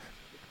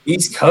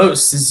East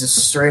Coast is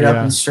just straight up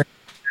and straight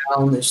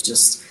down. It's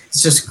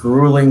just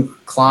grueling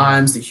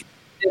climbs. The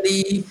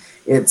humidity,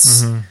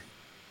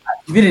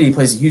 humidity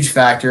plays a huge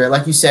factor.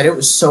 Like you said, it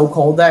was so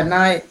cold that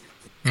night,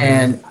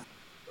 and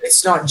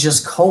it's not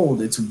just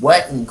cold; it's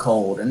wet and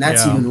cold, and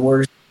that's even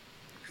worse.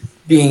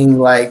 Being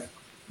like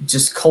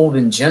just cold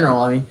in general.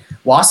 I mean,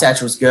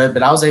 Wasatch was good,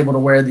 but I was able to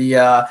wear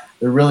the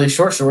really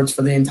short shorts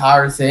for the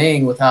entire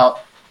thing without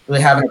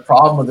really having a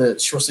problem with a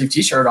short sleeve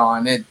t-shirt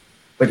on.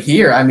 But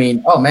here, I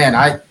mean, oh man,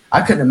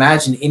 I couldn't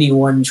imagine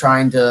anyone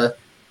trying to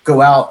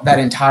go out that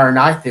entire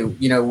night that,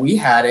 you know, we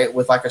had it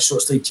with like a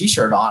short sleeve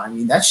t-shirt on. I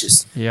mean, that's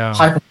just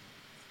hyper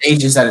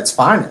stages at its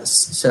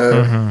finest.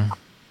 So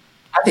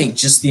I think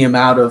just the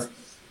amount of,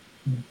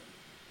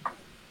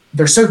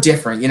 they're so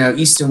different, you know,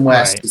 East and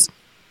West is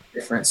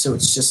different. So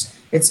it's just,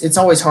 it's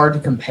always hard to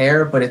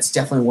compare, but it's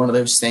definitely one of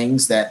those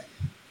things that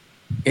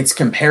it's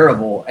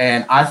comparable.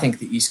 And I think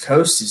the East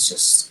Coast is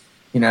just,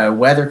 you know,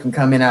 weather can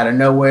come in out of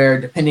nowhere.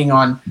 Depending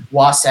on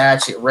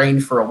Wasatch, it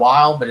rained for a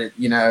while, but it,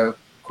 you know,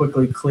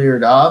 quickly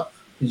cleared up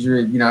because you're,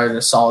 you know, at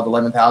a solid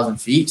 11,000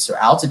 feet. So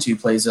altitude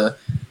plays a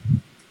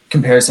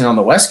comparison on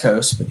the West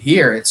Coast. But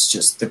here, it's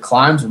just the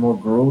climbs are more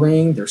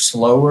grueling. They're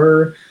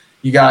slower.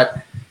 You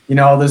got, you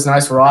know, all those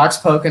nice rocks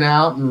poking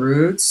out and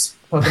roots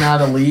poking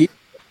out of the leaves.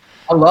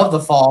 I love the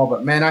fall,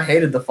 but man, I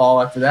hated the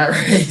fall after that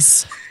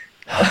race.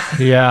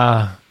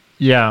 Yeah.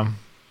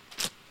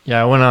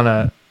 I went on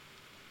a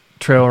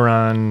trail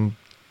run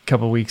a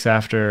couple weeks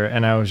after,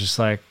 and I was just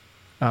like,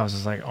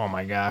 oh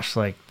my gosh,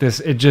 like this,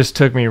 it just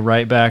took me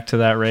right back to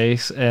that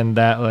race and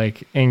that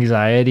like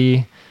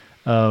anxiety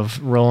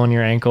of rolling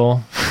your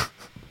ankle.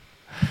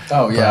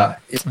 Oh yeah.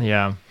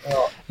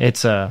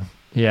 It's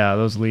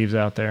those leaves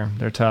out there,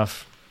 they're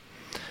tough.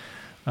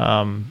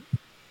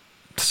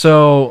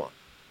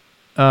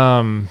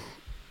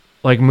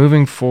 Like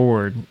moving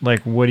forward,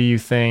 like what do you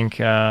think,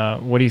 are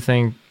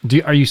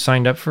you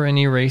signed up for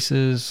any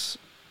races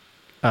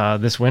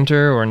this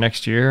winter or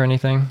next year or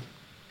anything?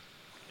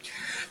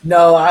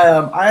 No,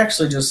 I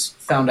actually just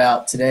found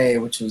out today,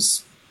 which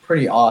was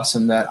pretty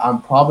awesome, that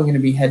I'm probably going to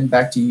be heading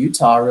back to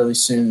Utah really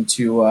soon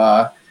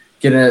to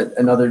get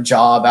another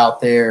job out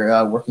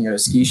there working at a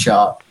ski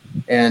shop.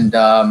 And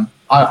I'm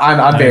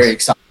nice. Very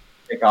excited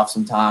to take off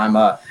some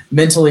time.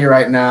 Mentally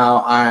right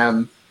now,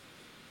 I'm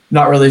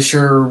not really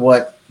sure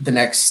what the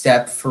next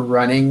step for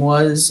running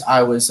was.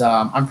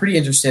 I'm pretty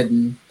interested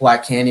in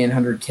Black Canyon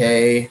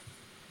 100K,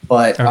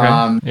 but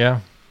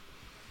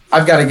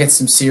I've got to get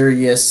some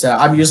serious.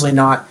 I'm usually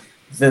not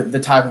the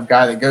type of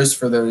guy that goes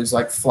for those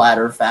like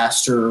flatter,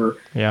 faster,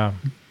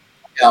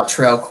 out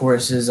trail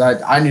courses.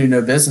 I knew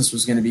no business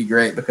was going to be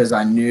great because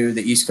I knew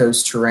the East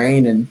Coast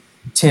terrain in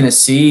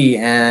Tennessee,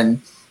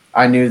 and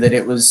I knew that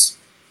it was,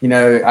 you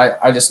know,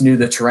 I just knew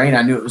the terrain.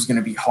 I knew it was going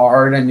to be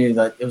hard. I knew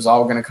that it was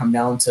all going to come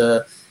down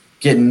to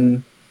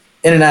getting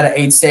in and out of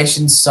aid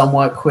stations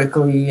somewhat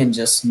quickly and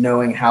just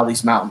knowing how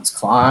these mountains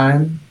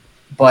climb.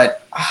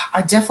 But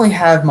I definitely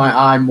have my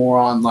eye more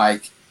on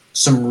like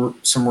some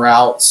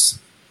routes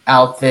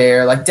out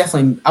there. Like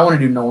definitely, I want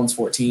to do Nolan's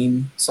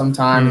 14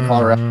 sometime in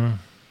Colorado.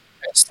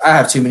 I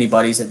have too many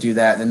buddies that do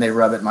that, and they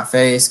rub it in my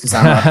face because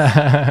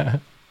I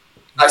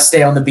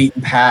stay on the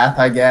beaten path.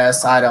 I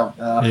guess I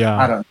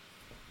don't.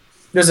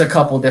 There's a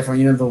couple different.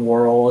 You know, the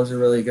Whirl is a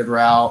really good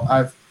route.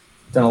 I've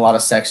done a lot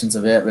of sections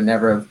of it, but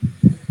never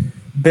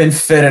been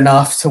fit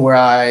enough to where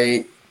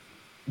I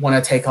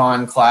want to take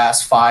on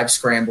class 5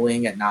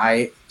 scrambling at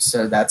night.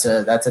 So that's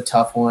a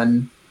tough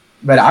one.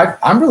 But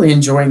I'm really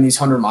enjoying these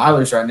 100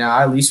 milers right now.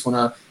 I at least want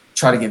to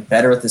try to get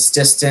better at this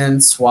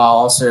distance while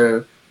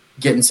also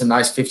getting some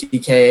nice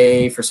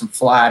 50K for some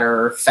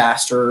flatter,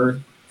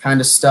 faster kind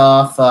of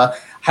stuff.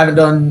 Haven't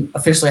done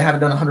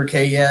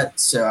 100K yet,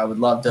 so I would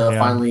love to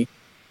finally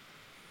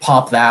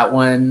pop that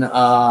one.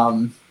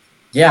 I'm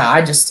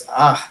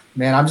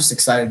just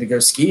excited to go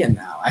skiing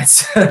now.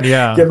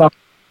 Get my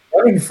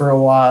running for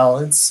a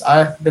while.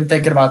 I've been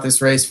thinking about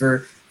this race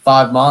for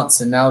 5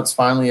 months, and now it's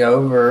finally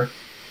over.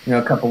 You know,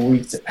 a couple of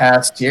weeks that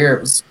passed here, it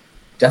was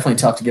definitely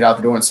tough to get out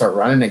the door and start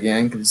running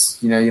again because,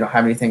 you know, you don't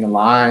have anything in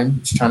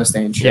line. Just trying to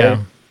stay in shape.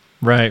 Yeah,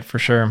 right, for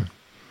sure.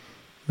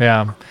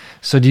 Yeah.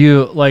 So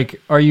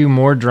are you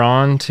more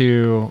drawn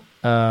to,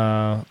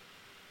 I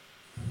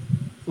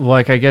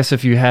guess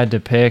if you had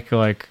to pick,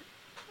 one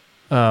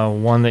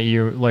that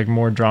you're,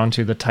 more drawn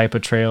to, the type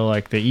of trail,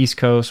 like the East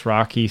Coast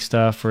rocky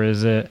stuff, or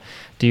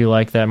do you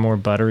like that more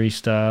buttery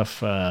stuff,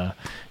 the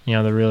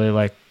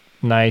really,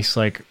 nice,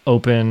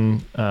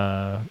 open,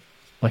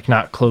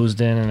 not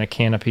closed in a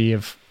canopy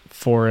of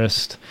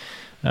forest.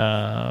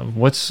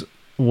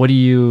 What do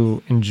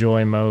you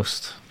enjoy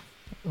most?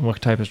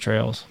 What type of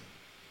trails?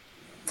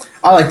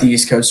 I like the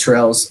East Coast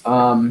trails.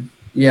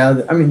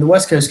 Yeah, I mean, the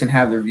West Coast can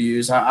have their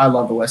views. I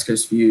love the West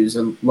Coast views.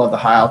 I love the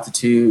high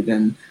altitude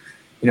and,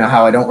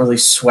 how I don't really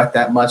sweat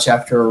that much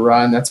after a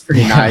run. That's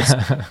pretty nice.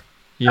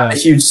 Yeah. A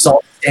huge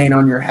salt stain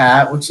on your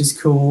hat, which is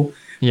cool.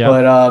 Yeah.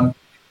 But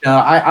no,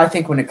 I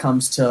think when it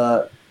comes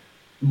to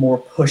more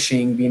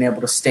pushing, being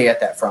able to stay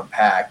at that front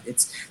pack,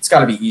 it's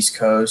got to be East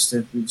Coast,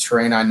 the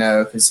terrain I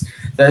know, because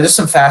there's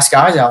some fast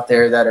guys out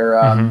there that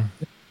are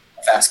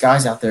fast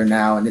guys out there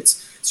now, and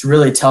it's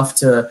really tough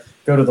to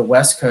go to the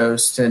West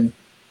Coast and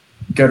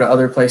go to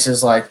other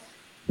places like,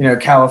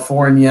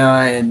 California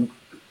and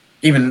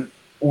even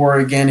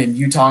Oregon and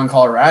Utah and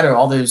Colorado.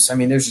 All those, I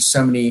mean, there's just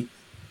so many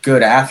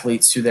good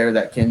athletes through there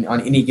that can,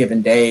 on any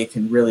given day,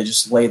 can really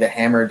just lay the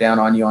hammer down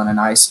on you on a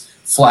nice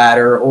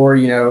flatter or,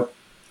 a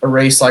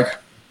race like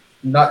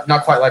not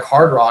quite like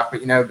Hard Rock,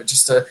 but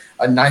just a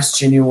nice,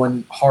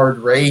 genuine, hard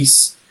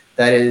race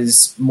that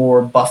is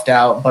more buffed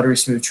out, buttery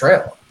smooth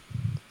trail.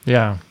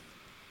 Yeah.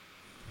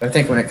 I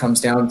think when it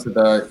comes down to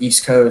the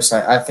East Coast,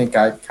 I think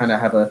I kind of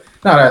have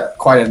not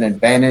quite an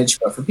advantage,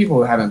 but for people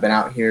who haven't been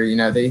out here,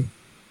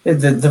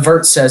 the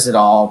vert says it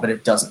all, but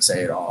it doesn't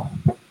say it all.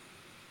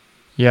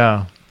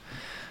 Yeah.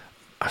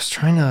 I was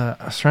trying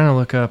to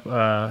look up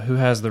who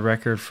has the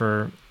record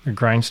for the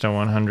Grindstone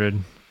 100.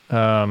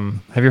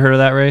 Have you heard of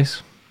that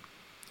race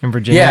in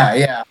Virginia?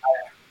 Yeah.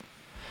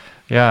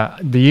 Yeah.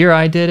 The year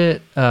I did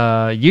it,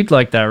 you'd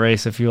like that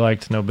race if you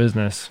liked No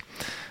Business.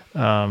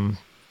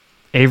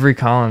 Avery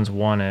Collins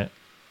won it.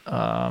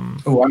 I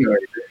know Avery.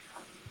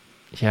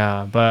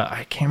 Yeah, but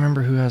I can't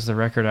remember who has the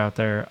record out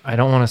there. I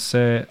don't want to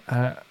say.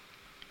 I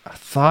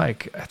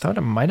thought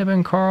it might have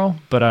been Karl,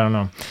 but I don't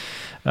know.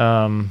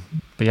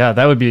 But yeah,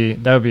 that would be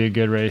a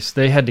good race.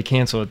 They had to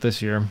cancel it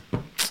this year,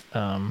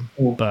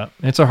 but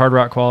it's a Hard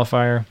Rock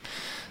qualifier,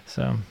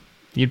 so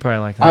you'd probably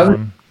like that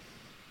one.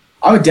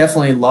 I would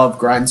definitely love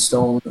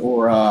Grindstone,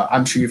 or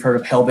I'm sure you've heard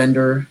of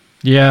Hellbender.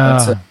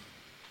 Yeah,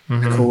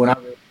 that's cool one.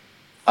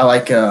 I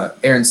like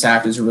Aaron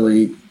Sapp is a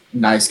really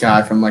nice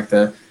guy from like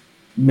the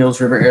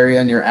Mills River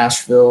area near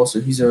Asheville, so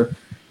he's a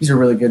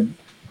really good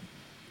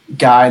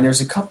guy. And there's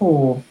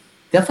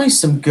definitely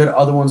some good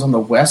other ones on the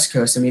West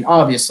Coast. I mean,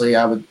 obviously,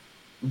 I would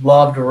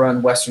love to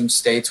run Western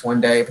States one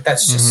day, but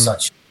that's just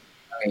such.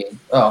 I mean,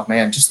 oh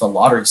man, just the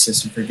lottery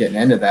system for getting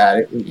into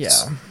that.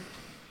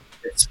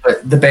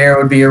 But the Bear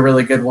would be a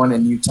really good one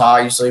in Utah.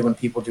 Usually, when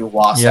people do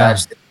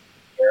Wasatch,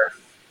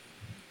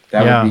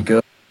 that would be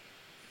good.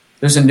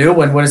 There's a new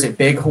one. What is it?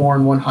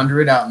 Bighorn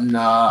 100 out in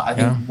I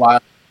think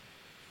Wild.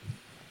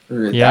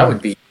 That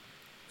would be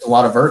a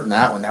lot of vert in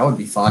that one. That would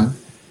be fun.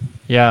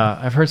 Yeah,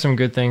 I've heard some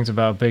good things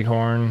about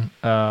Bighorn,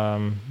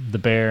 the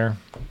Bear,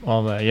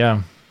 all that.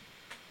 Yeah.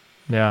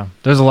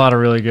 There's a lot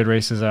of really good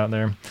races out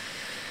there.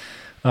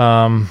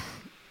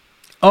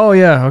 Oh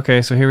yeah.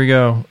 Okay. So here we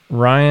go.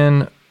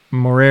 Ryan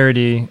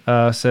Morarity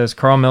says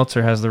Karl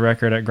Meltzer has the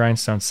record at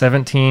Grindstone,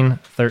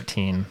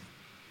 17:13.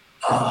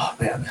 Oh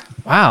man!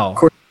 Wow.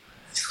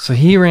 So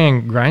he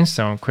ran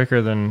Grindstone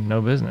quicker than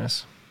No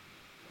Business.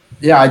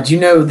 Yeah. Do you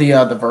know the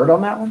vert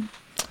on that one?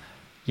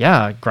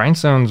 Yeah,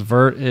 Grindstone's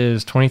vert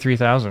is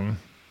 23,000.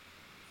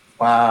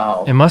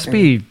 Wow. It must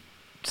be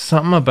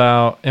something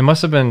about. It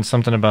must have been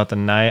something about the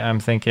night. I'm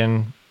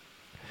thinking,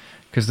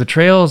 because the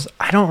trails,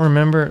 I don't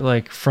remember.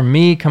 Like for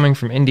me, coming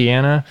from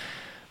Indiana,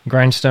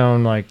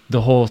 Grindstone, like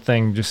the whole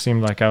thing just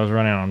seemed like I was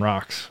running on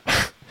rocks.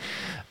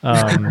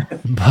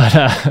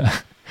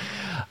 But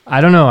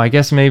I don't know. I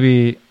guess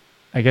maybe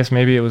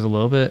it was a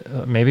little bit.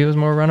 Maybe it was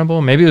more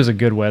runnable. Maybe it was a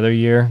good weather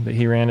year that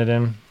he ran it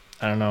in.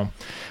 I don't know.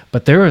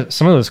 But there were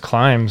some of those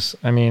climbs.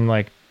 I mean,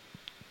 like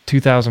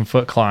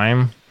 2,000-foot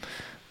climb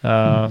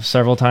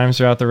several times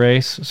throughout the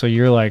race. So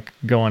you're like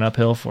going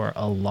uphill for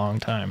a long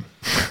time.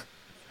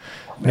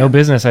 No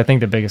Business. I think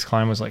the biggest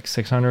climb was like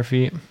 600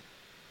 feet.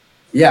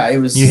 Yeah, it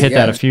was. You hit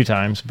that a few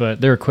times, but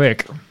they were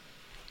quick.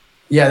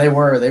 Yeah, they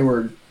were. They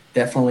were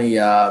definitely.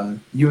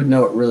 You would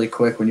know it really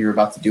quick when you were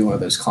about to do one of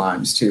those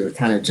climbs too. It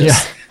kind of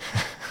just. Yeah.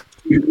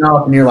 You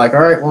know, and you're like,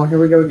 all right, well, here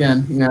we go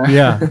again.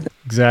 Yeah,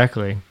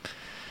 exactly.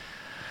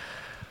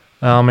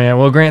 Oh man,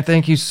 well, Grant,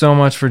 thank you so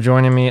much for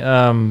joining me.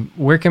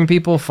 Where can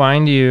people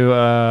find you?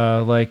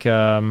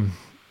 On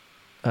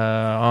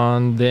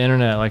the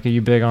internet? Like, are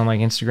you big on like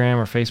Instagram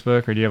or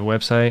Facebook, or do you have a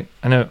website?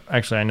 I know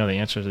the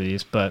answers to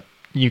these, but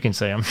you can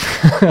say them.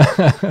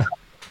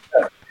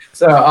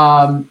 So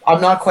I'm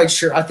not quite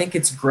sure. I think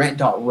it's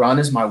grant.run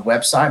is my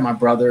website. My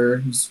brother,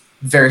 who's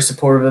very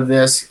supportive of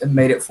this,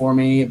 made it for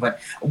me.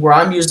 But where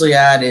I'm usually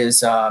at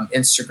is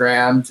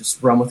Instagram,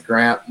 just Run with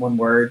Grant, one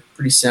word,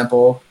 pretty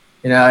simple.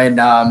 And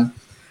I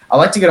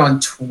like to get on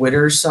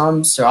Twitter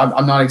some, so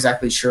I'm not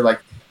exactly sure like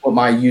what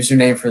my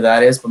username for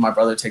that is, but my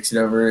brother takes it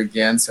over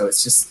again. So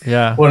it's just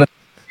one of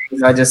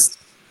the things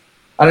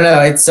I don't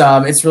know.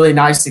 It's really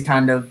nice to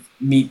kind of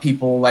meet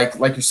people like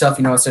yourself,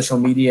 on social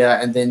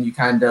media, and then you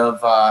kind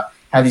of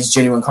have these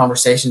genuine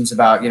conversations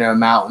about,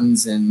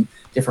 mountains and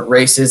different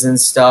races and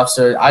stuff.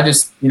 So I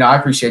just, I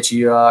appreciate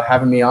you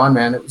having me on,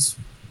 man. It's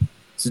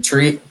a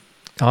treat.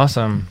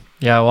 Awesome.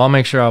 Yeah, well, I'll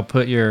make sure I'll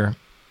put your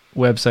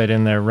website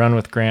in there,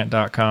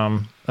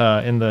 runwithgrant.com,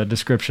 in the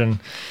description.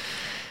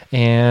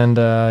 And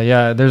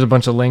there's a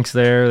bunch of links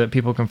there that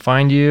people can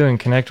find you and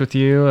connect with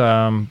you.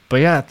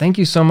 But yeah, thank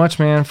you so much,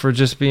 man, for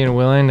just being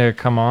willing to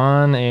come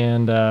on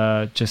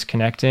and just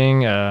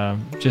connecting.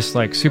 Just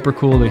like super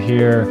cool to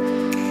hear.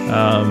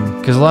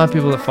 Because a lot of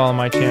people that follow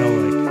my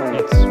channel,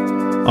 like, it's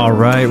all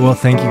right. Well,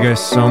 thank you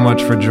guys so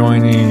much for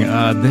joining.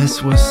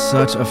 This was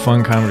such a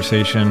fun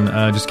conversation.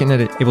 Just getting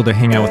able to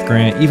hang out with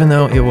Grant, even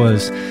though it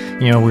was,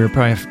 we were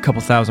probably a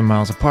couple thousand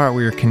miles apart.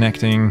 We were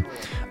connecting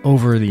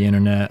over the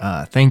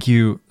internet. Thank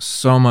you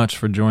so much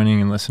for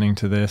joining and listening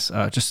to this.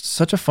 Just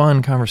such a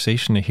fun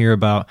conversation to hear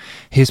about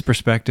his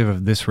perspective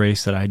of this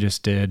race that I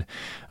just did.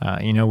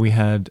 We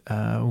had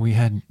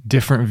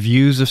different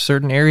views of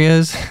certain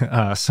areas.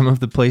 Some of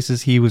the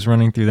places he was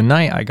running through the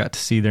night, I got to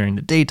see during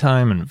the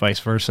daytime, and vice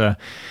versa.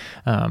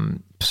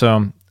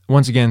 So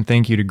once again,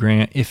 thank you to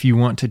Grant. If you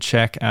want to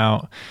check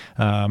out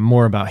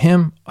more about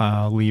him,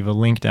 I'll leave a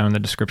link down in the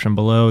description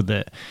below.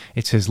 That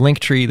it's his link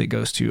tree that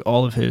goes to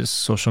all of his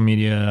social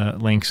media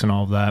links and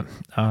all of that,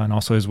 and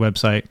also his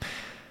website.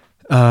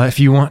 If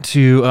you want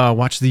to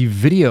watch the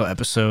video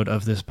episode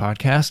of this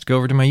podcast, go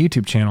over to my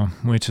YouTube channel,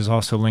 which is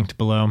also linked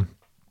below.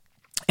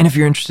 And if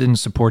you're interested in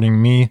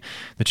supporting me,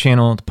 the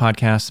channel, the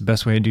podcast, the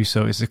best way to do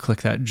so is to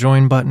click that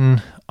join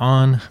button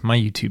on my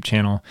YouTube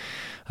channel.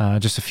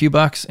 Just a few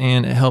bucks,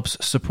 and it helps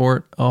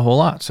support a whole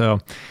lot. So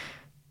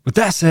with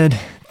that said,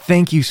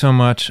 thank you so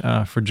much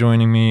for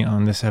joining me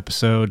on this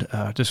episode.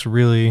 Just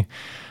really,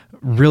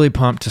 really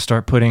pumped to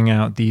start putting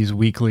out these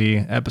weekly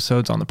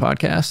episodes on the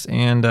podcast.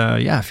 And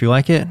if you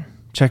like it,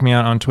 check me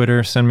out on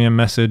Twitter, send me a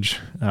message,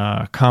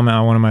 comment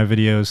on one of my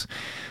videos.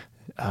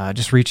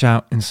 Just reach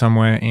out in some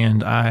way,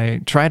 and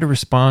I try to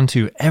respond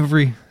to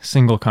every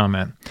single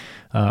comment,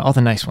 all the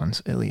nice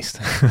ones at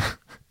least.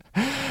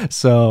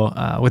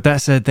 So with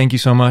that said, thank you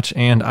so much,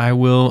 and I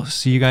will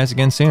see you guys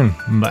again soon.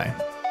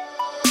 Bye.